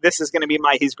this is going to be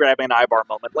my he's grabbing an eyeball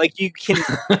moment. Like you can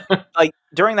like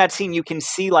during that scene you can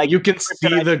see like you can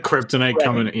see the kryptonite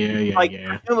coming.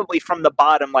 Yeah. Presumably from the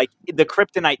bottom, like the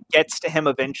kryptonite gets to him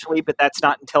eventually, but that's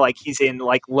not until like he's in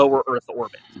like lower Earth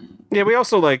orbit. Yeah, we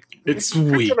also like it's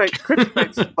weak.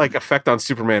 Kryptonite's like effect on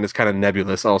Superman is kind of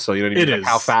nebulous. Also, you know what I mean? It like is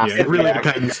how fast. it really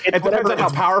depends. It depends on how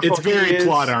powerful. It's very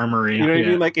plot armory. You know what I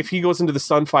mean? Like if he goes into the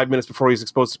sun 5 minutes before he's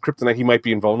exposed to kryptonite, he might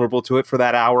be invulnerable to it for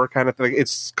that hour, kind of thing.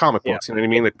 It's comic books. You know what I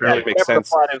mean? It barely makes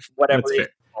sense. Whatever.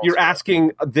 You're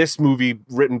asking this movie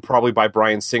written probably by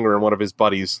Bryan Singer and one of his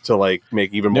buddies to like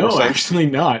make even more sense. No, actually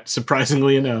not.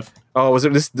 Surprisingly enough. Oh,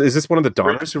 is this one of the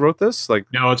Donners who wrote this? Like,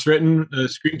 no, it's written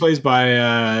screenplays by.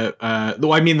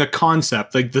 The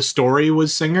concept, like the story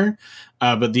was Singer,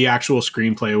 but the actual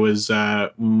screenplay was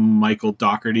Michael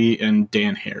Dougherty and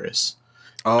Dan Harris.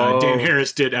 Dan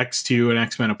Harris did X2 and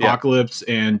X-Men Apocalypse,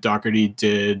 and Dougherty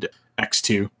did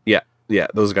X2. Yeah,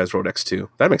 those guys wrote X2.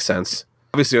 That makes sense.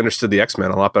 Obviously understood the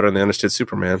X-Men a lot better than they understood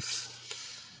Superman.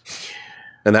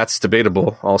 And that's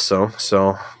debatable also.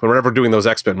 So we're never doing those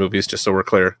X-Men movies, just so we're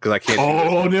clear, because I can't.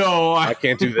 Oh, no. I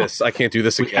can't do this. I can't do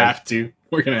this again. We have to.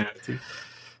 We're going to have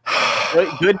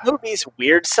to. Good movies.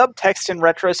 Weird subtext in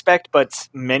retrospect, but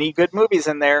many good movies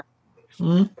in there.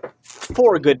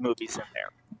 4 good movies in there.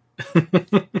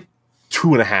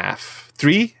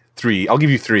 2.5. 3. I'll give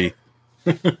you 3.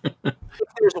 If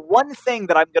there's one thing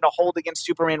that I'm going to hold against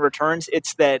Superman Returns,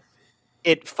 it's that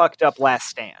it fucked up Last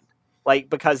Stand.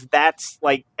 Like, because that's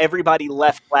like everybody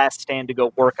left Last Stand to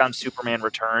go work on Superman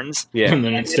Returns. Yeah, and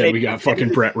then instead we got fucking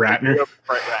Brett Ratner.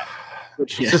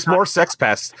 It's just more sex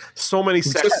pests. So many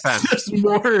sex pests. Just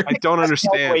more. I don't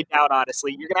understand. Way down,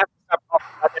 honestly. You're gonna have to stop talking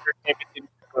about entertainment,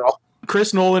 girl.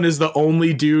 Chris Nolan is the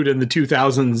only dude in the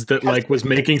 2000s that like was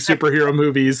making superhero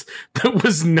movies that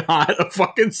was not a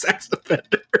fucking sex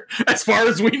offender, as far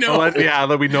as we know. Well,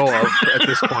 that we know of at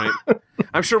this point.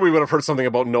 I'm sure we would have heard something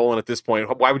about Nolan at this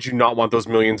point. Why would you not want those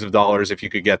millions of dollars if you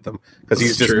could get them? Because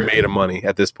he's just made of money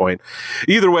at this point.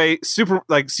 Either way,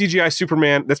 CGI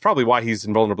Superman. That's probably why he's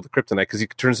invulnerable to kryptonite, because he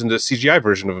turns into a CGI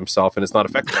version of himself and it's not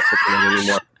affected by kryptonite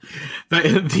anymore.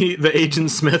 The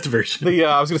Agent Smith version.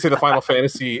 I was going to say the Final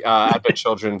Fantasy Advent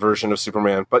Children version of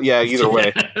Superman, but yeah, either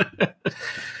way.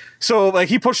 So, like,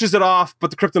 he pushes it off,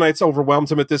 but the kryptonites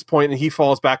overwhelms him at this point, and he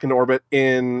falls back into orbit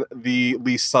in the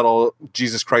least subtle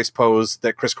Jesus Christ pose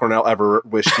that Chris Cornell ever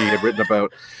wished he had written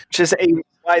about. Which is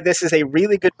why this is a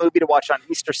really good movie to watch on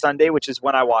Easter Sunday, which is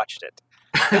when I watched it.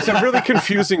 It's a really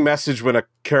confusing message when a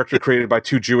character created by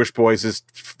 2 Jewish boys is,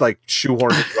 like,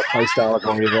 shoehorned into a Christ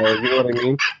allegory. You know what I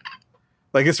mean?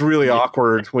 Like, it's really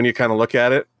awkward when you kind of look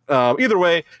at it. Either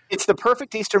way, it's the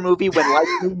perfect Easter movie when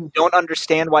you don't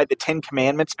understand why the 10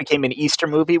 Commandments became an Easter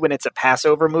movie when it's a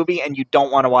Passover movie and you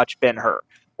don't want to watch Ben-Hur.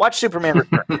 Watch Superman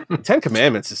Returns. 10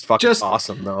 Commandments is fucking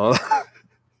awesome, though.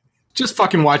 Just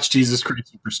fucking watch Jesus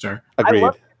Christ Superstar. Agreed. I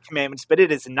love 10 Commandments, but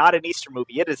it is not an Easter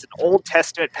movie. It is an Old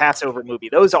Testament Passover movie.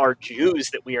 Those are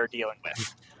Jews that we are dealing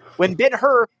with. When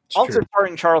Ben-Hur, also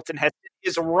starring Charlton Heston,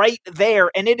 is right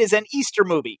there, and it is an Easter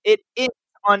movie. It is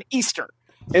on Easter.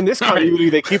 In this continuity,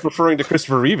 they keep referring to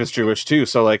Christopher Reeve as Jewish too.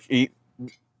 So, like, we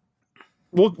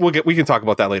can talk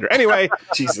about that later. Anyway,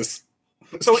 Jesus.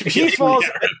 So he falls.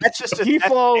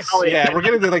 falls. Yeah, we're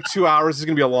getting to like 2 hours. It's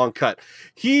going to be a long cut.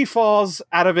 He falls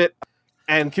out of it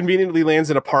and conveniently lands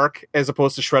in a park as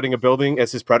opposed to shredding a building,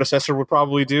 as his predecessor would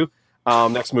probably do.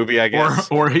 Next movie, I guess.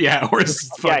 They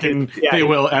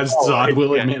will, as Zod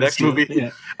will in next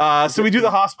movie. Yeah. So we do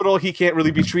the hospital. He can't really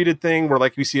be treated thing where,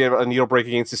 like, we see a needle break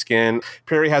against his skin.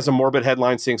 Perry has a morbid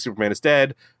headline saying Superman is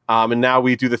dead. And now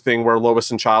we do the thing where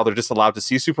Lois and Child are just allowed to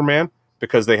see Superman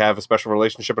because they have a special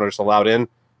relationship and are just allowed in.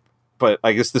 But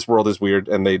I guess this world is weird,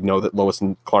 and they know that Lois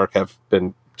and Clark have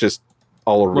been just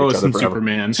all over each other and forever.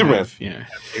 Superman.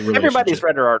 Everybody's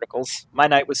read her articles. My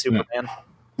night was Superman.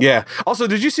 Yeah. Also,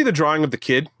 did you see the drawing of the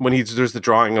kid when there's the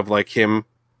drawing of like him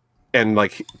and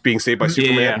like being saved by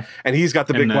Superman, and he's got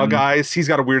the big bug eyes. He's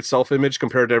got a weird self-image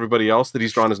compared to everybody else that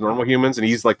he's drawn as normal humans, and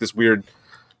he's like this weird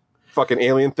fucking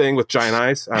alien thing with giant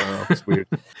eyes. I don't know. It's weird.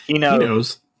 He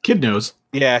knows. Kid knows.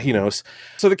 Yeah, he knows.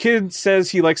 So the kid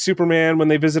says he likes Superman when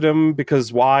they visit him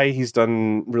because why? He's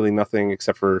done really nothing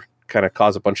except for kind of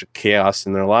cause a bunch of chaos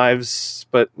in their lives.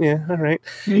 But yeah, all right.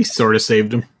 He sort of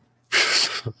saved him.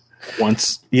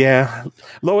 Once. Yeah.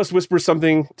 Lois whispers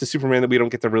something to Superman that we don't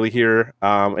get to really hear.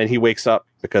 And he wakes up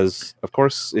because, of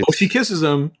course... she kisses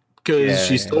him because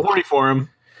she's still horny for him.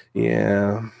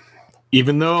 Yeah.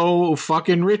 Even though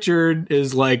fucking Richard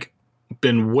is like,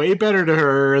 been way better to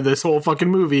her this whole fucking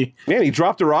movie. Man, he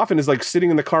dropped her off and is like sitting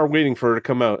in the car waiting for her to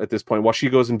come out at this point while she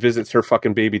goes and visits her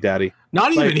fucking baby daddy.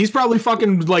 Not even. He's probably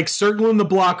fucking like circling the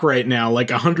block right now like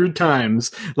 100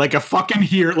 times, like a fucking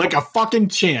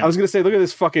champ. I was gonna say, look at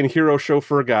this fucking hero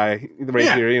chauffeur guy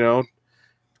right here. You know,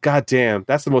 god damn,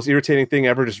 that's the most irritating thing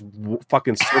ever. Just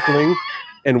fucking circling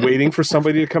and waiting for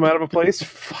somebody to come out of a place.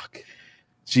 Fuck,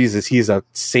 Jesus, he's a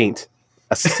saint.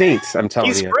 A saint, I'm telling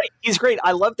you. He's great. He's great.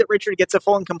 I love that Richard gets a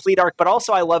full and complete arc, but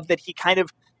also I love that he kind of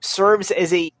serves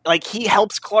as he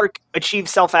helps Clark achieve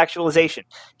self-actualization.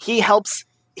 He helps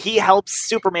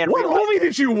Superman. What movie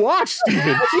did you watch,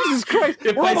 Steven? Jesus Christ!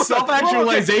 If by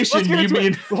self-actualization you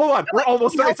mean, hold on, we're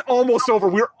almost done. It's almost over.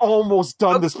 We're almost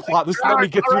done. This plot. This let me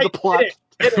get through the plot.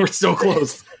 We're so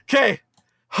close. Okay,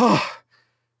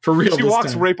 for real. She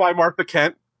walks right by Martha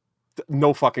Kent.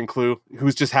 No fucking clue. Who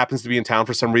just happens to be in town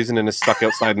for some reason and is stuck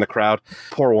outside in the crowd.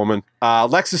 Poor woman.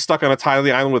 Lex is stuck on a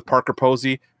tiny island with Parker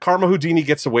Posey. Karma Houdini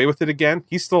gets away with it again.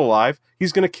 He's still alive.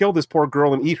 He's going to kill this poor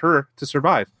girl and eat her to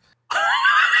survive.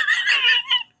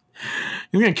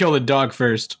 You're going to kill the dog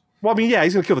first. Well, I mean, yeah,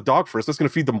 he's going to kill the dog first. That's going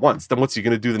to feed them once. Then what's he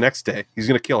going to do the next day? He's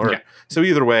going to kill her. Yeah. So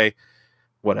either way,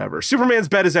 whatever. Superman's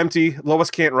bed is empty.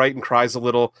 Lois can't write and cries a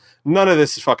little. None of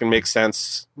this fucking makes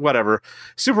sense. Whatever.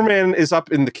 Superman is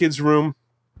up in the kids' room,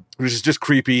 which is just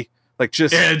creepy.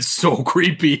 It's so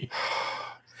creepy.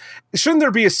 Shouldn't there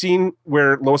be a scene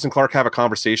where Lois and Clark have a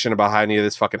conversation about how any of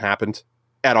this fucking happened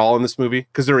at all in this movie?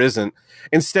 Because there isn't.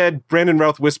 Instead, Brandon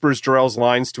Routh whispers Jor-El's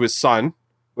lines to his son,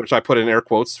 which I put in air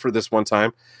quotes for this one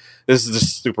time. This is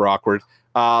just super awkward.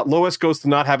 Lois goes to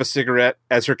not have a cigarette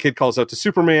as her kid calls out to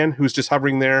Superman, who's just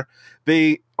hovering there.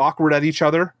 They awkward at each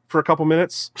other for a couple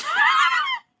minutes.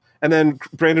 And then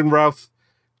Brandon Routh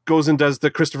goes and does the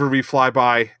Christopher Reeve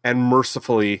flyby, and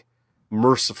mercifully,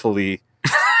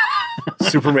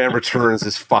 Superman Returns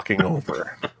is fucking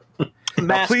over.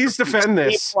 Now, please defend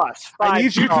this. I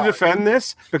need you to defend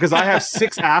this because I have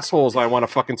 6 assholes I want to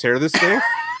fucking tear this thing,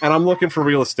 and I'm looking for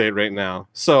real estate right now.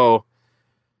 So,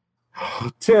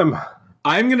 Tim...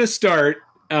 I'm going to start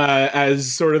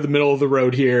as sort of the middle of the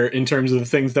road here in terms of the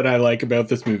things that I like about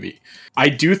this movie. I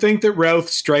do think that Routh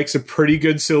strikes a pretty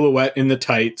good silhouette in the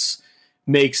tights,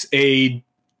 makes a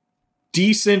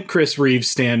decent Chris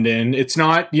Reeves stand-in. It's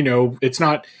not,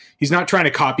 he's not trying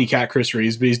to copycat Chris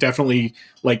Reeves, but he's definitely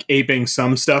like aping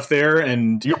some stuff there.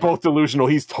 And you're both delusional.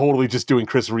 He's totally just doing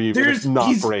Chris Reeves. It's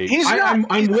not great.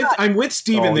 I'm with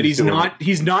Steven that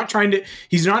he's not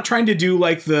trying to do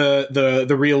like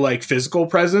the real like physical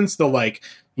presence, the like,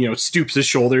 stoops his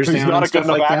shoulders down. He's not a good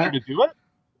enough actor to do it.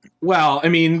 Well, I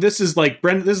mean, this is like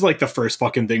the first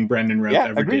fucking thing Brendan Routh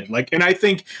ever did. Like, and I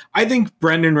think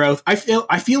Brendan Routh, I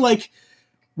feel like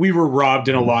we were robbed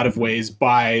in a lot of ways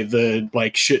by the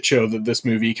like shit show that this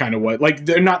movie kind of was. Like,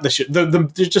 they're not the shit, they're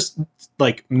just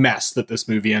like mess that this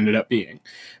movie ended up being,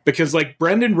 because like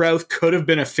Brendan Routh could have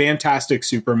been a fantastic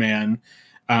Superman,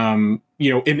 in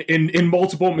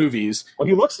multiple movies. Well,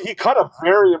 he cut a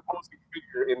very imposing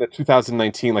figure in the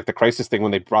 2019, like the Crisis thing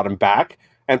when they brought him back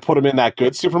and put him in that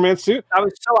good Superman suit. I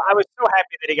was so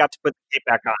happy that he got to put the cape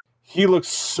back on. He looks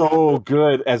so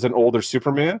good as an older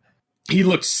Superman. He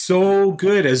looks so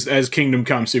good as Kingdom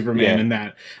Come Superman in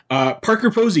that.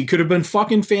 Parker Posey could have been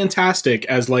fucking fantastic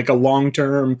as like a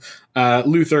long-term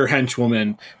Luthor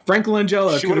henchwoman. Frank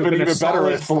Langella she would have been even better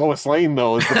as Lois Lane,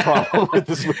 though, is the problem with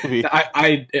this movie.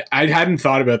 I hadn't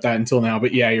thought about that until now,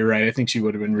 but yeah, you're right. I think she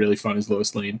would have been really fun as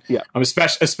Lois Lane. Yeah,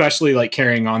 especially like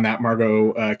carrying on that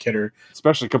Margot Kidder,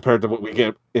 especially compared to what we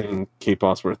get in Kate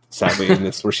Bosworth. Sadly, in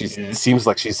this, where she seems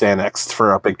like she's annexed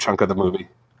for a big chunk of the movie.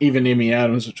 Even Amy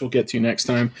Adams, which we'll get to next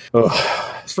time.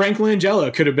 Frank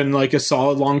Langella could have been like a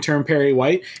solid long-term Perry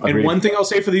White. Agreed. And one thing I'll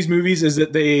say for these movies is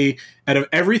that they, out of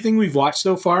everything we've watched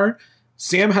so far,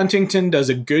 Sam Huntington does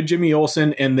a good Jimmy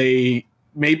Olsen, and they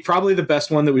made probably the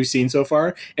best one that we've seen so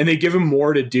far. And they give him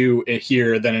more to do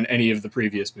here than in any of the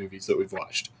previous movies that we've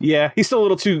watched. Yeah, he's still a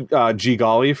little too G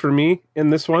golly for me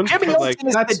in this one. Jimmy Olsen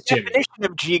is the definition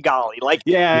of G golly. Like,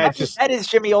 that is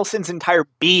Jimmy Olsen's entire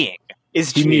being.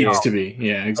 He needs to be,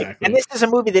 yeah, exactly. And this is a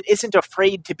movie that isn't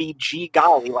afraid to be G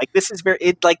golly. Like, this is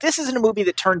this isn't a movie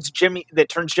that turns Jimmy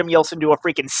Olsen to a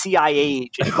freaking CIA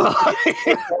agent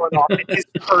in his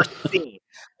first scene.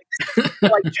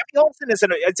 Like, Jimmy Olsen is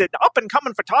an up and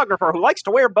coming photographer who likes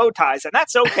to wear bow ties, and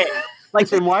that's okay. Like,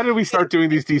 then why did we start doing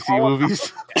these DC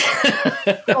movies?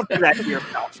 Don't do that to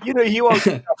yourself. You owe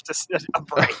yourself to a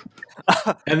break.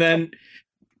 And then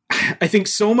I think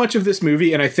so much of this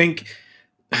movie, and I think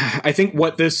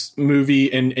what this movie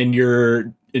and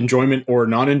your enjoyment or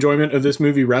non-enjoyment of this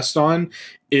movie rests on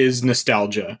is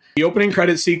nostalgia. The opening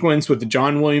credit sequence with the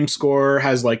John Williams score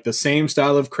has like the same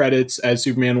style of credits as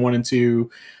Superman 1 and 2.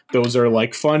 Those are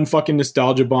like fun fucking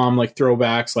nostalgia bomb, like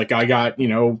throwbacks. Like I got,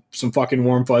 some fucking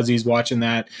warm fuzzies watching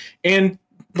that. And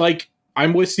like,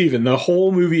 I'm with Steven. The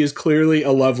whole movie is clearly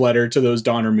a love letter to those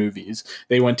Donner movies.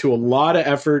 They went to a lot of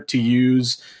effort to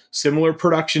use similar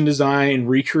production design,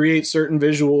 recreate certain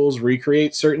visuals,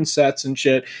 recreate certain sets and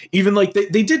shit. Even like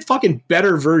they did fucking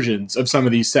better versions of some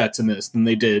of these sets in this than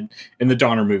they did in the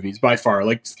Donner movies by far.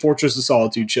 Like Fortress of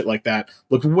Solitude, shit like that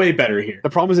looked way better here. The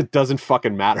problem is it doesn't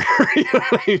fucking matter. You know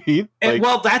what I mean? And,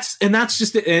 well, that's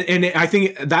just it. And I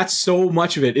think that's so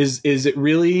much of it is it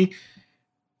really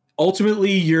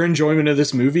ultimately your enjoyment of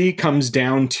this movie comes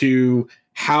down to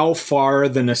how far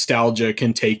the nostalgia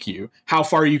can take you, how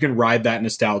far you can ride that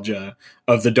nostalgia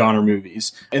of the Donner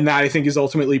movies. And that I think is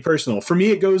ultimately personal. For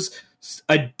me, it goes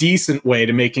a decent way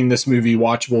to making this movie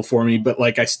watchable for me, but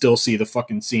like I still see the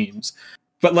fucking seams.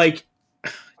 But like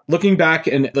looking back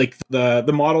and like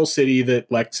the model city that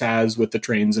Lex has with the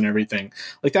trains and everything,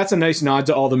 like that's a nice nod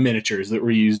to all the miniatures that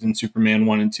were used in Superman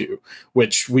 1 and 2,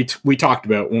 which we talked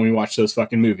about when we watched those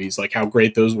fucking movies, like how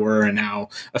great those were and how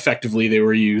effectively they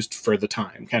were used for the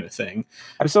time kind of thing.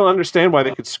 I just don't understand why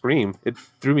they could scream. It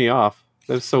threw me off.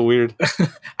 That's so weird.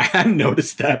 I hadn't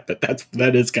noticed that, but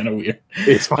that is kind of weird.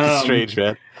 It's fucking strange,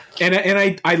 man.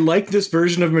 And I like this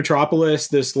version of Metropolis.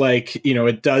 This like,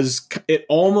 it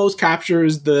almost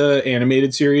captures the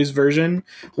animated series version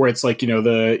where it's like,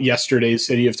 the yesterday's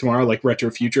city of tomorrow, like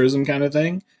retrofuturism kind of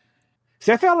thing.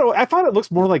 See, I thought it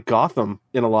looks more like Gotham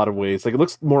in a lot of ways. Like it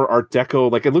looks more Art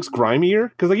Deco, like it looks grimier.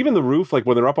 Because like even the roof, like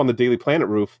when they're up on the Daily Planet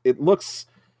roof, it looks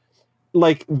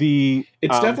like it's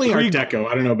definitely Art Deco.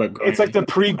 I don't know about it's like the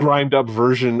pre-grimed up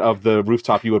version of the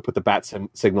rooftop you would put the bat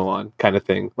signal on kind of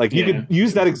thing. Like you could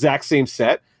use that exact same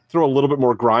set, throw a little bit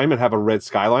more grime and have a red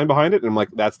skyline behind it, and I'm like,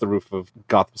 that's the roof of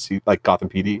Gotham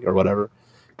PD or whatever.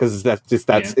 Because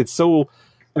it's so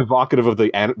evocative of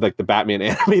the Batman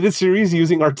animated series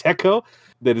using Art Deco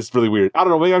that is really weird. I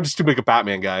don't know, maybe I'm just too big a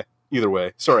Batman guy. Either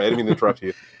way, sorry, I didn't mean to interrupt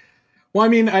you. Well, I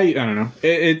mean, I don't know.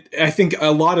 I think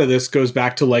a lot of this goes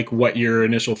back to like what your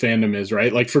initial fandom is,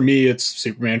 right? Like for me, it's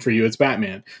Superman. For you, it's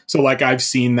Batman. So like I've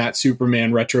seen that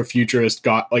Superman retrofuturist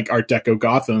got like Art Deco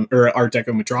Gotham or Art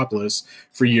Deco Metropolis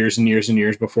for years and years and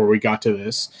years before we got to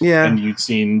this. Yeah, and you'd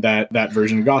seen that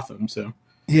version of Gotham. So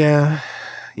yeah.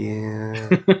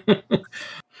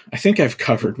 I think I've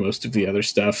covered most of the other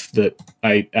stuff that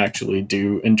I actually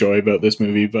do enjoy about this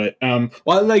movie. But,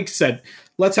 well, like I said,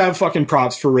 let's have fucking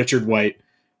props for Richard White.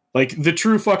 Like, the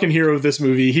true fucking hero of this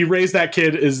movie. He raised that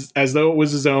kid as though it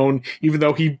was his own, even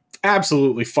though he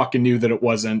absolutely fucking knew that it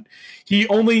wasn't. He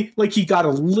got a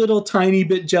little tiny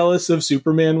bit jealous of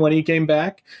Superman when he came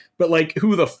back. But, like,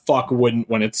 who the fuck wouldn't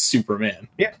when it's Superman?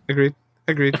 Yeah, agreed.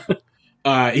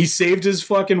 He saved his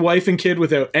fucking wife and kid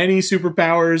without any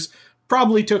superpowers.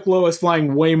 Probably took Lois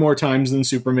flying way more times than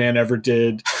Superman ever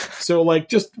did. So, like,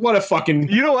 just what a fucking...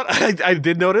 You know what? I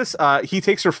did notice he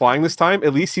takes her flying this time.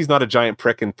 At least he's not a giant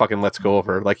prick and fucking lets go of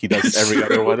her like he does every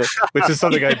other one, which is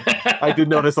something I did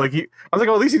notice. Like I was like,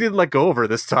 oh, at least he didn't let go of her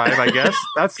this time, I guess.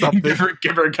 That's something. Give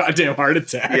her a goddamn heart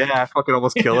attack. Yeah, fucking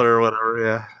almost kill her or whatever,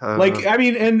 yeah. I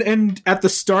mean, and at the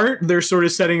start, they're sort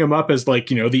of setting him up as, like,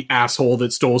 the asshole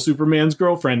that stole Superman's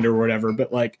girlfriend or whatever.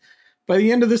 But, like, by the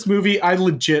end of this movie, I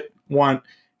legit want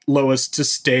Lois to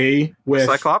stay with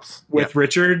Cyclops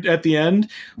Richard at the end,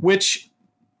 which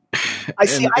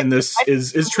is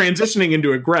transitioning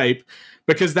into a gripe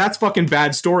because that's fucking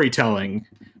bad storytelling.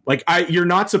 Like, you're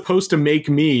not supposed to make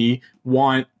me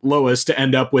want Lois to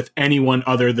end up with anyone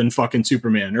other than fucking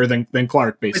Superman or than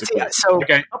Clark, basically. So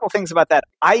a couple things about that.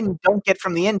 I don't get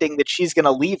from the ending that she's going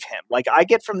to leave him. Like, I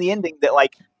get from the ending that,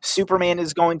 like, Superman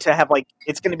is going to have, like,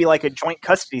 it's going to be like a joint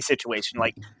custody situation.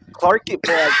 Like, Clark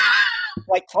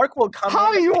will come.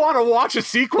 How do you want to watch a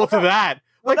sequel to that?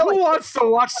 Like, who wants to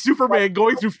watch Superman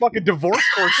going through fucking divorce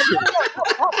court shit?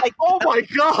 Like, oh my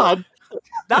god!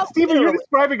 Not Steven, you're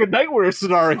describing a nightmare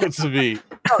scenario to me.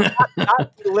 No,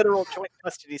 not the literal joint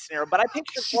custody scenario, but I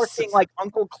picture Clark being like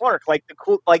Uncle Clark, like the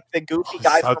cool, like the goofy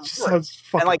guy from work,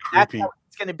 and like creepy. That's how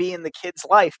it's going to be in the kid's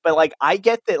life. But like, I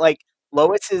get that, like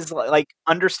Lois is like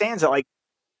understands that,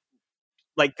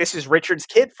 like this is Richard's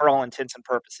kid for all intents and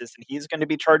purposes, and he's going to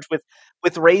be charged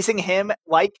with raising him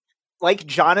like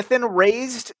Jonathan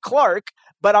raised Clark.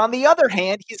 But on the other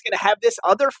hand, he's going to have this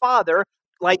other father,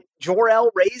 like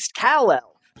Jor-El raised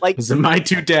Kal-El. Like, it's a my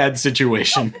two dads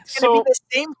situation. It's going to be the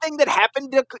same thing that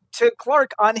happened to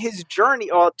Clark on his journey,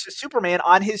 or to Superman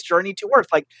on his journey to Earth.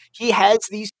 Like, he has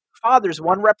these fathers,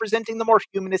 one representing the more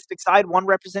humanistic side, one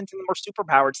representing the more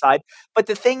superpowered side. But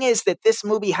the thing is that this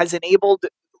movie has enabled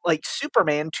like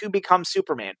Superman to become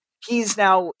Superman. He's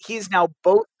now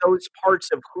both those parts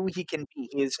of who he can be.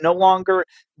 He is no longer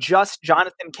just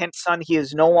Jonathan Kent's son. He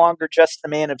is no longer just the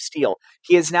Man of Steel.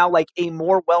 He is now like a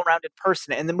more well-rounded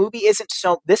person. And this movie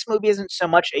isn't so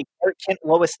much a Clark Kent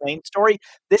Lois Lane story.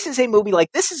 This is a movie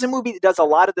that does a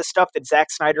lot of the stuff that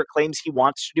Zack Snyder claims he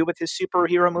wants to do with his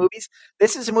superhero movies.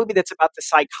 This is a movie that's about the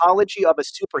psychology of a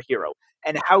superhero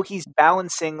and how he's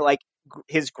balancing like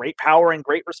his great power and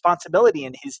great responsibility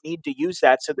and his need to use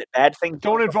that so that bad things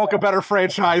don't invoke a better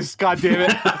franchise. God damn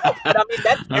it. But, I mean,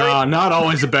 that's not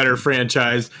always a better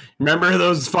franchise. Remember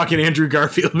those fucking Andrew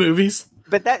Garfield movies?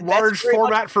 But that large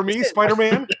format for me,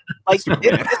 Spider-Man. Like this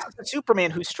is a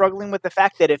Superman who's struggling with the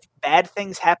fact that if bad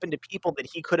things happen to people that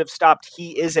he could have stopped,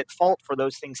 he is at fault for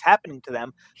those things happening to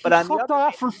them. But he fucked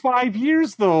off for 5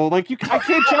 years, though. Like I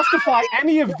can't justify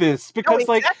any of this because,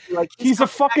 he's a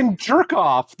fucking jerk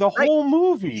off the whole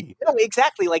movie. No,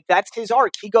 exactly. Like that's his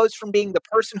arc. He goes from being the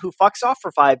person who fucks off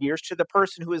for 5 years to the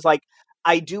person who is like,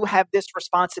 I do have this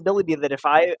responsibility that if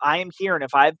I am here and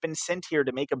if I've been sent here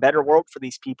to make a better world for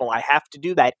these people, I have to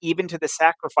do that, even to the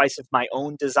sacrifice of my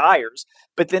own desires.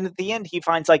 But then at the end, he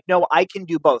finds like, no, I can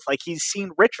do both. Like he's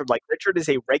seen Richard, like Richard is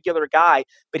a regular guy,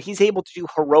 but he's able to do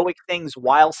heroic things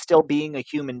while still being a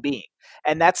human being.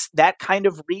 And that kind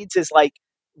of reads as like,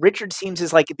 Richard seems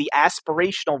as like the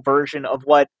aspirational version of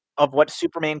what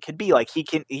Superman could be. Like he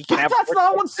can have. That's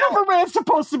not what Superman's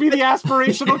supposed to be, the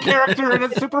aspirational character in a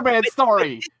Superman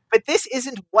story. But this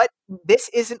isn't what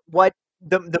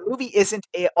the movie isn't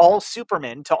all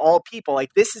Superman to all people.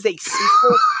 Like this is a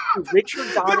sequel to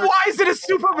Richard Donner's. Then why is it a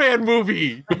Superman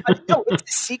movie? No, it's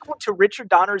a sequel to Richard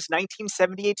Donner's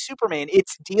 1978 Superman.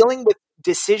 It's dealing with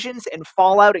decisions and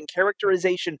fallout and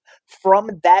characterization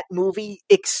from that movie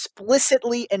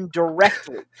explicitly and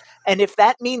directly. And if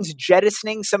that means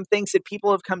jettisoning some things that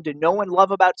people have come to know and love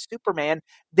about Superman,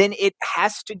 then it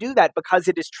has to do that because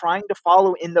it is trying to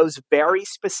follow in those very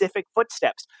specific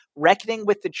footsteps, reckoning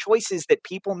with the choices that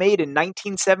people made in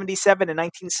 1977 and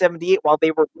 1978 while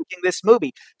they were making this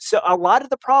movie. So a lot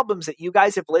of the problems that you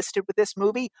guys have listed with this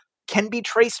movie can be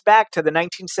traced back to the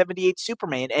 1978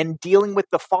 Superman and dealing with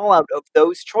the fallout of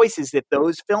those choices that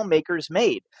those filmmakers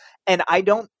made. And I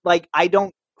don't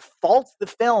fault the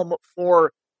film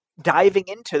for diving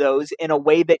into those in a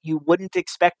way that you wouldn't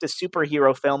expect a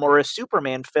superhero film or a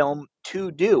Superman film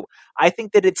to do. I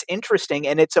think that it's interesting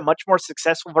and it's a much more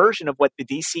successful version of what the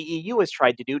DCEU has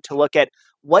tried to do, to look at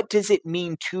what does it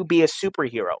mean to be a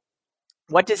superhero?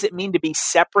 What does it mean to be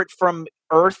separate from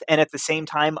Earth and at the same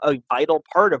time a vital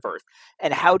part of Earth?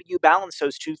 And how do you balance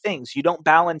those two things? You don't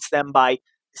balance them by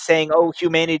saying, oh,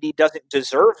 humanity doesn't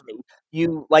deserve me.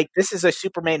 This is a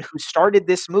Superman who started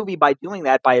this movie by doing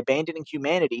that, by abandoning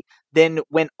humanity, then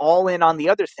went all in on the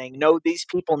other thing. No, these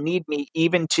people need me,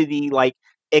 even to the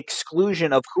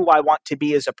exclusion of who I want to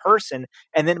be as a person.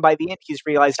 And then by the end, he's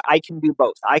realized I can do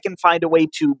both. I can find a way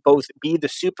to both be the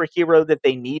superhero that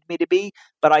they need me to be,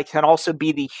 but I can also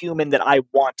be the human that I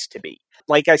want to be.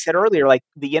 Like I said earlier,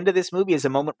 the end of this movie is a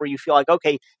moment where you feel like,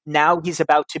 okay, now he's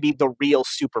about to be the real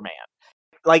Superman.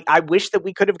 I wish that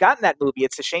we could have gotten that movie.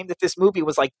 It's a shame that this movie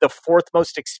was the fourth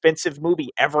most expensive movie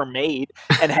ever made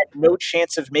and had no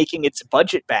chance of making its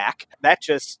budget back. That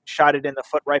just shot it in the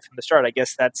foot right from the start. I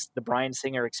guess that's the Bryan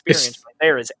Singer experience right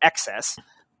there, is excess.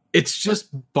 It's just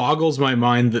boggles my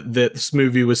mind that this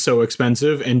movie was so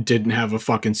expensive and didn't have a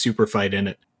fucking super fight in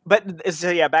it. But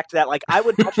so yeah, back to that. I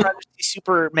would much rather see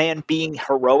Superman being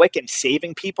heroic and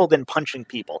saving people than punching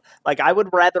people. I would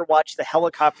rather watch the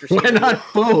helicopter scene. Why not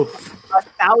both?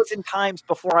 1,000 times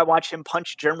before I watch him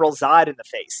punch General Zod in the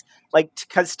face.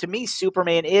 Because to me,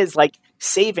 Superman is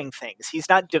saving things. He's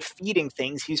not defeating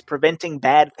things. He's preventing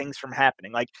bad things from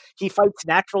happening. He fights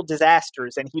natural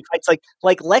disasters, and he fights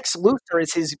Lex Luthor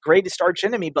is his greatest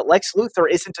archenemy, but Lex Luthor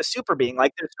isn't a super being.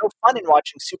 There's no fun in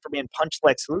watching Superman punch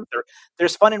Lex Luthor.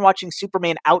 There's fun in watching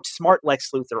Superman outsmart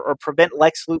Lex Luthor or prevent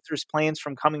Lex Luthor's plans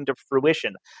from coming to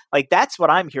fruition. That's what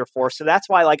I'm here for. So that's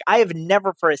why I have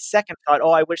never for a second thought,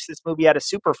 oh, I wish this movie had a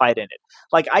super fight in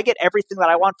it. I get everything that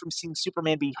I want from seeing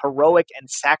Superman be heroic and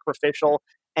sacrificial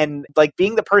and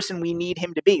being the person we need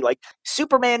him to be.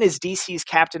 Superman is DC's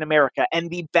Captain America, and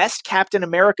the best Captain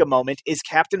America moment is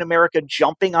Captain America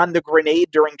jumping on the grenade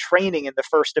during training in the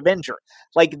first Avenger.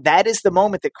 That is the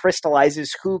moment that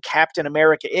crystallizes who Captain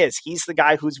America is. He's the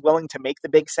guy who's willing to make the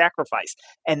big sacrifice,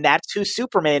 and that's who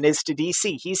Superman is to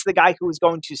DC. He's the guy who is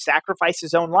going to sacrifice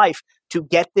his own life to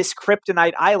get this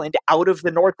Kryptonite island out of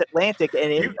the North Atlantic.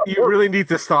 And you really need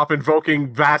to stop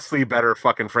invoking vastly better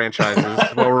fucking franchises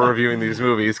while we're reviewing these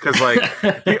movies, because like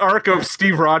the arc of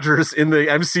Steve Rogers in the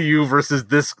MCU versus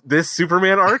this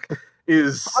Superman arc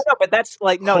is but that's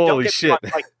like holy shit.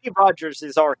 Like Steve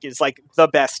Rogers' arc is like the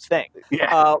best thing.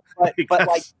 Yeah, but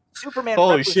like Superman.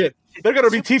 Holy shit! They're gonna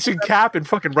be teaching Cap in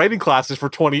fucking writing classes for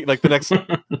the next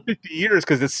 50 years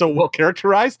because it's so well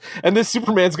characterized, and this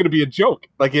Superman's gonna be a joke,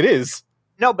 like it is.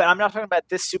 No, but I'm not talking about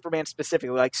this Superman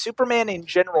specifically. Like Superman in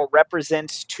general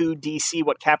represents to DC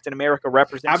what Captain America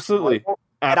represents. Absolutely.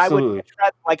 And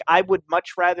I would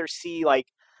much rather see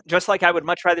just like I would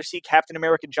much rather see Captain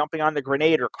America jumping on the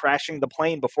grenade or crashing the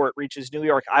plane before it reaches New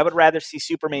York. I would rather see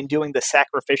Superman doing the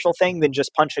sacrificial thing than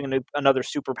just punching another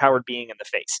superpowered being in the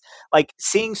face. Like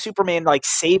seeing Superman like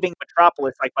saving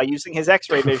Metropolis, like by using his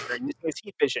X-ray vision or using his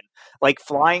heat vision, like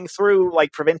flying through,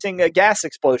 like preventing a gas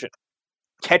explosion,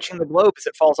 catching the globe as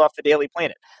it falls off the Daily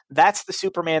Planet. That's the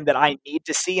Superman that I need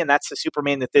to see, and that's the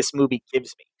Superman that this movie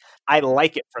gives me. I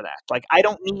like it for that. Like, I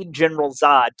don't need General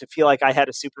Zod to feel like I had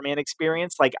a Superman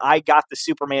experience. Like, I got the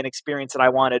Superman experience that I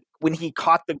wanted when he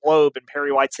caught the globe and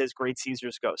Perry White says, "Great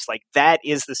Caesar's ghost." Like, that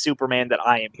is the Superman that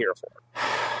I am here for.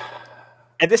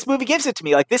 And this movie gives it to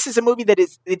me. Like, this is a movie that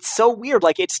it's so weird.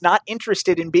 Like, it's not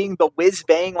interested in being the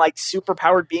whiz-bang, like,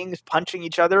 superpowered beings punching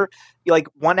each other, like,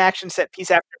 one action set piece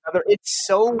after another. It's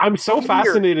so I'm so weird.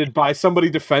 Fascinated by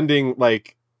somebody defending,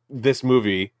 like, this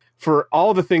movie for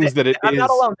all the things that it I'm is.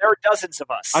 not alone. There are dozens of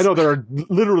us. I know there are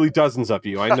literally dozens of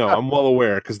you. I know. I'm well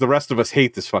aware because the rest of us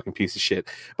hate this fucking piece of shit.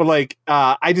 But, like,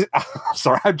 I'm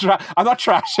sorry. I'm not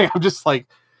trashing. I'm just, like,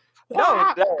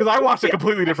 no, because I watched a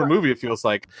completely different movie. It feels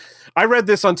like I read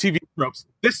this on TV Tropes.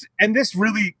 This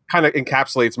really kind of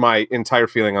encapsulates my entire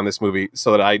feeling on this movie,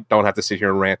 so that I don't have to sit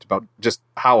here and rant about just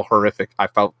how horrific I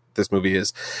felt this movie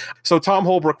is. So Tom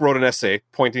Holbrook wrote an essay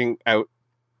pointing out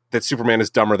that Superman is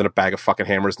dumber than a bag of fucking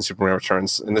hammers in Superman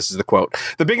Returns, and this is the quote: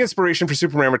 "The big inspiration for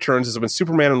Superman Returns is when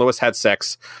Superman and Lois had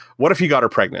sex. What if he got her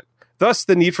pregnant? Thus,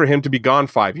 the need for him to be gone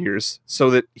 5 years so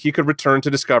that he could return to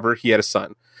discover he had a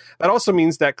son. That also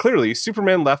means that clearly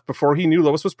Superman left before he knew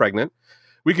Lois was pregnant.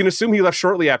 We can assume he left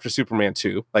shortly after Superman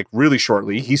 2, like really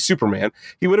shortly. He's Superman.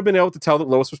 He would have been able to tell that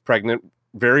Lois was pregnant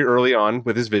very early on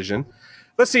with his vision.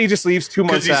 Let's say he just leaves 2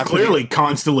 months after. Because he's clearly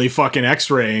constantly fucking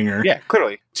X-raying her. Yeah,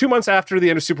 clearly. 2 months after the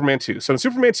end of Superman 2. So in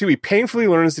Superman 2, he painfully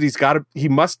learns that he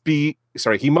must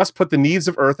put the needs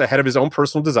of Earth ahead of his own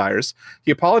personal desires.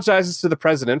 He apologizes to the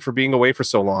president for being away for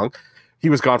so long. He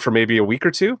was gone for maybe a week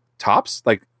or two, tops.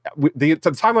 Like, the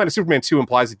timeline of Superman 2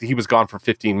 implies that he was gone for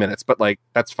 15 minutes, but, like,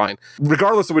 that's fine.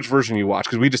 Regardless of which version you watch,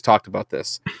 because we just talked about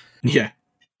this. Yeah.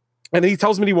 And then he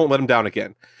tells me he won't let him down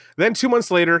again. Then 2 months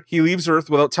later, he leaves Earth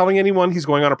without telling anyone he's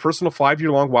going on a personal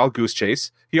 5-year-long wild goose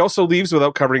chase. He also leaves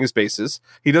without covering his bases.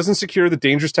 He doesn't secure the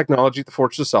dangerous technology at the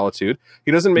Fortress of Solitude.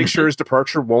 He doesn't make sure his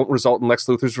departure won't result in Lex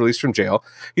Luthor's release from jail.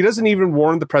 He doesn't even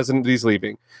warn the president that he's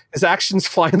leaving. His actions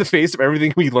fly in the face of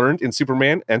everything we learned in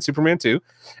Superman and Superman 2,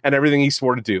 and everything he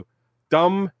swore to do.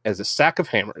 Dumb as a sack of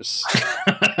hammers."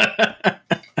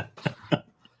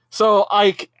 So,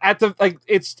 like,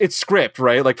 it's script,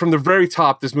 right? Like, from the very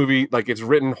top, this movie, like, it's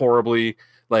written horribly.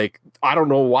 Like, I don't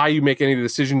know why you make any of the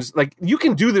decisions. Like, you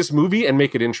can do this movie and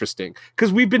make it interesting,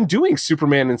 because we've been doing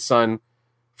Superman and Son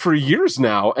for years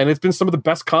now, and it's been some of the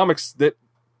best comics that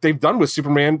they've done with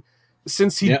Superman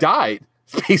since he died,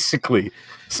 basically.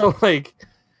 So, like,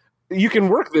 you can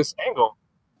work this angle.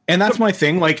 And that's my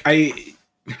thing. Like,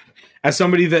 as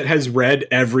somebody that has read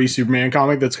every Superman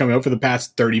comic that's come out for the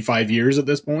past 35 years at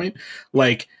this point,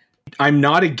 like, I'm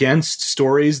not against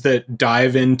stories that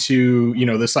dive into, you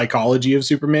know, the psychology of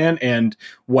Superman and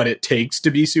what it takes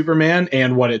to be Superman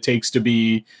and what it takes to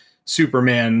be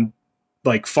Superman,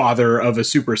 like, father of a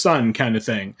super son kind of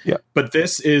thing. Yeah. But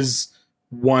this is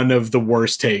one of the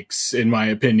worst takes, in my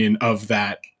opinion, of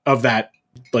that,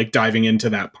 like, diving into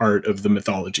that part of the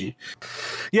mythology.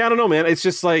 Yeah, I don't know, man. It's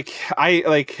just like,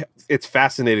 it's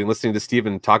fascinating listening to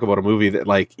Steven talk about a movie that,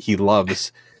 like, he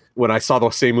loves. When I saw the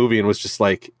same movie and was just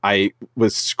like, I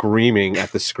was screaming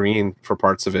at the screen for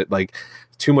parts of it. Like,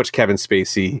 too much Kevin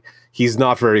Spacey. He's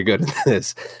not very good at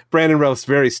this. Brandon Routh's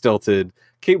very stilted.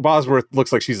 Kate Bosworth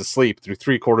looks like she's asleep through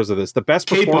 3/4 of this. The best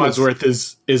Kate Bosworth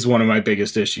is one of my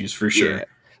biggest issues, for sure. Yeah.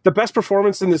 The best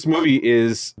performance in this movie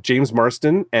is James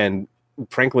Marsden and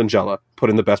Frank Langella put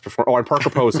in the best performance. Oh, and Parker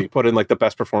Posey put in, like, the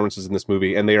best performances in this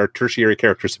movie, and they are tertiary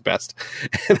characters at best.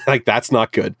 And, like, that's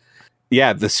not good.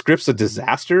 Yeah, the script's a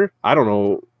disaster. I don't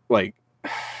know, like,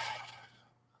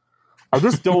 I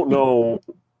just don't know.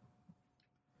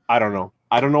 I don't know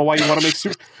why you want to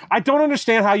make I don't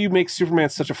understand how you make Superman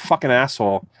such a fucking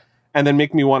asshole and then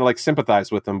make me want to like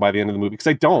sympathize with him by the end of the movie,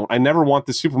 because I never want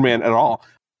the Superman at all.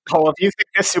 Oh, if you think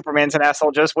this Superman's an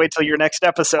asshole, just wait till your next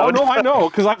episode. Oh no, I know,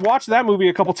 because I've watched that movie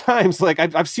a couple times. Like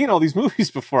I've seen all these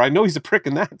movies before. I know he's a prick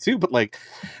in that too. But like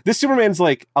this Superman's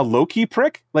like a low key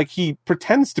prick. Like he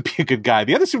pretends to be a good guy.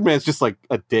 The other Superman's just like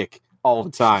a dick all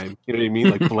the time. You know what I mean?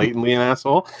 Like blatantly an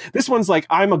asshole. This one's like,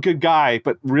 I'm a good guy,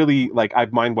 but really like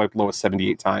I've mind wiped Lois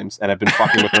 78 times and I've been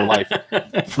fucking with her life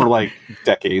for like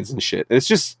decades and shit. It's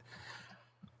just.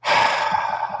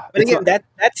 But again,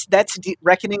 that's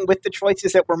reckoning with the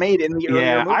choices that were made in the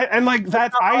earlier movie. In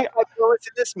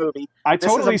this movie, I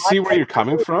totally see where you're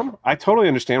coming from. I totally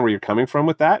understand where you're coming from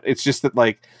with that. It's just that,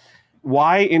 like,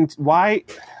 why?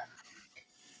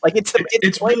 Like it's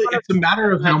a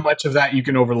matter of how much of that you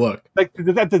can overlook. Like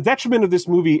the detriment of this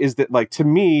movie is that, like, to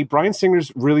me, Bryan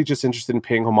Singer's really just interested in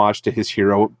paying homage to his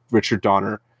hero Richard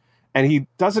Donner, and he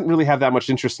doesn't really have that much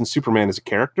interest in Superman as a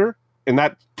character. And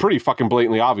that's pretty fucking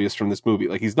blatantly obvious from this movie.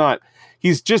 Like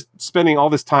he's just spending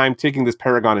all this time taking this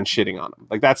Paragon and shitting on him.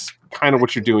 Like that's kind of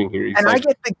what you're doing here. And like,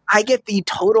 I get the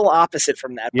total opposite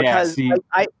from that, because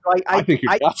I think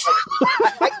you're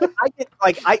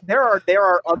there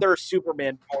are other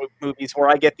Superman movies where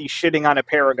I get the shitting on a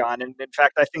Paragon, and in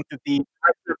fact I think that the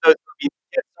director of those movies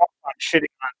gets off on shitting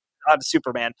on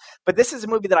Superman. But this is a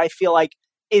movie that I feel like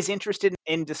is interested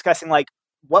in discussing, like,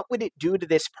 what would it do to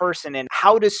this person, and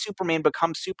how does Superman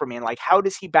become Superman? Like, how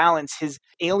does he balance his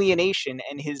alienation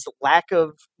and his lack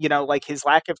of, his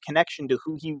lack of connection to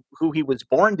who he was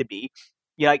born to be?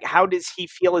 Like, how does he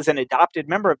feel as an adopted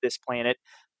member of this planet?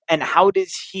 And how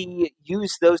does he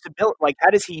use how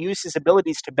does he use his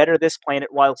abilities to better this planet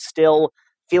while still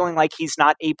feeling like he's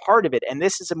not a part of it? And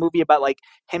this is a movie about, like,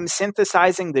 him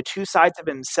synthesizing the two sides of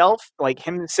himself, like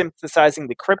him synthesizing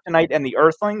the kryptonite and the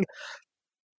Earthling,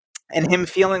 and him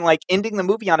feeling like ending the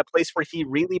movie on a place where he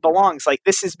really belongs. Like,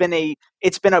 it's been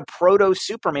a proto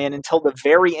Superman until the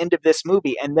very end of this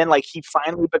movie. And then, like, he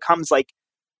finally becomes, like,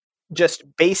 just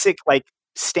basic, like,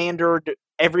 standard,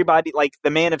 everybody, like the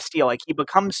Man of Steel. Like, he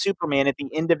becomes Superman at the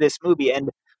end of this movie. And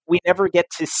we never get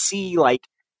to see, like,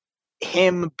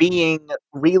 him being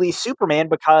really Superman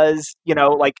because,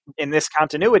 like, in this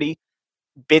continuity,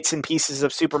 bits and pieces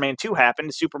of Superman 2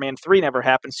 happened, Superman 3 never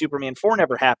happened, Superman 4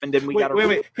 never happened, and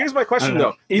wait. Here's my question,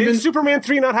 though. Did Superman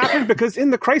 3 not happen? Because in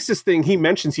the Crisis thing, he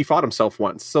mentions he fought himself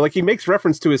once. So, like, he makes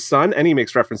reference to his son, and he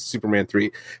makes reference to Superman 3.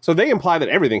 So they imply that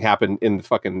everything happened in the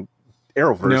fucking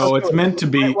Arrowverse. No, it's meant to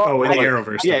be... in the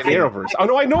Arrowverse. Yeah, in the Arrowverse. Oh,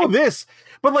 no, I know this.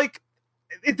 But, like,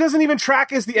 it doesn't even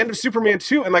track as the end of Superman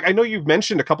 2. And, like, I know you've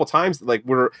mentioned a couple times that, like,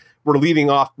 we're leading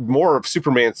off more of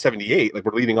Superman 78. Like,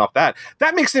 we're leading off that.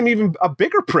 That makes him even a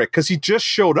bigger prick because he just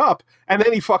showed up and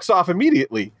then he fucks off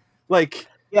immediately. Like,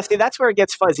 yeah, see, that's where it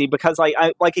gets fuzzy because,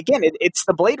 again, it's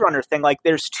the Blade Runner thing. Like,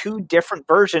 there's two different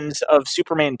versions of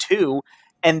Superman 2,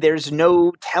 and there's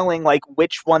no telling, like,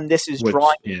 which one this is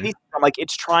drawing from. Like,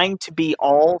 it's trying to be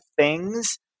all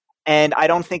things, and I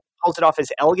don't think it pulls it off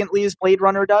as elegantly as Blade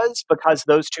Runner does, because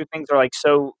those two things are, like,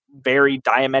 so very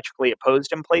diametrically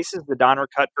opposed in places, the Donner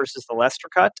cut versus the Lester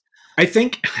cut. I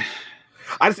feel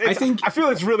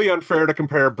it's really unfair to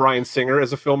compare Bryan Singer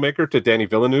as a filmmaker to Denis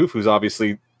Villeneuve, who's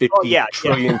obviously 50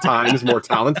 trillion times more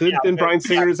talented than Bryan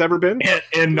Singer has ever been.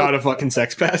 And not a fucking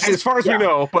sex pest. As far as we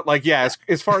know, but, like, as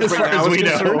far as right now is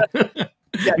concerned.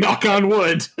 Knock on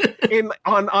wood.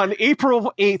 On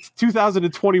April 8th,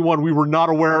 2021, we were not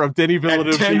aware of Denis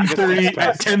Villeneuve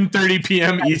at 10:30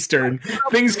 p.m. Eastern.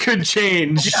 Things could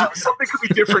change. Yeah, something could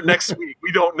be different next week.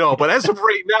 We don't know. But as of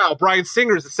right now, Bryan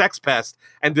Singer is a sex pest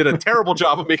and did a terrible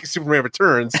job of making Superman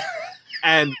Returns.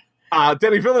 And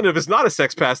Denis Villeneuve is not a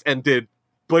sex pest and did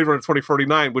Blade Runner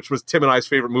 2049, which was Tim and I's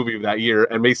favorite movie of that year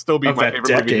and may still be my favorite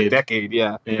movie of the decade.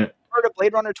 Yeah. Part of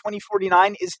Blade Runner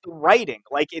 2049 is the writing.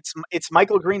 Like, it's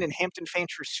Michael Green and Hampton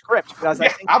Fancher's script, because I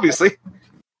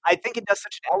think it does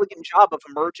such an elegant job of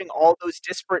merging all those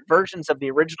disparate versions of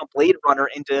the original Blade Runner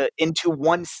into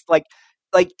one.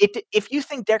 If you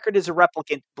think Deckard is a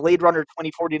replicant, Blade Runner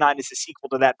 2049 is a sequel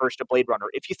to that version of Blade Runner.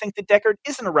 If you think that Deckard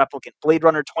isn't a replicant, Blade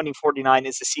Runner 2049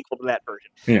 is a sequel to that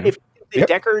version. Yeah. If you think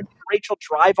that Deckard and Rachel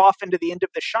drive off into the end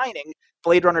of The Shining,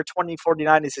 Blade Runner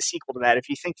 2049 is a sequel to that. If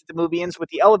you think that the movie ends with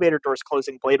the elevator doors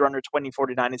closing, Blade Runner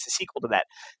 2049 is a sequel to that.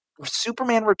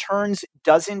 Superman Returns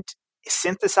doesn't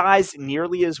synthesize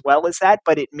nearly as well as that,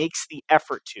 but it makes the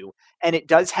effort to. And it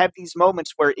does have these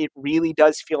moments where it really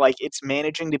does feel like it's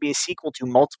managing to be a sequel to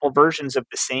multiple versions of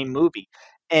the same movie.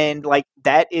 And, like,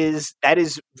 that is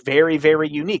very, very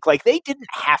unique. Like, they didn't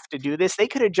have to do this. They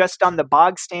could have just done the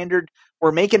bog standard,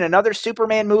 we're making another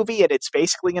Superman movie and it's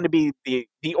basically going to be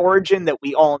the origin that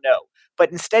we all know.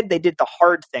 but instead they did the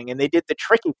hard thing and they did the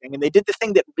tricky thing and they did the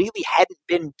thing that really hadn't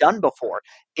been done before.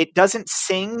 It doesn't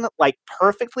sing like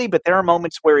perfectly, but there are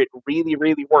moments where it really,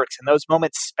 really works. And those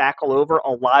moments spackle over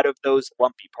a lot of those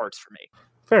lumpy parts for me.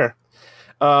 Fair.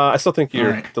 I still think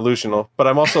you're delusional, but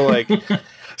I'm also like,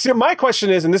 see, my question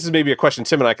is, and this is maybe a question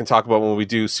Tim and I can talk about when we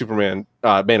do Superman,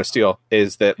 Man of Steel,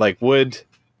 is that like, would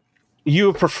you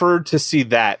have preferred to see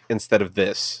that instead of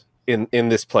this in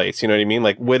this place? You know what I mean?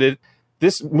 Like, would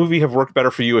this movie have worked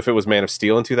better for you if it was Man of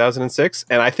Steel in 2006?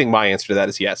 And I think my answer to that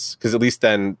is yes, because at least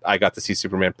then I got to see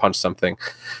Superman punch something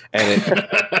and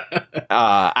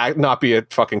it not be a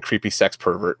fucking creepy sex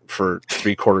pervert for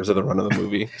 3/4 of the run of the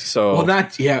movie. So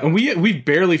and we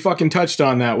barely fucking touched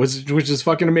on that, which is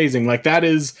fucking amazing. Like that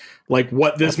is like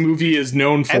what this movie is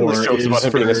known for. Endless jokes about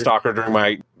him being a stalker during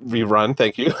my rerun.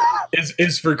 Thank you.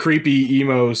 is for creepy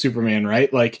emo Superman,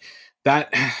 right? Like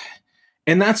that.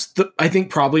 And that's I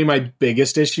think probably my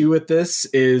biggest issue with this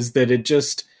is that it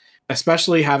just,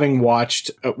 especially having watched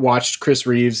Chris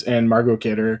Reeves and Margot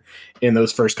Kidder in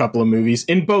those first couple of movies,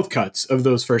 in both cuts of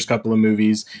those first couple of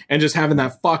movies, and just having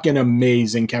that fucking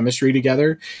amazing chemistry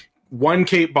together. One,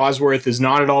 Kate Bosworth is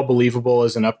not at all believable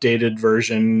as an updated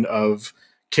version of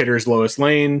Kidder's Lois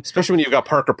Lane. Especially when you've got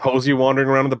Parker Posey wandering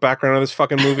around in the background of this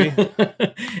fucking movie.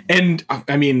 And,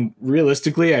 I mean,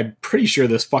 realistically, I'm pretty sure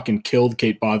this fucking killed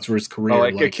Kate Bosworth's career. Oh,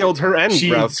 like it killed her and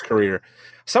Routh's career.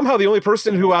 Somehow the only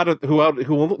person who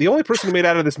made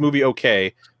out of this movie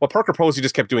okay, well, Parker Posey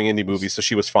just kept doing indie movies, so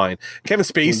she was fine. Kevin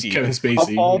Spacey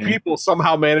of all people,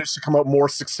 somehow managed to come out more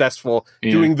successful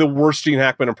doing the worst Gene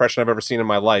Hackman impression I've ever seen in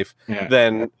my life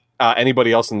than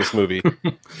anybody else in this movie.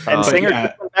 And Singer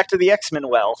went back to the X-Men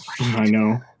well. I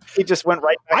know. He just went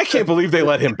right back. I can't believe they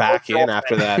let him back in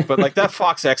after that. But like that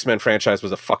Fox X-Men franchise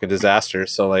was a fucking disaster,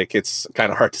 so like it's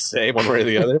kind of hard to say one way or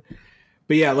the other.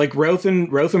 But yeah, like Routh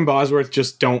and Bosworth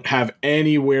just don't have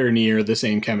anywhere near the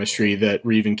same chemistry that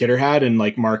Reeve and Kidder had, and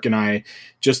like Mark and I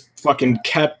just fucking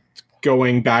kept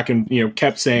going back and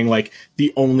kept saying like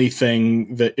the only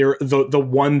thing that the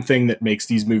one thing that makes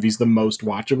these movies the most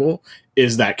watchable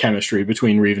is that chemistry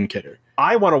between Reeve and Kidder.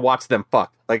 I want to watch them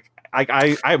fuck. Like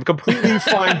I'm completely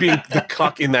fine being the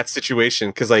cuck in that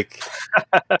situation because like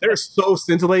they're so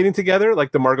scintillating together.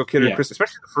 Like the Margot Kidder and Chris,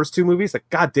 especially the first two movies. Like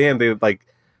goddamn, they like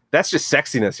that's just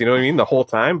sexiness. You know what I mean? The whole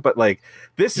time. But like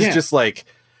this is just like.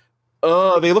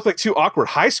 They look like two awkward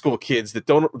high school kids that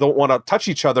don't want to touch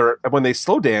each other when they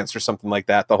slow dance or something like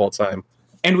that the whole time.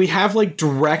 And we have like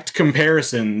direct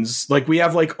comparisons. Like we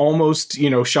have like almost,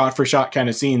 shot for shot kind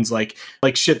of scenes, like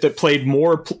shit that played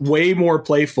way more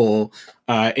playful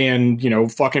and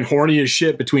fucking horny as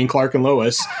shit between Clark and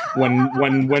Lois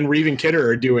when Reeve and Kidder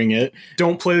are doing it.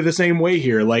 Don't play the same way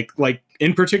here. Like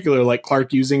in particular, like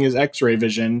Clark using his X-ray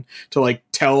vision to like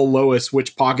tell Lois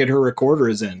which pocket her recorder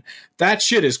is in. That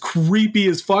shit is creepy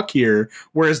as fuck here.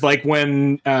 Whereas like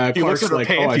when Clark's like,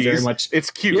 panties, I very much,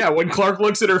 it's cute. Yeah, when Clark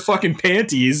looks at her fucking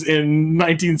panties in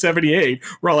 1978,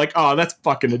 we're all like, oh, that's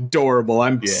fucking adorable.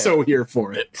 I'm so here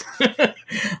for it.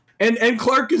 And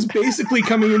Clark is basically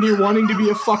coming in here wanting to be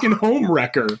a fucking home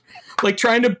wrecker, like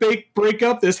trying to break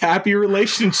up this happy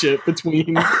relationship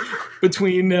between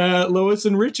Lois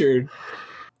and Richard.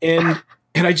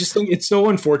 And I just think it's so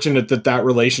unfortunate that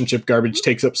relationship garbage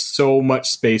takes up so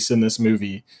much space in this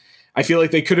movie. I feel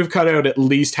like they could have cut out at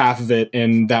least half of it,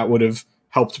 and that would have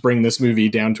helped bring this movie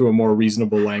down to a more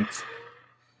reasonable length.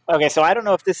 Okay, so I don't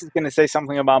know if this is going to say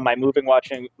something about my movie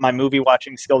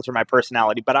watching skills or my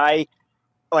personality, but I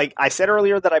said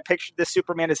earlier that I pictured this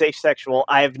Superman as asexual.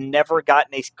 I have never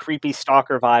gotten a creepy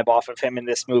stalker vibe off of him in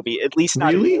this movie. At least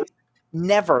not really.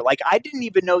 Never. Like I didn't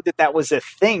even know that was a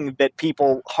thing that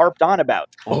people harped on about.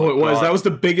 Oh, it was. That was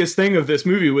the biggest thing of this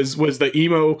movie was the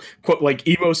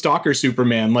emo stalker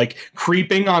Superman, like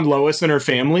creeping on Lois and her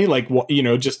family, like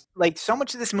just like so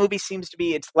much of this movie seems to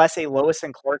be it's less a Lois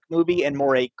and Clark movie and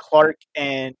more a Clark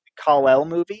and Kal-El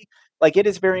movie. Like it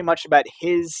is very much about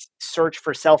his search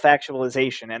for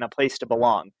self-actualization and a place to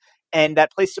belong. And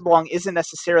that place to belong isn't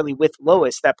necessarily with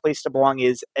Lois. That place to belong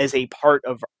is as a part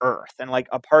of Earth and like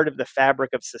a part of the fabric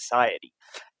of society.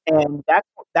 And that's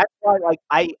why like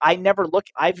I've never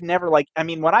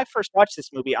when I first watched this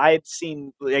movie, I had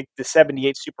seen like the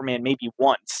 78 Superman maybe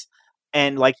once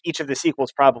and like each of the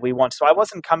sequels probably once. So I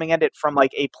wasn't coming at it from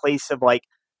like a place of like,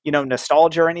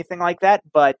 nostalgia or anything like that.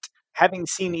 But having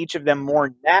seen each of them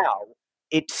more now,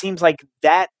 it seems like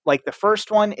that, like the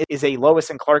first one is a Lois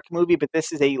and Clark movie, but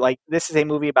this is a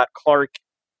movie about Clark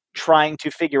trying to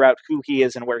figure out who he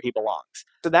is and where he belongs.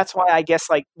 So that's why I guess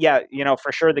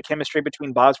for sure the chemistry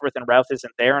between Bosworth and Routh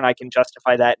isn't there, and I can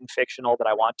justify that in fictional that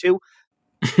I want to.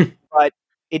 But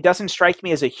it doesn't strike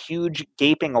me as a huge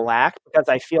gaping lack, because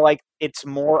I feel like it's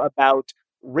more about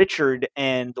Richard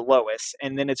and Lois,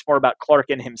 and then it's more about Clark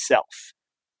and himself.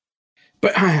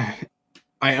 But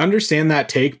I understand that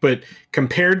take, but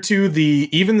compared to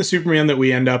even the Superman that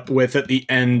we end up with at the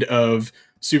end of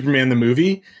Superman the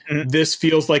movie, this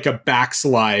feels like a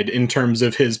backslide in terms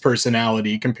of his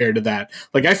personality compared to that.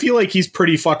 Like, I feel like he's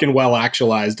pretty fucking well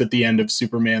actualized at the end of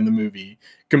Superman the movie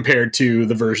compared to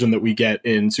the version that we get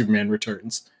in Superman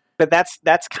Returns. But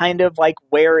that's kind of like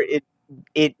where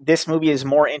this movie is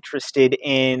more interested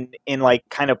in like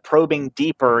kind of probing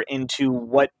deeper into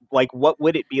what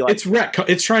would it be like.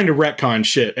 It's trying to retcon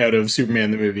shit out of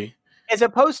Superman the movie, as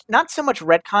opposed, not so much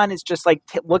retcon, is just like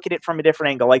look at it from a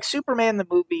different angle. Like Superman the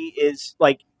movie is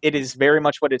like, it is very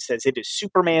much what it says. It is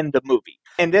Superman the movie.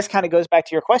 And this kind of goes back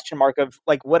to your question, Mark, of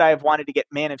like, would I have wanted to get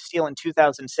Man of Steel in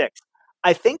 2006?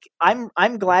 I think I'm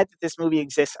glad that this movie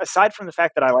exists. Aside from the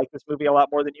fact that I like this movie a lot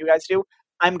more than you guys do,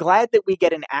 I'm glad that we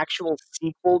get an actual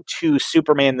sequel to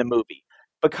Superman the movie,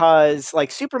 because like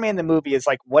Superman the movie is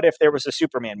like, what if there was a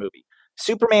Superman movie?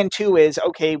 Superman 2 is,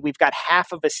 okay, we've got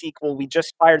half of a sequel. We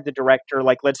just fired the director.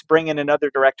 Like, let's bring in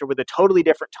another director with a totally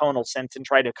different tonal sense and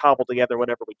try to cobble together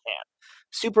whatever we can.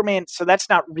 Superman, so that's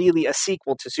not really a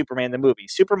sequel to Superman the movie.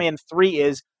 Superman 3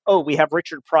 is, oh, we have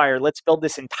Richard Pryor. Let's build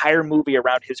this entire movie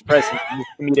around his presence and his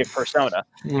comedic persona.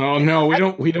 Oh no,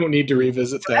 we don't need to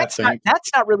revisit that thing. That's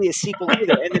not really a sequel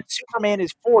either. And then Superman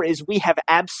 4 is, we have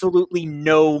absolutely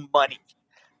no money.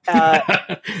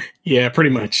 Yeah, pretty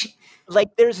much.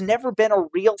 Like, there's never been a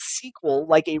real sequel,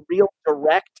 like a real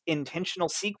direct, intentional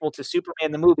sequel to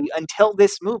Superman the movie until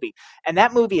this movie. And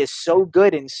that movie is so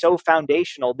good and so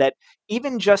foundational that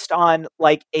even just on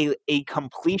like a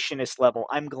completionist level,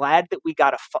 I'm glad that we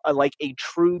got a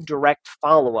true direct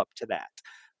follow-up to that.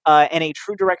 And a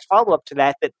true direct follow-up to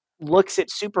that looks at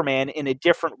Superman in a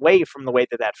different way from the way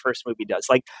that first movie does.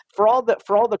 Like, for all the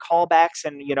callbacks,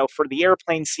 and for the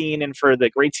airplane scene, and for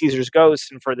the Great Caesar's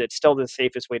Ghost, and for the It's Still the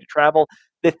Safest Way to Travel,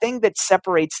 the thing that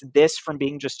separates this from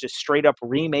being just a straight up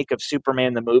remake of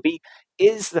Superman the movie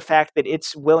is the fact that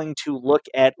it's willing to look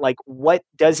at like, what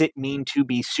does it mean to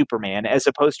be Superman, as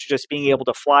opposed to just being able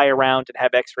to fly around and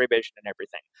have X-ray vision and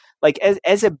everything. Like,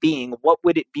 as a being, what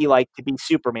would it be like to be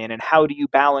Superman, and how do you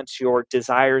balance your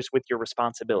desires with your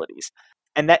responsibilities?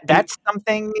 And that's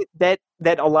something that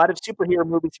a lot of superhero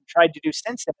movies have tried to do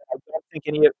since then.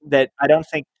 I don't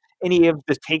think any of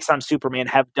the takes on Superman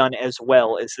have done as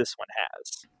well as this one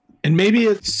has. And maybe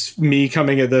it's me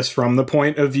coming at this from the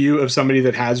point of view of somebody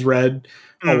that has read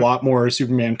a lot more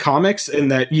Superman comics,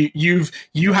 and that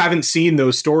you haven't seen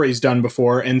those stories done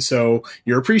before, and so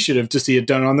you're appreciative to see it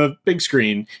done on the big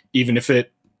screen, even if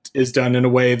it is done in a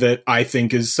way that I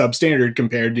think is substandard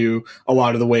compared to a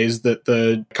lot of the ways that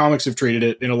the comics have treated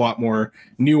it in a lot more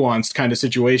nuanced kind of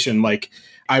situation. Like,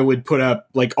 I would put up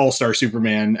like All-Star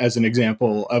Superman as an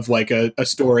example of like a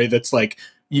story that's like,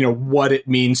 what it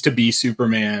means to be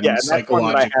Superman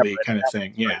psychologically kind of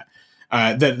thing. Yeah.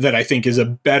 That I think is a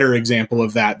better example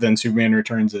of that than Superman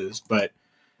Returns is. But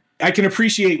I can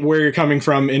appreciate where you're coming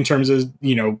from in terms of,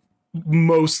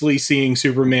 mostly seeing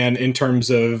Superman in terms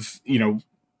of,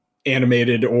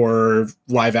 animated or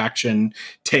live action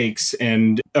takes,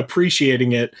 and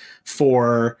appreciating it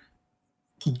for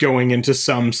going into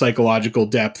some psychological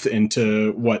depth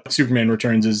into what Superman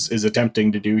Returns is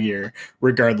attempting to do here,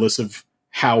 regardless of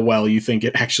how well you think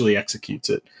it actually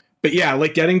executes it. But yeah,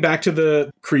 like, getting back to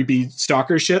the creepy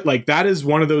stalker shit, like, that is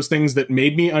one of those things that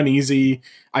made me uneasy.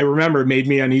 I remember it made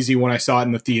me uneasy when I saw it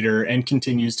in the theater, and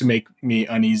continues to make me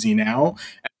uneasy now.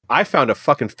 I found a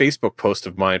fucking Facebook post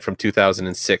of mine from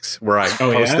 2006 where I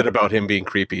posted about him being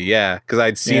creepy. Yeah, because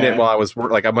I'd seen it while I was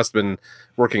I must have been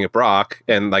working at Brock,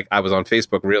 and like I was on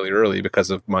Facebook really early because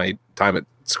of my time at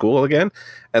school again.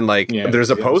 And like, there's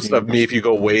a post of me, if you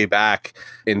go way back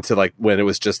into like when it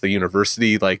was just the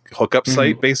university like hookup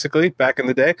site, basically back in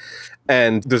the day.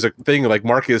 And there's a thing like,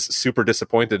 Mark is super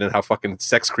disappointed in how fucking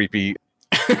sex creepy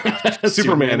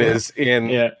Superman is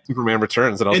in Superman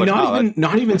Returns, and I was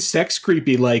not even sex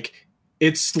creepy. Like,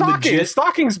 it's legit.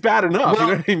 Stalking's bad enough. Well,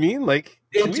 you know what I mean? Like,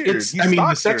 it's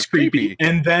the sex creepy,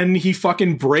 and then he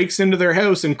fucking breaks into their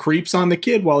house and creeps on the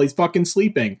kid while he's fucking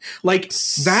sleeping. Like,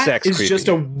 that is just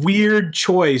a weird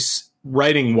choice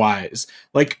writing wise.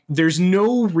 Like, there's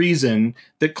no reason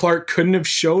that Clark couldn't have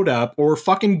showed up or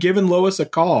fucking given Lois a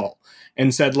call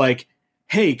and said like,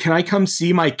 "Hey, can I come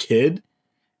see my kid?"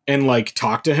 and like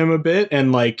talk to him a bit,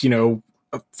 and like,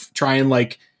 try and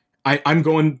like I'm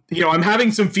going, I'm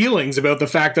having some feelings about the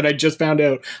fact that I just found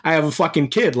out I have a fucking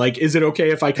kid. Like, is it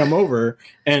okay if I come over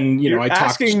and, I talk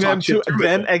asking them to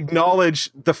then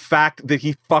acknowledge the fact that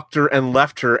he fucked her and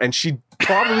left her and she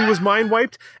probably was mind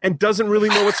wiped and doesn't really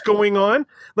know what's going on?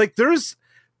 Like, there's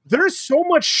so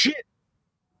much shit.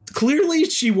 Clearly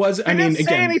she was, I mean,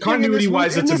 again,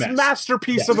 continuity-wise, it's a mess.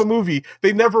 Masterpiece of a movie,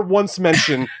 they never once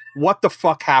mention what the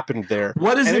fuck happened there.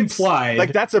 What is implied?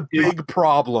 Like, that's a big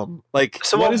problem. Like,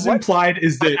 so what is implied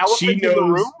is that she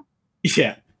knows...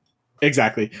 Yeah,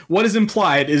 exactly. What is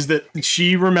implied is that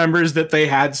she remembers that they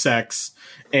had sex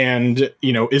and,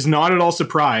 is not at all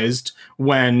surprised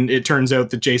when it turns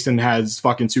out that Jason has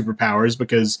fucking superpowers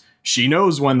because she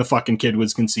knows when the fucking kid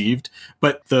was conceived.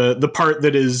 But the part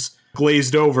that is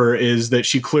glazed over is that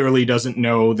she clearly doesn't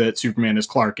know that Superman is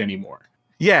Clark anymore.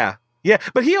 Yeah,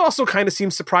 but he also kind of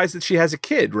seems surprised that she has a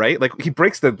kid, right? Like, he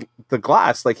breaks the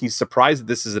glass, like he's surprised that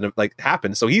this isn't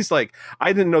happened. So he's like,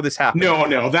 I didn't know this happened. No,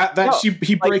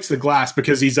 he breaks the glass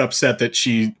because he's upset that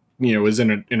she is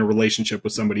in a relationship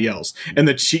with somebody else, and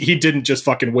that he didn't just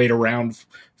fucking wait around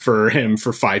for him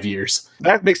for 5 years.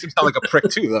 That makes him sound like a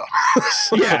prick too,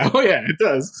 though. Yeah, it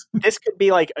does. This could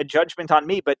be like a judgment on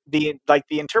me, but the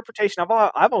interpretation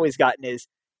I've always gotten is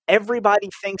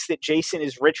everybody thinks that Jason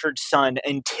is Richard's son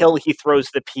until he throws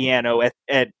the piano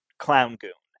at Clown Goon.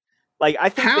 Like, I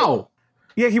think how?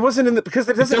 Yeah, he wasn't in because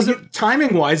it doesn't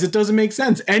timing wise, it doesn't make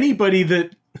sense. Anybody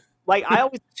that. Like, I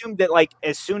always assumed that, like,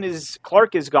 as soon as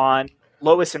Clark is gone,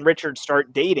 Lois and Richard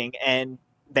start dating and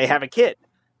they have a kid.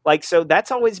 Like, so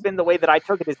that's always been the way that I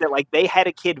took it, is that, like, they had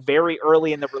a kid very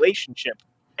early in the relationship.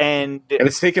 And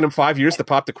it's taken him 5 years to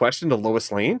pop the question to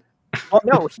Lois Lane? Well,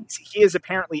 no, he is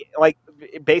apparently, like,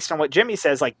 based on what Jimmy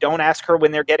says, like, don't ask her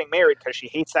when they're getting married because she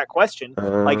hates that question.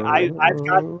 Like, I've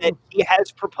got that he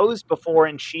has proposed before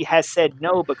and she has said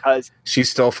no because she's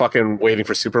still fucking waiting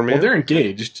for Superman. Well, they're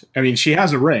engaged. I mean, she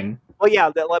has a ring. Well,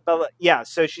 yeah,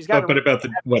 so she's got. But about the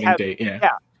wedding date, yeah.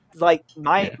 Like,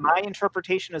 my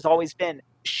interpretation has always been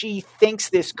she thinks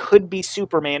this could be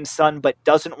Superman's son, but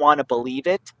doesn't want to believe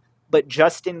it. But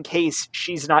just in case,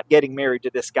 she's not getting married to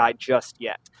this guy just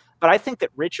yet. But I think that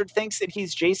Richard thinks that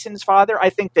he's Jason's father. I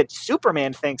think that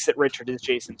Superman thinks that Richard is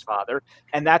Jason's father.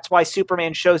 And that's why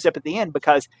Superman shows up at the end,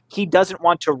 because he doesn't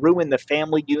want to ruin the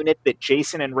family unit that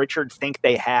Jason and Richard think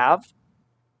they have.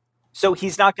 So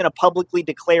he's not going to publicly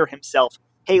declare himself,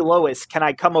 hey, Lois, can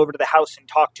I come over to the house and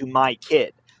talk to my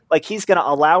kid? Like, he's going to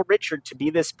allow Richard to be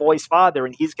this boy's father,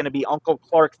 and he's going to be Uncle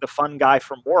Clark, the fun guy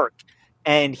from work.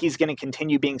 And he's going to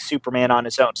continue being Superman on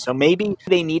his own. So maybe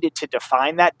they needed to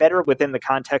define that better within the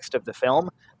context of the film.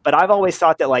 But I've always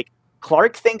thought that, like,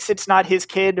 Clark thinks it's not his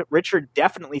kid. Richard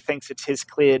definitely thinks it's his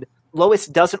kid. Lois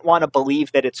doesn't want to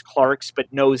believe that it's Clark's,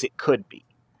 but knows it could be.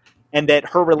 And that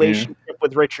her relationship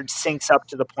with Richard syncs up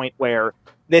to the point where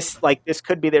this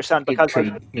could be their son, because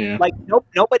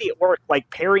nobody at work, like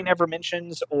Perry never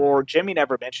mentions or Jimmy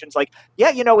never mentions, like,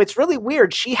 it's really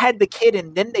weird. She had the kid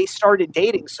and then they started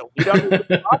dating. So we don't know who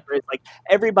the father is. Like,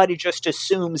 everybody just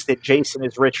assumes that Jason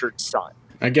is Richard's son.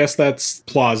 I guess that's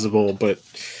plausible, but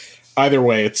either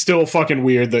way, it's still fucking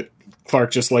weird that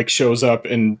Clark just like shows up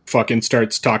and fucking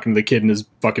starts talking to the kid in his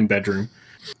fucking bedroom.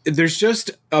 There's just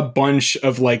a bunch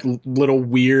of like little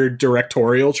weird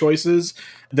directorial choices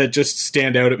that just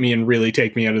stand out at me and really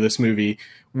take me out of this movie.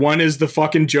 One is the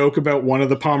fucking joke about one of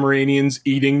the Pomeranians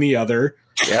eating the other.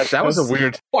 Yeah, that was a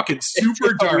weird, fucking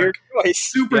super dark,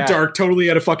 dark,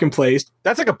 totally out of fucking place.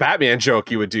 That's like a Batman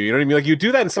joke you would do. You know what I mean? Like, you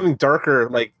do that in something darker,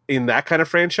 like in that kind of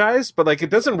franchise, but like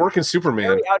it doesn't work in Superman.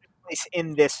 Very out of place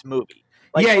in this movie.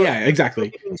 Like,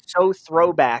 exactly. So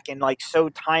throwback and like so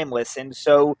timeless and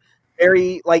so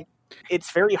very like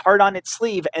it's very hard on its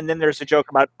sleeve, and then there's a joke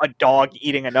about a dog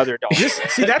eating another dog.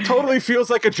 See, that totally feels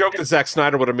like a joke that Zack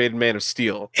Snyder would have made in Man of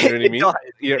Steel. You know what I mean?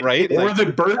 Yeah, right? Or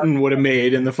that Burton would have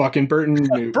made in the fucking Burton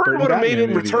movie. Burton would have made it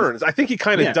in Returns. I think he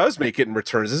kind of does make it in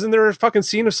Returns. Isn't there a fucking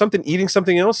scene of something eating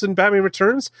something else in Batman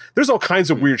Returns? There's all kinds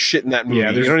of weird shit in that movie.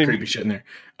 Yeah, there's creepy shit in there.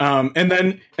 And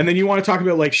then you want to talk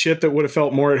about like shit that would have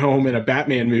felt more at home in a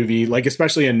Batman movie, like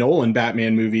especially a Nolan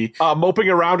Batman movie. Moping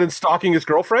around and stalking his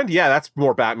girlfriend. Yeah, that's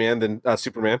more Batman than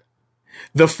Superman.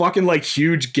 The fucking like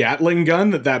huge Gatling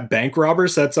gun that bank robber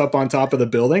sets up on top of the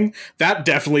building. That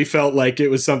definitely felt like it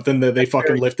was something that they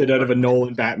fucking lifted out of a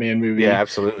Nolan Batman movie. Yeah,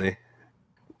 absolutely.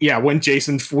 Yeah, when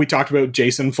we talked about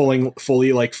Jason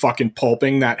fully like fucking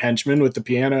pulping that henchman with the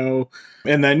piano.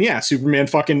 And then, Superman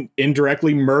fucking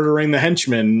indirectly murdering the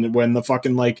henchman when the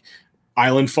fucking like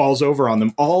island falls over on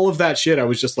them. All of that shit, I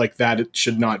was just like, that it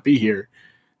should not be here.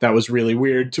 that was really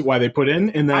weird to why they put in.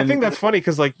 And then I think that's funny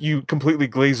because like you completely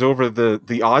glaze over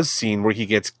the Oz scene where he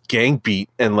gets gang beat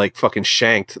and like fucking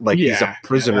shanked like he's a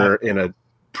prisoner in a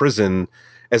prison,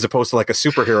 as opposed to like a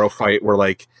superhero fight where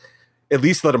like at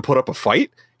least let him put up a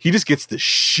fight. He just gets the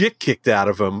shit kicked out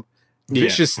of him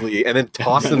viciously and then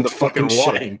tossed in the fucking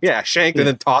water. Shanked and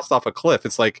then tossed off a cliff.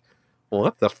 It's like, well,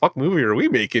 what the fuck movie are we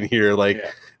making here? Like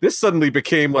this suddenly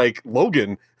became like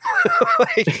Logan.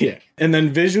 And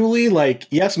then visually, like,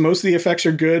 yes, most of the effects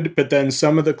are good, but then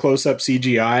some of the close-up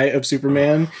CGI of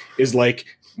Superman is like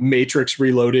Matrix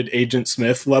Reloaded Agent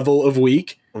Smith level of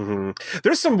weak. Mm-hmm.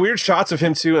 There's some weird shots of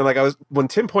him too, and like when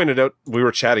Tim pointed out, we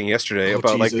were chatting yesterday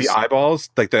about like the eyeballs,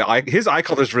 like his eye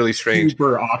color is really strange,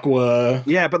 super aqua.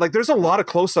 Yeah, but like there's a lot of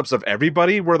close-ups of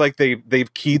everybody where like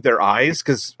they've keyed their eyes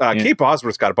because Kate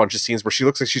Bosworth's got a bunch of scenes where she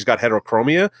looks like she's got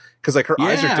heterochromia because like her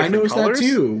eyes are different colors. I noticed that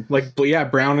too.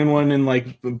 Like brown in one and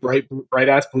like bright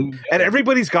ass blue, and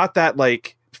everybody's got that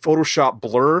like Photoshop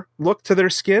blur look to their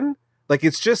skin. Like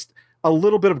it's just a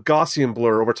little bit of Gaussian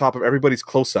blur over top of everybody's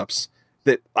close-ups.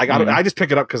 That like I just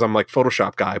pick it up because I'm like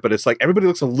Photoshop guy, but it's like everybody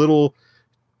looks a little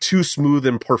too smooth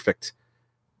and perfect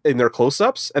in their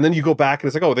close-ups, and then you go back and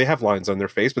it's like, oh, they have lines on their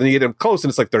face, but then you get them close and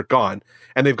it's like they're gone,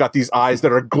 and they've got these eyes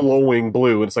that are glowing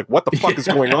blue, and it's like, what the fuck is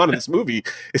going on in this movie?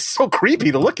 It's so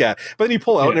creepy to look at. But then you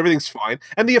pull out and everything's fine,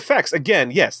 and the effects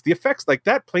again, yes, the effects, like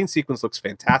that plane sequence looks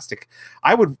fantastic.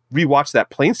 I would rewatch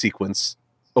that plane sequence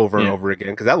over and over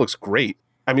again because that looks great.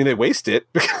 I mean, they waste it.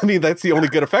 I mean, that's the only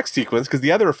good effect sequence because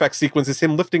the other effect sequence is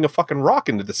him lifting a fucking rock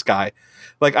into the sky.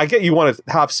 Like, I get you want to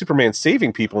have Superman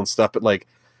saving people and stuff, but like,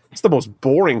 it's the most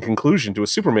boring conclusion to a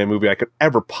Superman movie I could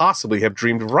ever possibly have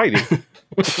dreamed of writing.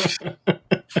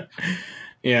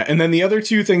 Yeah, and then the other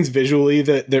two things visually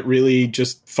that really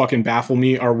just fucking baffle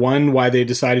me are, one, why they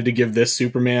decided to give this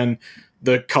Superman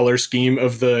the color scheme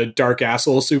of the dark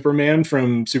asshole Superman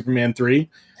from Superman 3.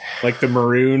 Like the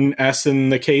maroon S in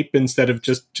the cape instead of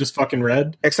just fucking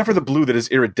red. Except for the blue that is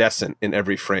iridescent in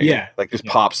every frame. Yeah. Like just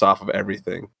pops off of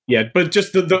everything. Yeah, but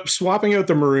just the swapping out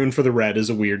the maroon for the red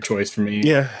is a weird choice for me.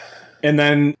 Yeah. And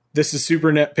then this is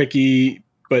super nitpicky,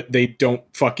 but they don't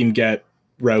fucking get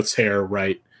Routh's hair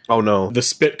right. Oh no. The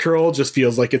spit curl just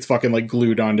feels like it's fucking like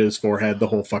glued onto his forehead the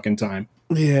whole fucking time.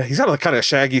 Yeah, he's got a kind of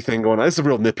shaggy thing going on. This is a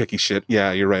real nitpicky shit.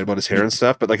 Yeah, you're right about his hair and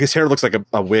stuff, but like his hair looks like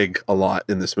a wig a lot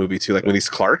in this movie too. Like when he's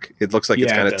Clark, it looks like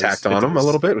it's kind of tacked on him a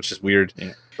little bit, which is weird.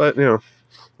 Yeah. But you know,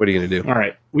 what are you gonna do? All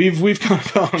right, we've gone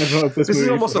on about this. This is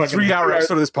almost a 3-hour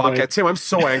episode of this podcast. Tim, I'm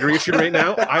so angry at you right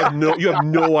now. You have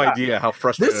no idea how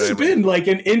frustrated. This has been like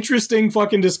an interesting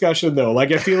fucking discussion, though.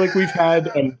 Like I feel like we've had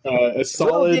a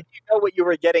solid. Well, did you know what you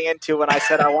were getting into when I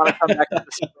said I want to come back to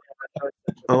the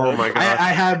Oh my god! I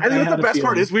have. And the best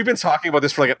part is we've been talking about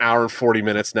this for like an hour and 40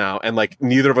 minutes now, and like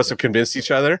neither of us have convinced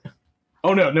each other.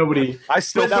 Oh no, nobody. I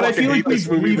still I feel like this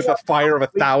movie with the fire of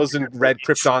 1,000 red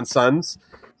Krypton suns.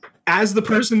 As the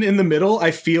person in the middle,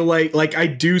 I feel like I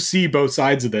do see both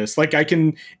sides of this. Like I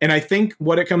can, and I think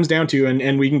what it comes down to,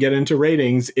 and we can get into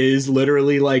ratings, is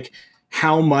literally like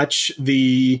how much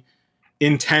the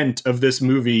intent of this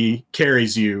movie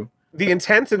carries you. The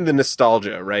intent and the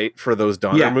nostalgia, right, for those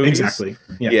Donner movies. Exactly.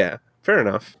 Yeah, fair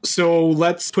enough. So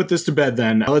let's put this to bed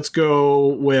then. Let's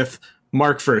go with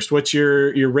Mark first. What's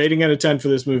your rating out of 10 for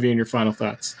this movie and your final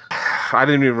thoughts? I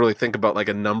didn't even really think about like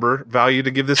a number value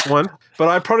to give this one, but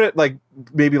I put it like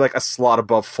maybe like a slot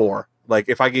above 4. Like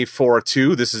if I gave 4 a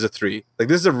 2, this is a 3. Like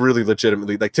this is a really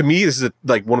legitimately, like to me, this is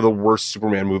like one of the worst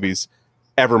Superman movies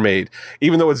ever made.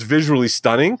 Even though it's visually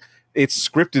stunning, it's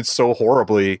scripted so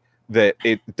horribly that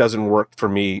it doesn't work for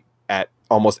me at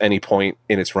almost any point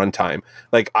in its runtime.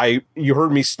 Like you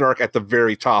heard me snark at the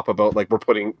very top about like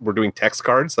we're doing text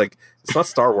cards. Like it's not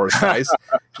Star Wars, guys.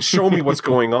 Show me what's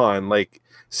going on. Like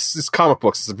it's comic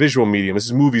books. It's a visual medium. This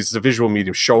is movies. It's a visual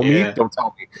medium. Show me. Don't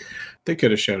tell me. They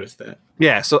could have showed us that.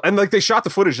 Yeah. So and like they shot the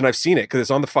footage and I've seen it because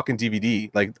it's on the fucking DVD,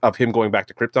 like of him going back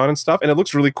to Krypton and stuff, and it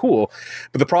looks really cool.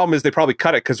 But the problem is they probably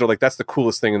cut it because they're like, that's the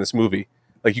coolest thing in this movie.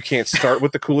 Like you can't start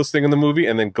with the coolest thing in the movie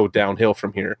and then go downhill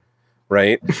from here,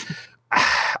 right?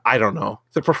 I don't know.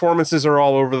 The performances are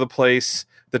all over the place.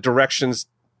 The directions,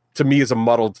 to me, is a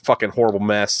muddled, fucking horrible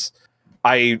mess.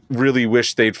 I really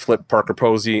wish they'd flip Parker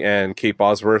Posey and Kate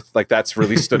Bosworth. Like that's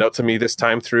really stood out to me this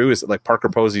time through. Is that like Parker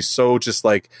Posey's so just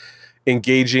like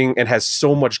engaging and has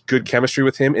so much good chemistry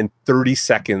with him in 30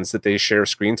 seconds that they share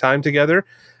screen time together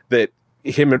that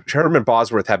Herman and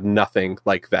Bosworth have nothing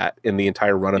like that in the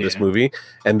entire run of this movie.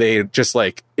 And they just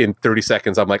like in 30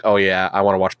 seconds, I'm like, oh yeah, I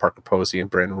want to watch Parker Posey and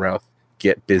Brandon Routh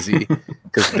get busy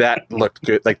because that looked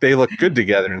good. Like they look good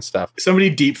together and stuff.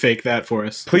 Somebody deep fake that for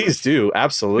us. Please do.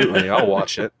 Absolutely. I'll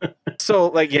watch it. So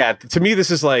like, yeah, to me, this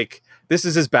is this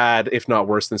is as bad, if not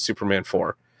worse, than Superman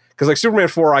 4. Because like Superman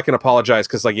 4, I can apologize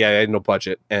because like, yeah, I had no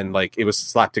budget and like it was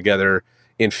slapped together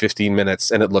in 15 minutes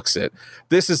and it looks it.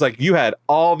 This is like you had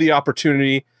all the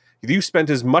opportunity. You spent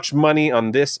as much money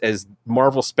on this as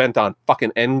Marvel spent on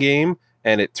fucking Endgame,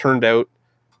 and it turned out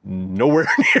nowhere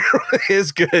near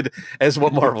as good as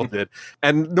what Marvel did,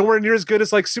 and nowhere near as good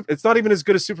as like it's not even as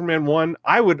good as Superman 1.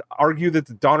 I would argue that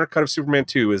the Donner cut of Superman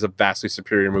 2 is a vastly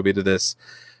superior movie to this.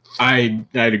 I'd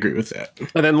agree with that.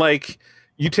 And then like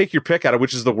you take your pick out of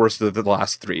which is the worst of the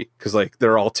last three, because like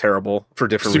they're all terrible for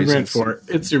different reasons. Superman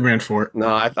 4. It's Superman 4. No,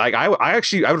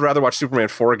 I would rather watch Superman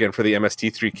 4 again for the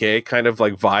MST3K kind of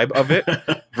like vibe of it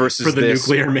versus for the this.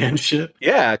 Nuclear Man shit.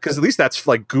 Yeah, because at least that's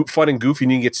like fun and goofy,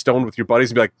 and you can get stoned with your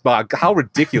buddies and be like, "Bah, how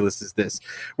ridiculous is this?"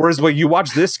 Whereas when you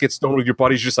watch this, get stoned with your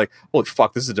buddies, you're just like, "Holy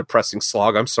fuck, this is a depressing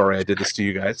slog. I'm sorry I did this to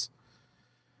you guys."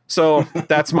 So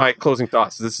that's my closing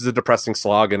thoughts. This is a depressing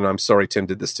slog, and I'm sorry Tim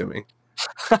did this to me.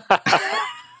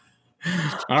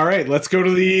 All right, let's go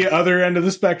to the other end of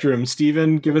the spectrum.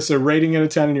 Steven, give us a rating out of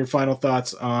 10 and your final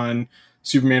thoughts on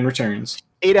Superman Returns.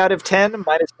 8 out of 10,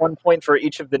 minus 1 point for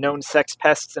each of the known sex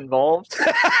pests involved.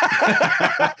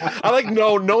 I like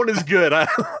known is good.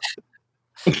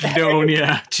 Known,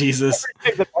 yeah, Jesus.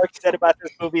 Everything that Mark said about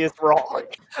this movie is wrong.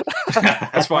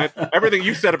 That's fine. Everything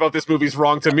you said about this movie is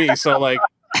wrong to me, so like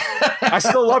I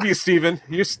still love you, Steven.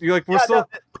 You're like we're still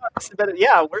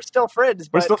we're still friends.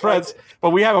 We're still friends,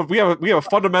 but we have a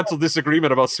fundamental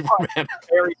disagreement about Superman.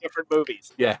 Very different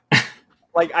movies. Yeah.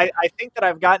 Like I think that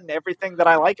I've gotten everything that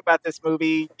I like about this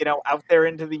movie, out there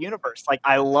into the universe. Like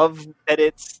I love that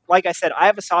it's, like I said, I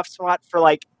have a soft spot for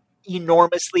like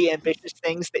enormously ambitious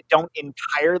things that don't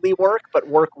entirely work, but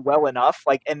work well enough.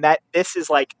 Like, and that this is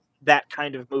like that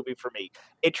kind of movie for me.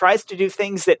 It tries to do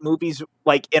things that movies,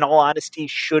 like in all honesty,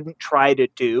 shouldn't try to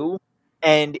do.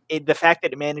 And the fact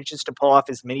that it manages to pull off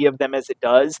as many of them as it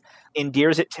does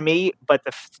endears it to me, but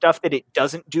the stuff that it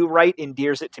doesn't do right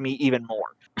endears it to me even more.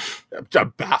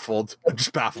 I'm baffled. I'm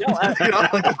just baffled.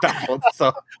 I'm baffled.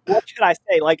 So what should I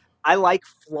say? Like, I like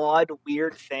flawed,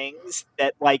 weird things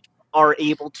that like are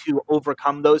able to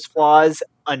overcome those flaws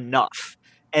enough.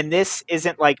 And this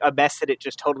isn't like a mess that it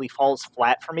just totally falls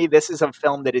flat for me. This is a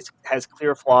film that has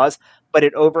clear flaws, but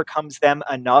it overcomes them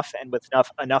enough and with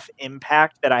enough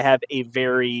impact that I have a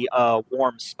very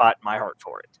warm spot in my heart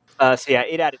for it. So yeah,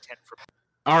 8 out of 10 for me.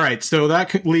 All right, so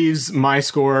that leaves my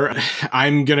score.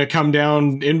 I'm going to come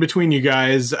down in between you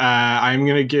guys. I'm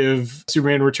going to give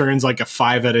Superman Returns like a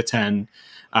 5 out of 10.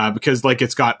 Because like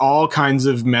it's got all kinds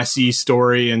of messy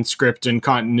story and script and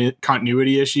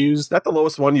continuity issues. Is that the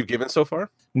lowest one you've given so far?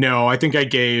 No, I think I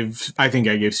gave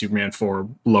Superman 4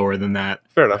 lower than that.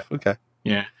 Fair enough. Okay.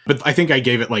 Yeah. But I think I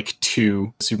gave it like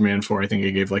 2. Superman 4, I think I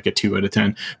gave like a 2 out of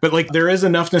 10. But like there is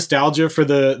enough nostalgia for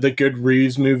the good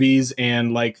Reeves movies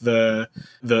and like the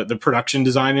production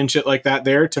design and shit like that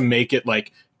there to make it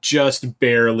like just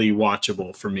barely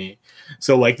watchable for me.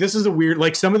 So like this is a weird,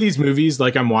 like some of these movies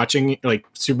like I'm watching like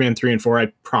Superman 3 and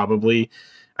 4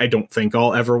 I don't think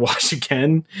I'll ever watch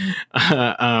again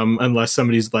unless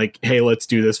somebody's like, hey, let's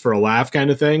do this for a laugh kind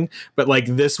of thing. But like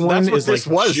this one is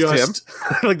like just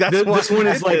like this one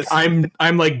is like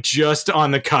I'm like just on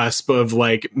the cusp of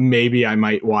like maybe I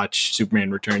might watch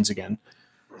Superman Returns again.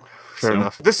 Fair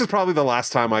enough. This is probably the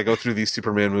last time I go through these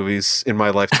Superman movies in my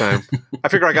lifetime. I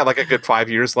figure I got like a good 5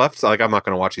 years left. So like I'm not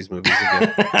going to watch these movies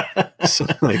again. So,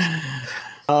 like,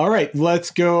 all right,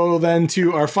 let's go then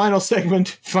to our final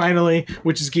segment, finally,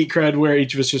 which is Geek Cred, where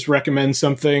each of us just recommends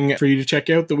something for you to check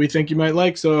out that we think you might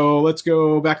like. So let's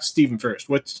go back to Steven first.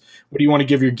 What do you want to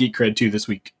give your Geek Cred to this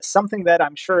week? Something that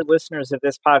I'm sure listeners of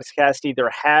this podcast either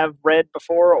have read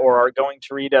before or are going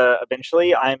to read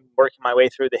eventually. I'm working my way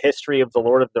through the history of The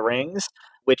Lord of the Rings,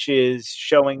 which is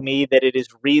showing me that it is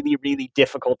really, really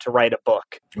difficult to write a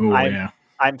book. Oh, yeah.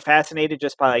 I'm fascinated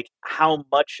just by like how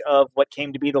much of what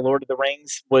came to be The Lord of the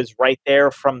Rings was right there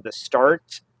from the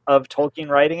start of Tolkien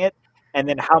writing it, and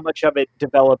then how much of it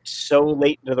developed so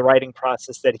late into the writing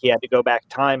process that he had to go back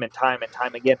time and time and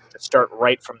time again to start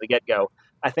right from the get-go.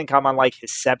 I think I'm on like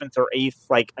his 7th or 8th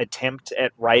like attempt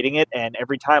at writing it, and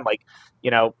every time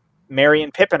Merry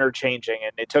and Pippin are changing,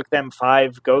 and it took them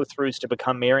 5 go-throughs to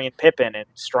become Merry and Pippin, and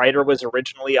Strider was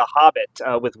originally a hobbit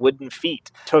with wooden feet.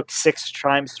 It took 6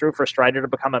 times through for Strider to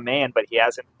become a man, but he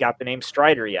hasn't got the name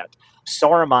Strider yet.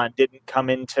 Saruman didn't come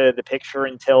into the picture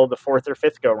until the 4th or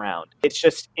 5th go-round. It's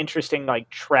just interesting, like,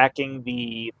 tracking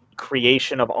the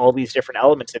creation of all these different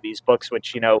elements of these books,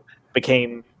 which,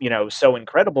 became, so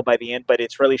incredible by the end, but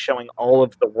it's really showing all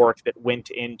of the work that went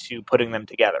into putting them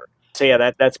together. So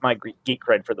yeah, that's my geek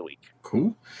cred for the week.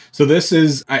 Cool. So this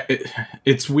is,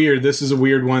 it's weird. This is a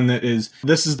weird one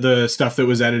this is the stuff that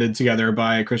was edited together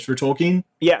by Christopher Tolkien?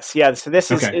 Yes, yeah. So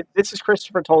this is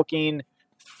Christopher Tolkien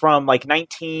from like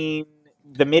the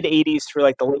mid 80s through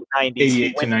like the late 90s.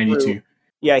 88 to 92.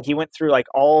 He went through like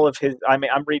all of his, I'm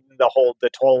reading the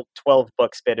 12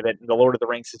 books bit of it, and the Lord of the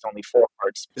Rings is only 4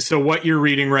 parts. So what you're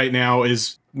reading right now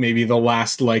is maybe the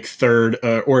last like third,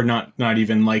 or not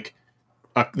even like,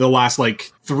 the last like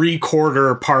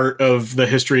 3/4 part of the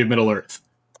history of Middle-earth.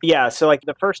 Yeah, so like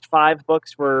the first 5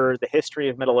 books were the history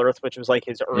of Middle-earth, which was like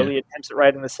his early attempts at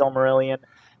writing the Silmarillion.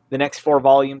 The next 4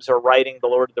 volumes are writing the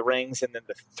Lord of the Rings, and then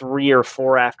the 3 or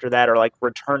 4 after that are like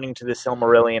returning to the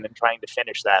Silmarillion and trying to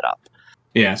finish that up.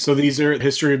 Yeah, so these are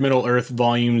History of Middle-earth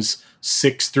volumes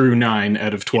 6 through 9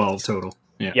 out of 12 total.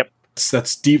 Yeah. Yep.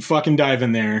 That's deep fucking dive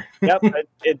in there. Yep,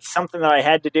 it's something that I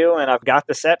had to do, and I've got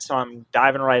the set, so I'm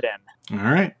diving right in.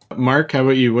 All right. Mark, how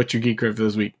about you? What's your geek cred for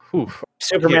this week?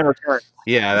 Superman Returns.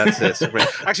 Yeah, that's it. Superman.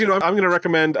 Actually, I'm going to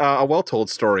recommend a well-told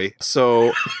story.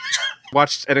 So,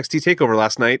 watched NXT TakeOver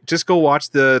last night. Just go watch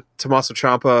the Tommaso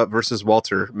Ciampa versus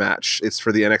Walter match. It's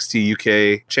for the NXT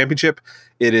UK Championship.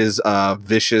 It is a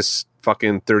vicious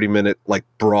fucking 30-minute like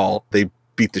brawl. They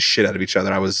beat the shit out of each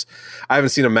other. I haven't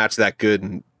seen a match that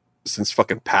good since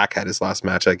fucking Pac had his last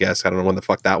match, I guess. I don't know when the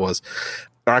fuck that was.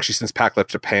 Or actually since Pac left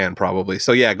Japan, probably.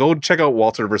 So yeah, go check out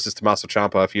Walter versus Tommaso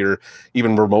Ciampa if you're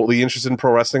even remotely interested in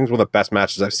pro wrestling. It's one of the best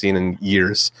matches I've seen in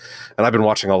years. And I've been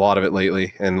watching a lot of it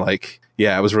lately. And like,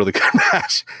 yeah, it was a really good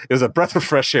match. It was a breath of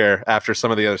fresh air after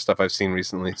some of the other stuff I've seen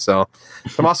recently. So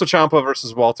Tommaso Ciampa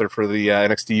versus Walter for the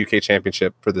NXT UK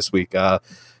Championship for this week. About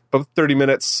 30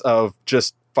 minutes of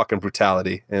just fucking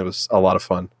brutality. And it was a lot of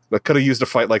fun. But could have used a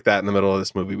fight like that in the middle of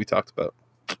this movie we talked about.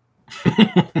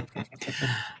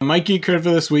 My geek cred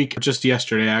for this week, just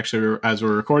yesterday, actually, as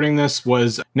we're recording this,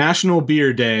 was National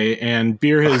Beer Day, and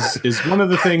beer is one of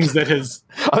the things that has.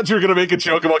 I thought you were going to make a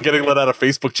joke about getting let out of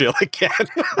Facebook jail again.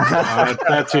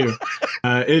 That too.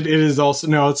 It is also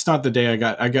no. It's not the day I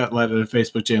got let out of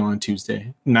Facebook jail on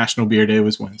Tuesday. National Beer Day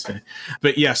was Wednesday,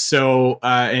 but yes. So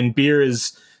and beer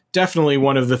is definitely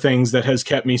one of the things that has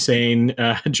kept me sane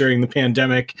during the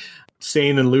pandemic.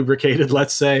 Sane and lubricated,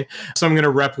 let's say. So I'm going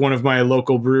to rep one of my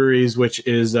local breweries, which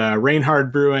is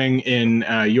Reinhard Brewing in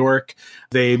York.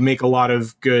 They make a lot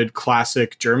of good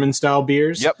classic German style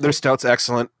beers. Yep, their stout's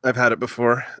excellent. I've had it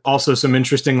before. Also some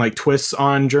interesting like twists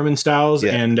on German styles,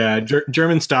 and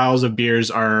German styles of beers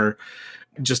are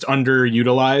just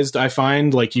underutilized. I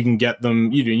find like you can get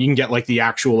them, you can get like the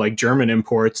actual like German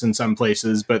imports in some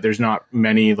places, but there's not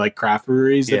many like craft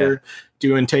breweries that are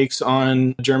doing takes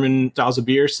on German styles of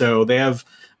beer. So they have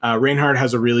Reinhard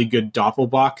has a really good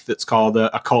Doppelbock that's called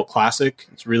a cult classic.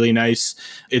 It's really nice.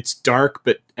 It's dark,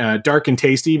 but dark and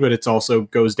tasty, but it's also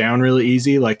goes down really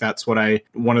easy. Like that's one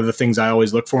of the things I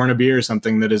always look for in a beer is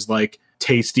something that is like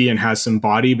tasty and has some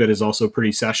body, but is also pretty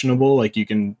sessionable. Like you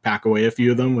can pack away a few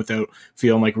of them without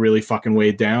feeling like really fucking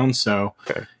weighed down. So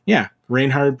yeah,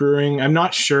 Reinhard Brewing. I'm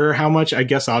not sure how much. I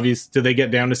guess obviously, did they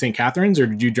get down to St. Catharines, or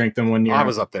did you drink them one year? I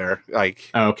was up there. Like,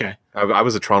 oh, okay. I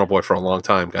was a Toronto boy for a long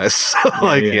time, guys. So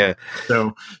I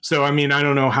mean, I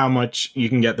don't know how much you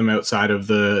can get them outside of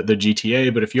the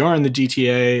GTA, but if you are in the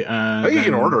GTA, you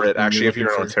can order it actually if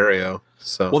you're in Ontario.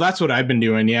 So well, that's what I've been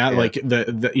doing. Yeah. Like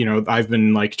the I've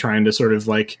been like trying to sort of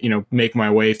like, make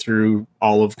my way through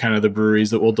all of kind of the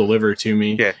breweries that will deliver to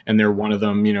me. Yeah. And they're one of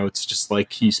them, it's just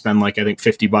like you spend like, I think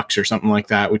 $50 or something like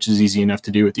that, which is easy enough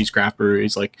to do with these craft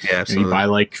breweries. Like you buy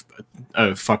like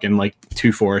a fucking like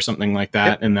 2-4 or something like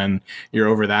that. And then you're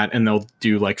over that and they'll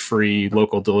do like free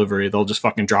local delivery. They'll just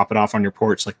fucking drop it off on your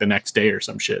porch like the next day or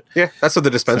some shit. Yeah. That's what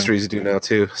the dispensaries do now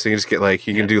too. So you just get like,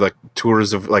 you can do like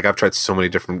tours of like, I've tried so many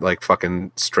different like fucking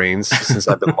strains since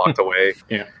I've been locked away.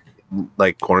 Yeah.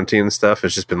 Like quarantine and stuff.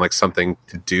 It's just been like something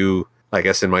to do, I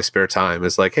guess, in my spare time.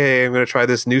 It's like, hey, I'm going to try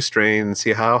this new strain and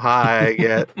see how high I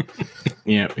get.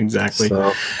 Yeah, exactly.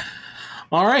 So.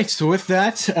 All right. So with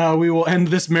that, we will end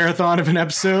this marathon of an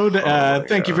episode.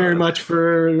 Thank you very much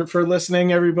for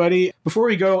listening, everybody. Before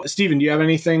we go, Steven, do you have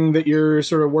anything that you're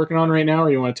sort of working on right now,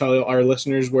 or you want to tell our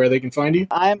listeners where they can find you?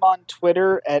 I'm on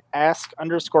Twitter at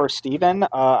ask_Steven.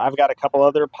 I've got a couple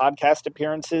other podcast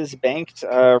appearances banked,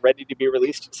 ready to be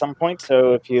released at some point.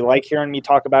 So if you like hearing me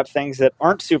talk about things that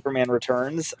aren't Superman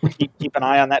Returns, keep an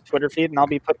eye on that Twitter feed, and I'll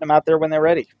be putting them out there when they're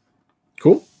ready.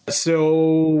 Cool.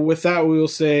 So with that, we will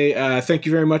say thank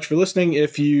you very much for listening.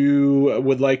 If you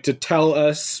would like to tell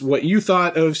us what you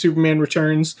thought of Superman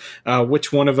Returns,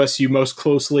 which one of us you most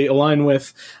closely align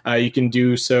with, you can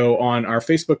do so on our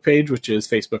Facebook page, which is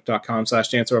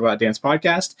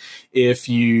facebook.com/DanceRobotDancePodcast. If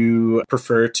you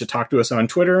prefer to talk to us on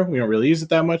Twitter, we don't really use it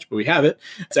that much, but we have it.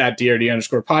 It's at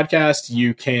DRD_podcast.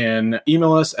 You can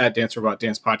email us at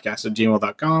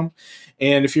dancerobotdancepodcast@gmail.com.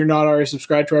 And if you're not already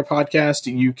subscribed to our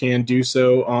podcast, you can do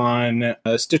so on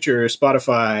Stitcher,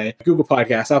 Spotify, Google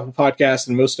Podcasts, Apple Podcasts,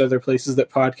 and most other places that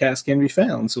podcasts can be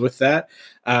found. So with that,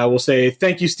 we'll say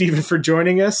thank you, Stephen, for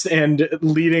joining us and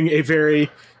leading a very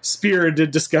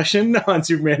spirited discussion on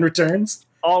Superman Returns.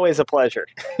 Always a pleasure.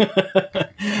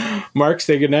 Mark,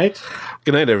 say goodnight.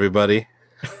 Good night, everybody.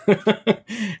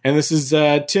 And this is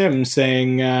Tim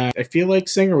saying, I feel like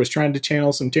Singer was trying to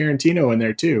channel some Tarantino in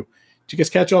there, too. Did you guys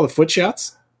catch all the foot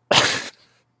shots?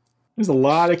 There's a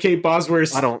lot of Kate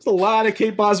Bosworth's. There's a lot of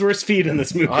Kate Bosworth's feet in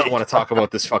this movie. I don't want to talk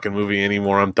about this fucking movie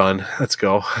anymore. I'm done. Let's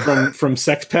go. From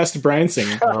Sex Pest Brian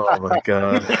Singer. Oh my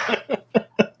god.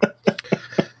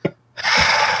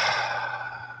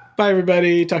 Bye,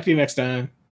 everybody. Talk to you next time.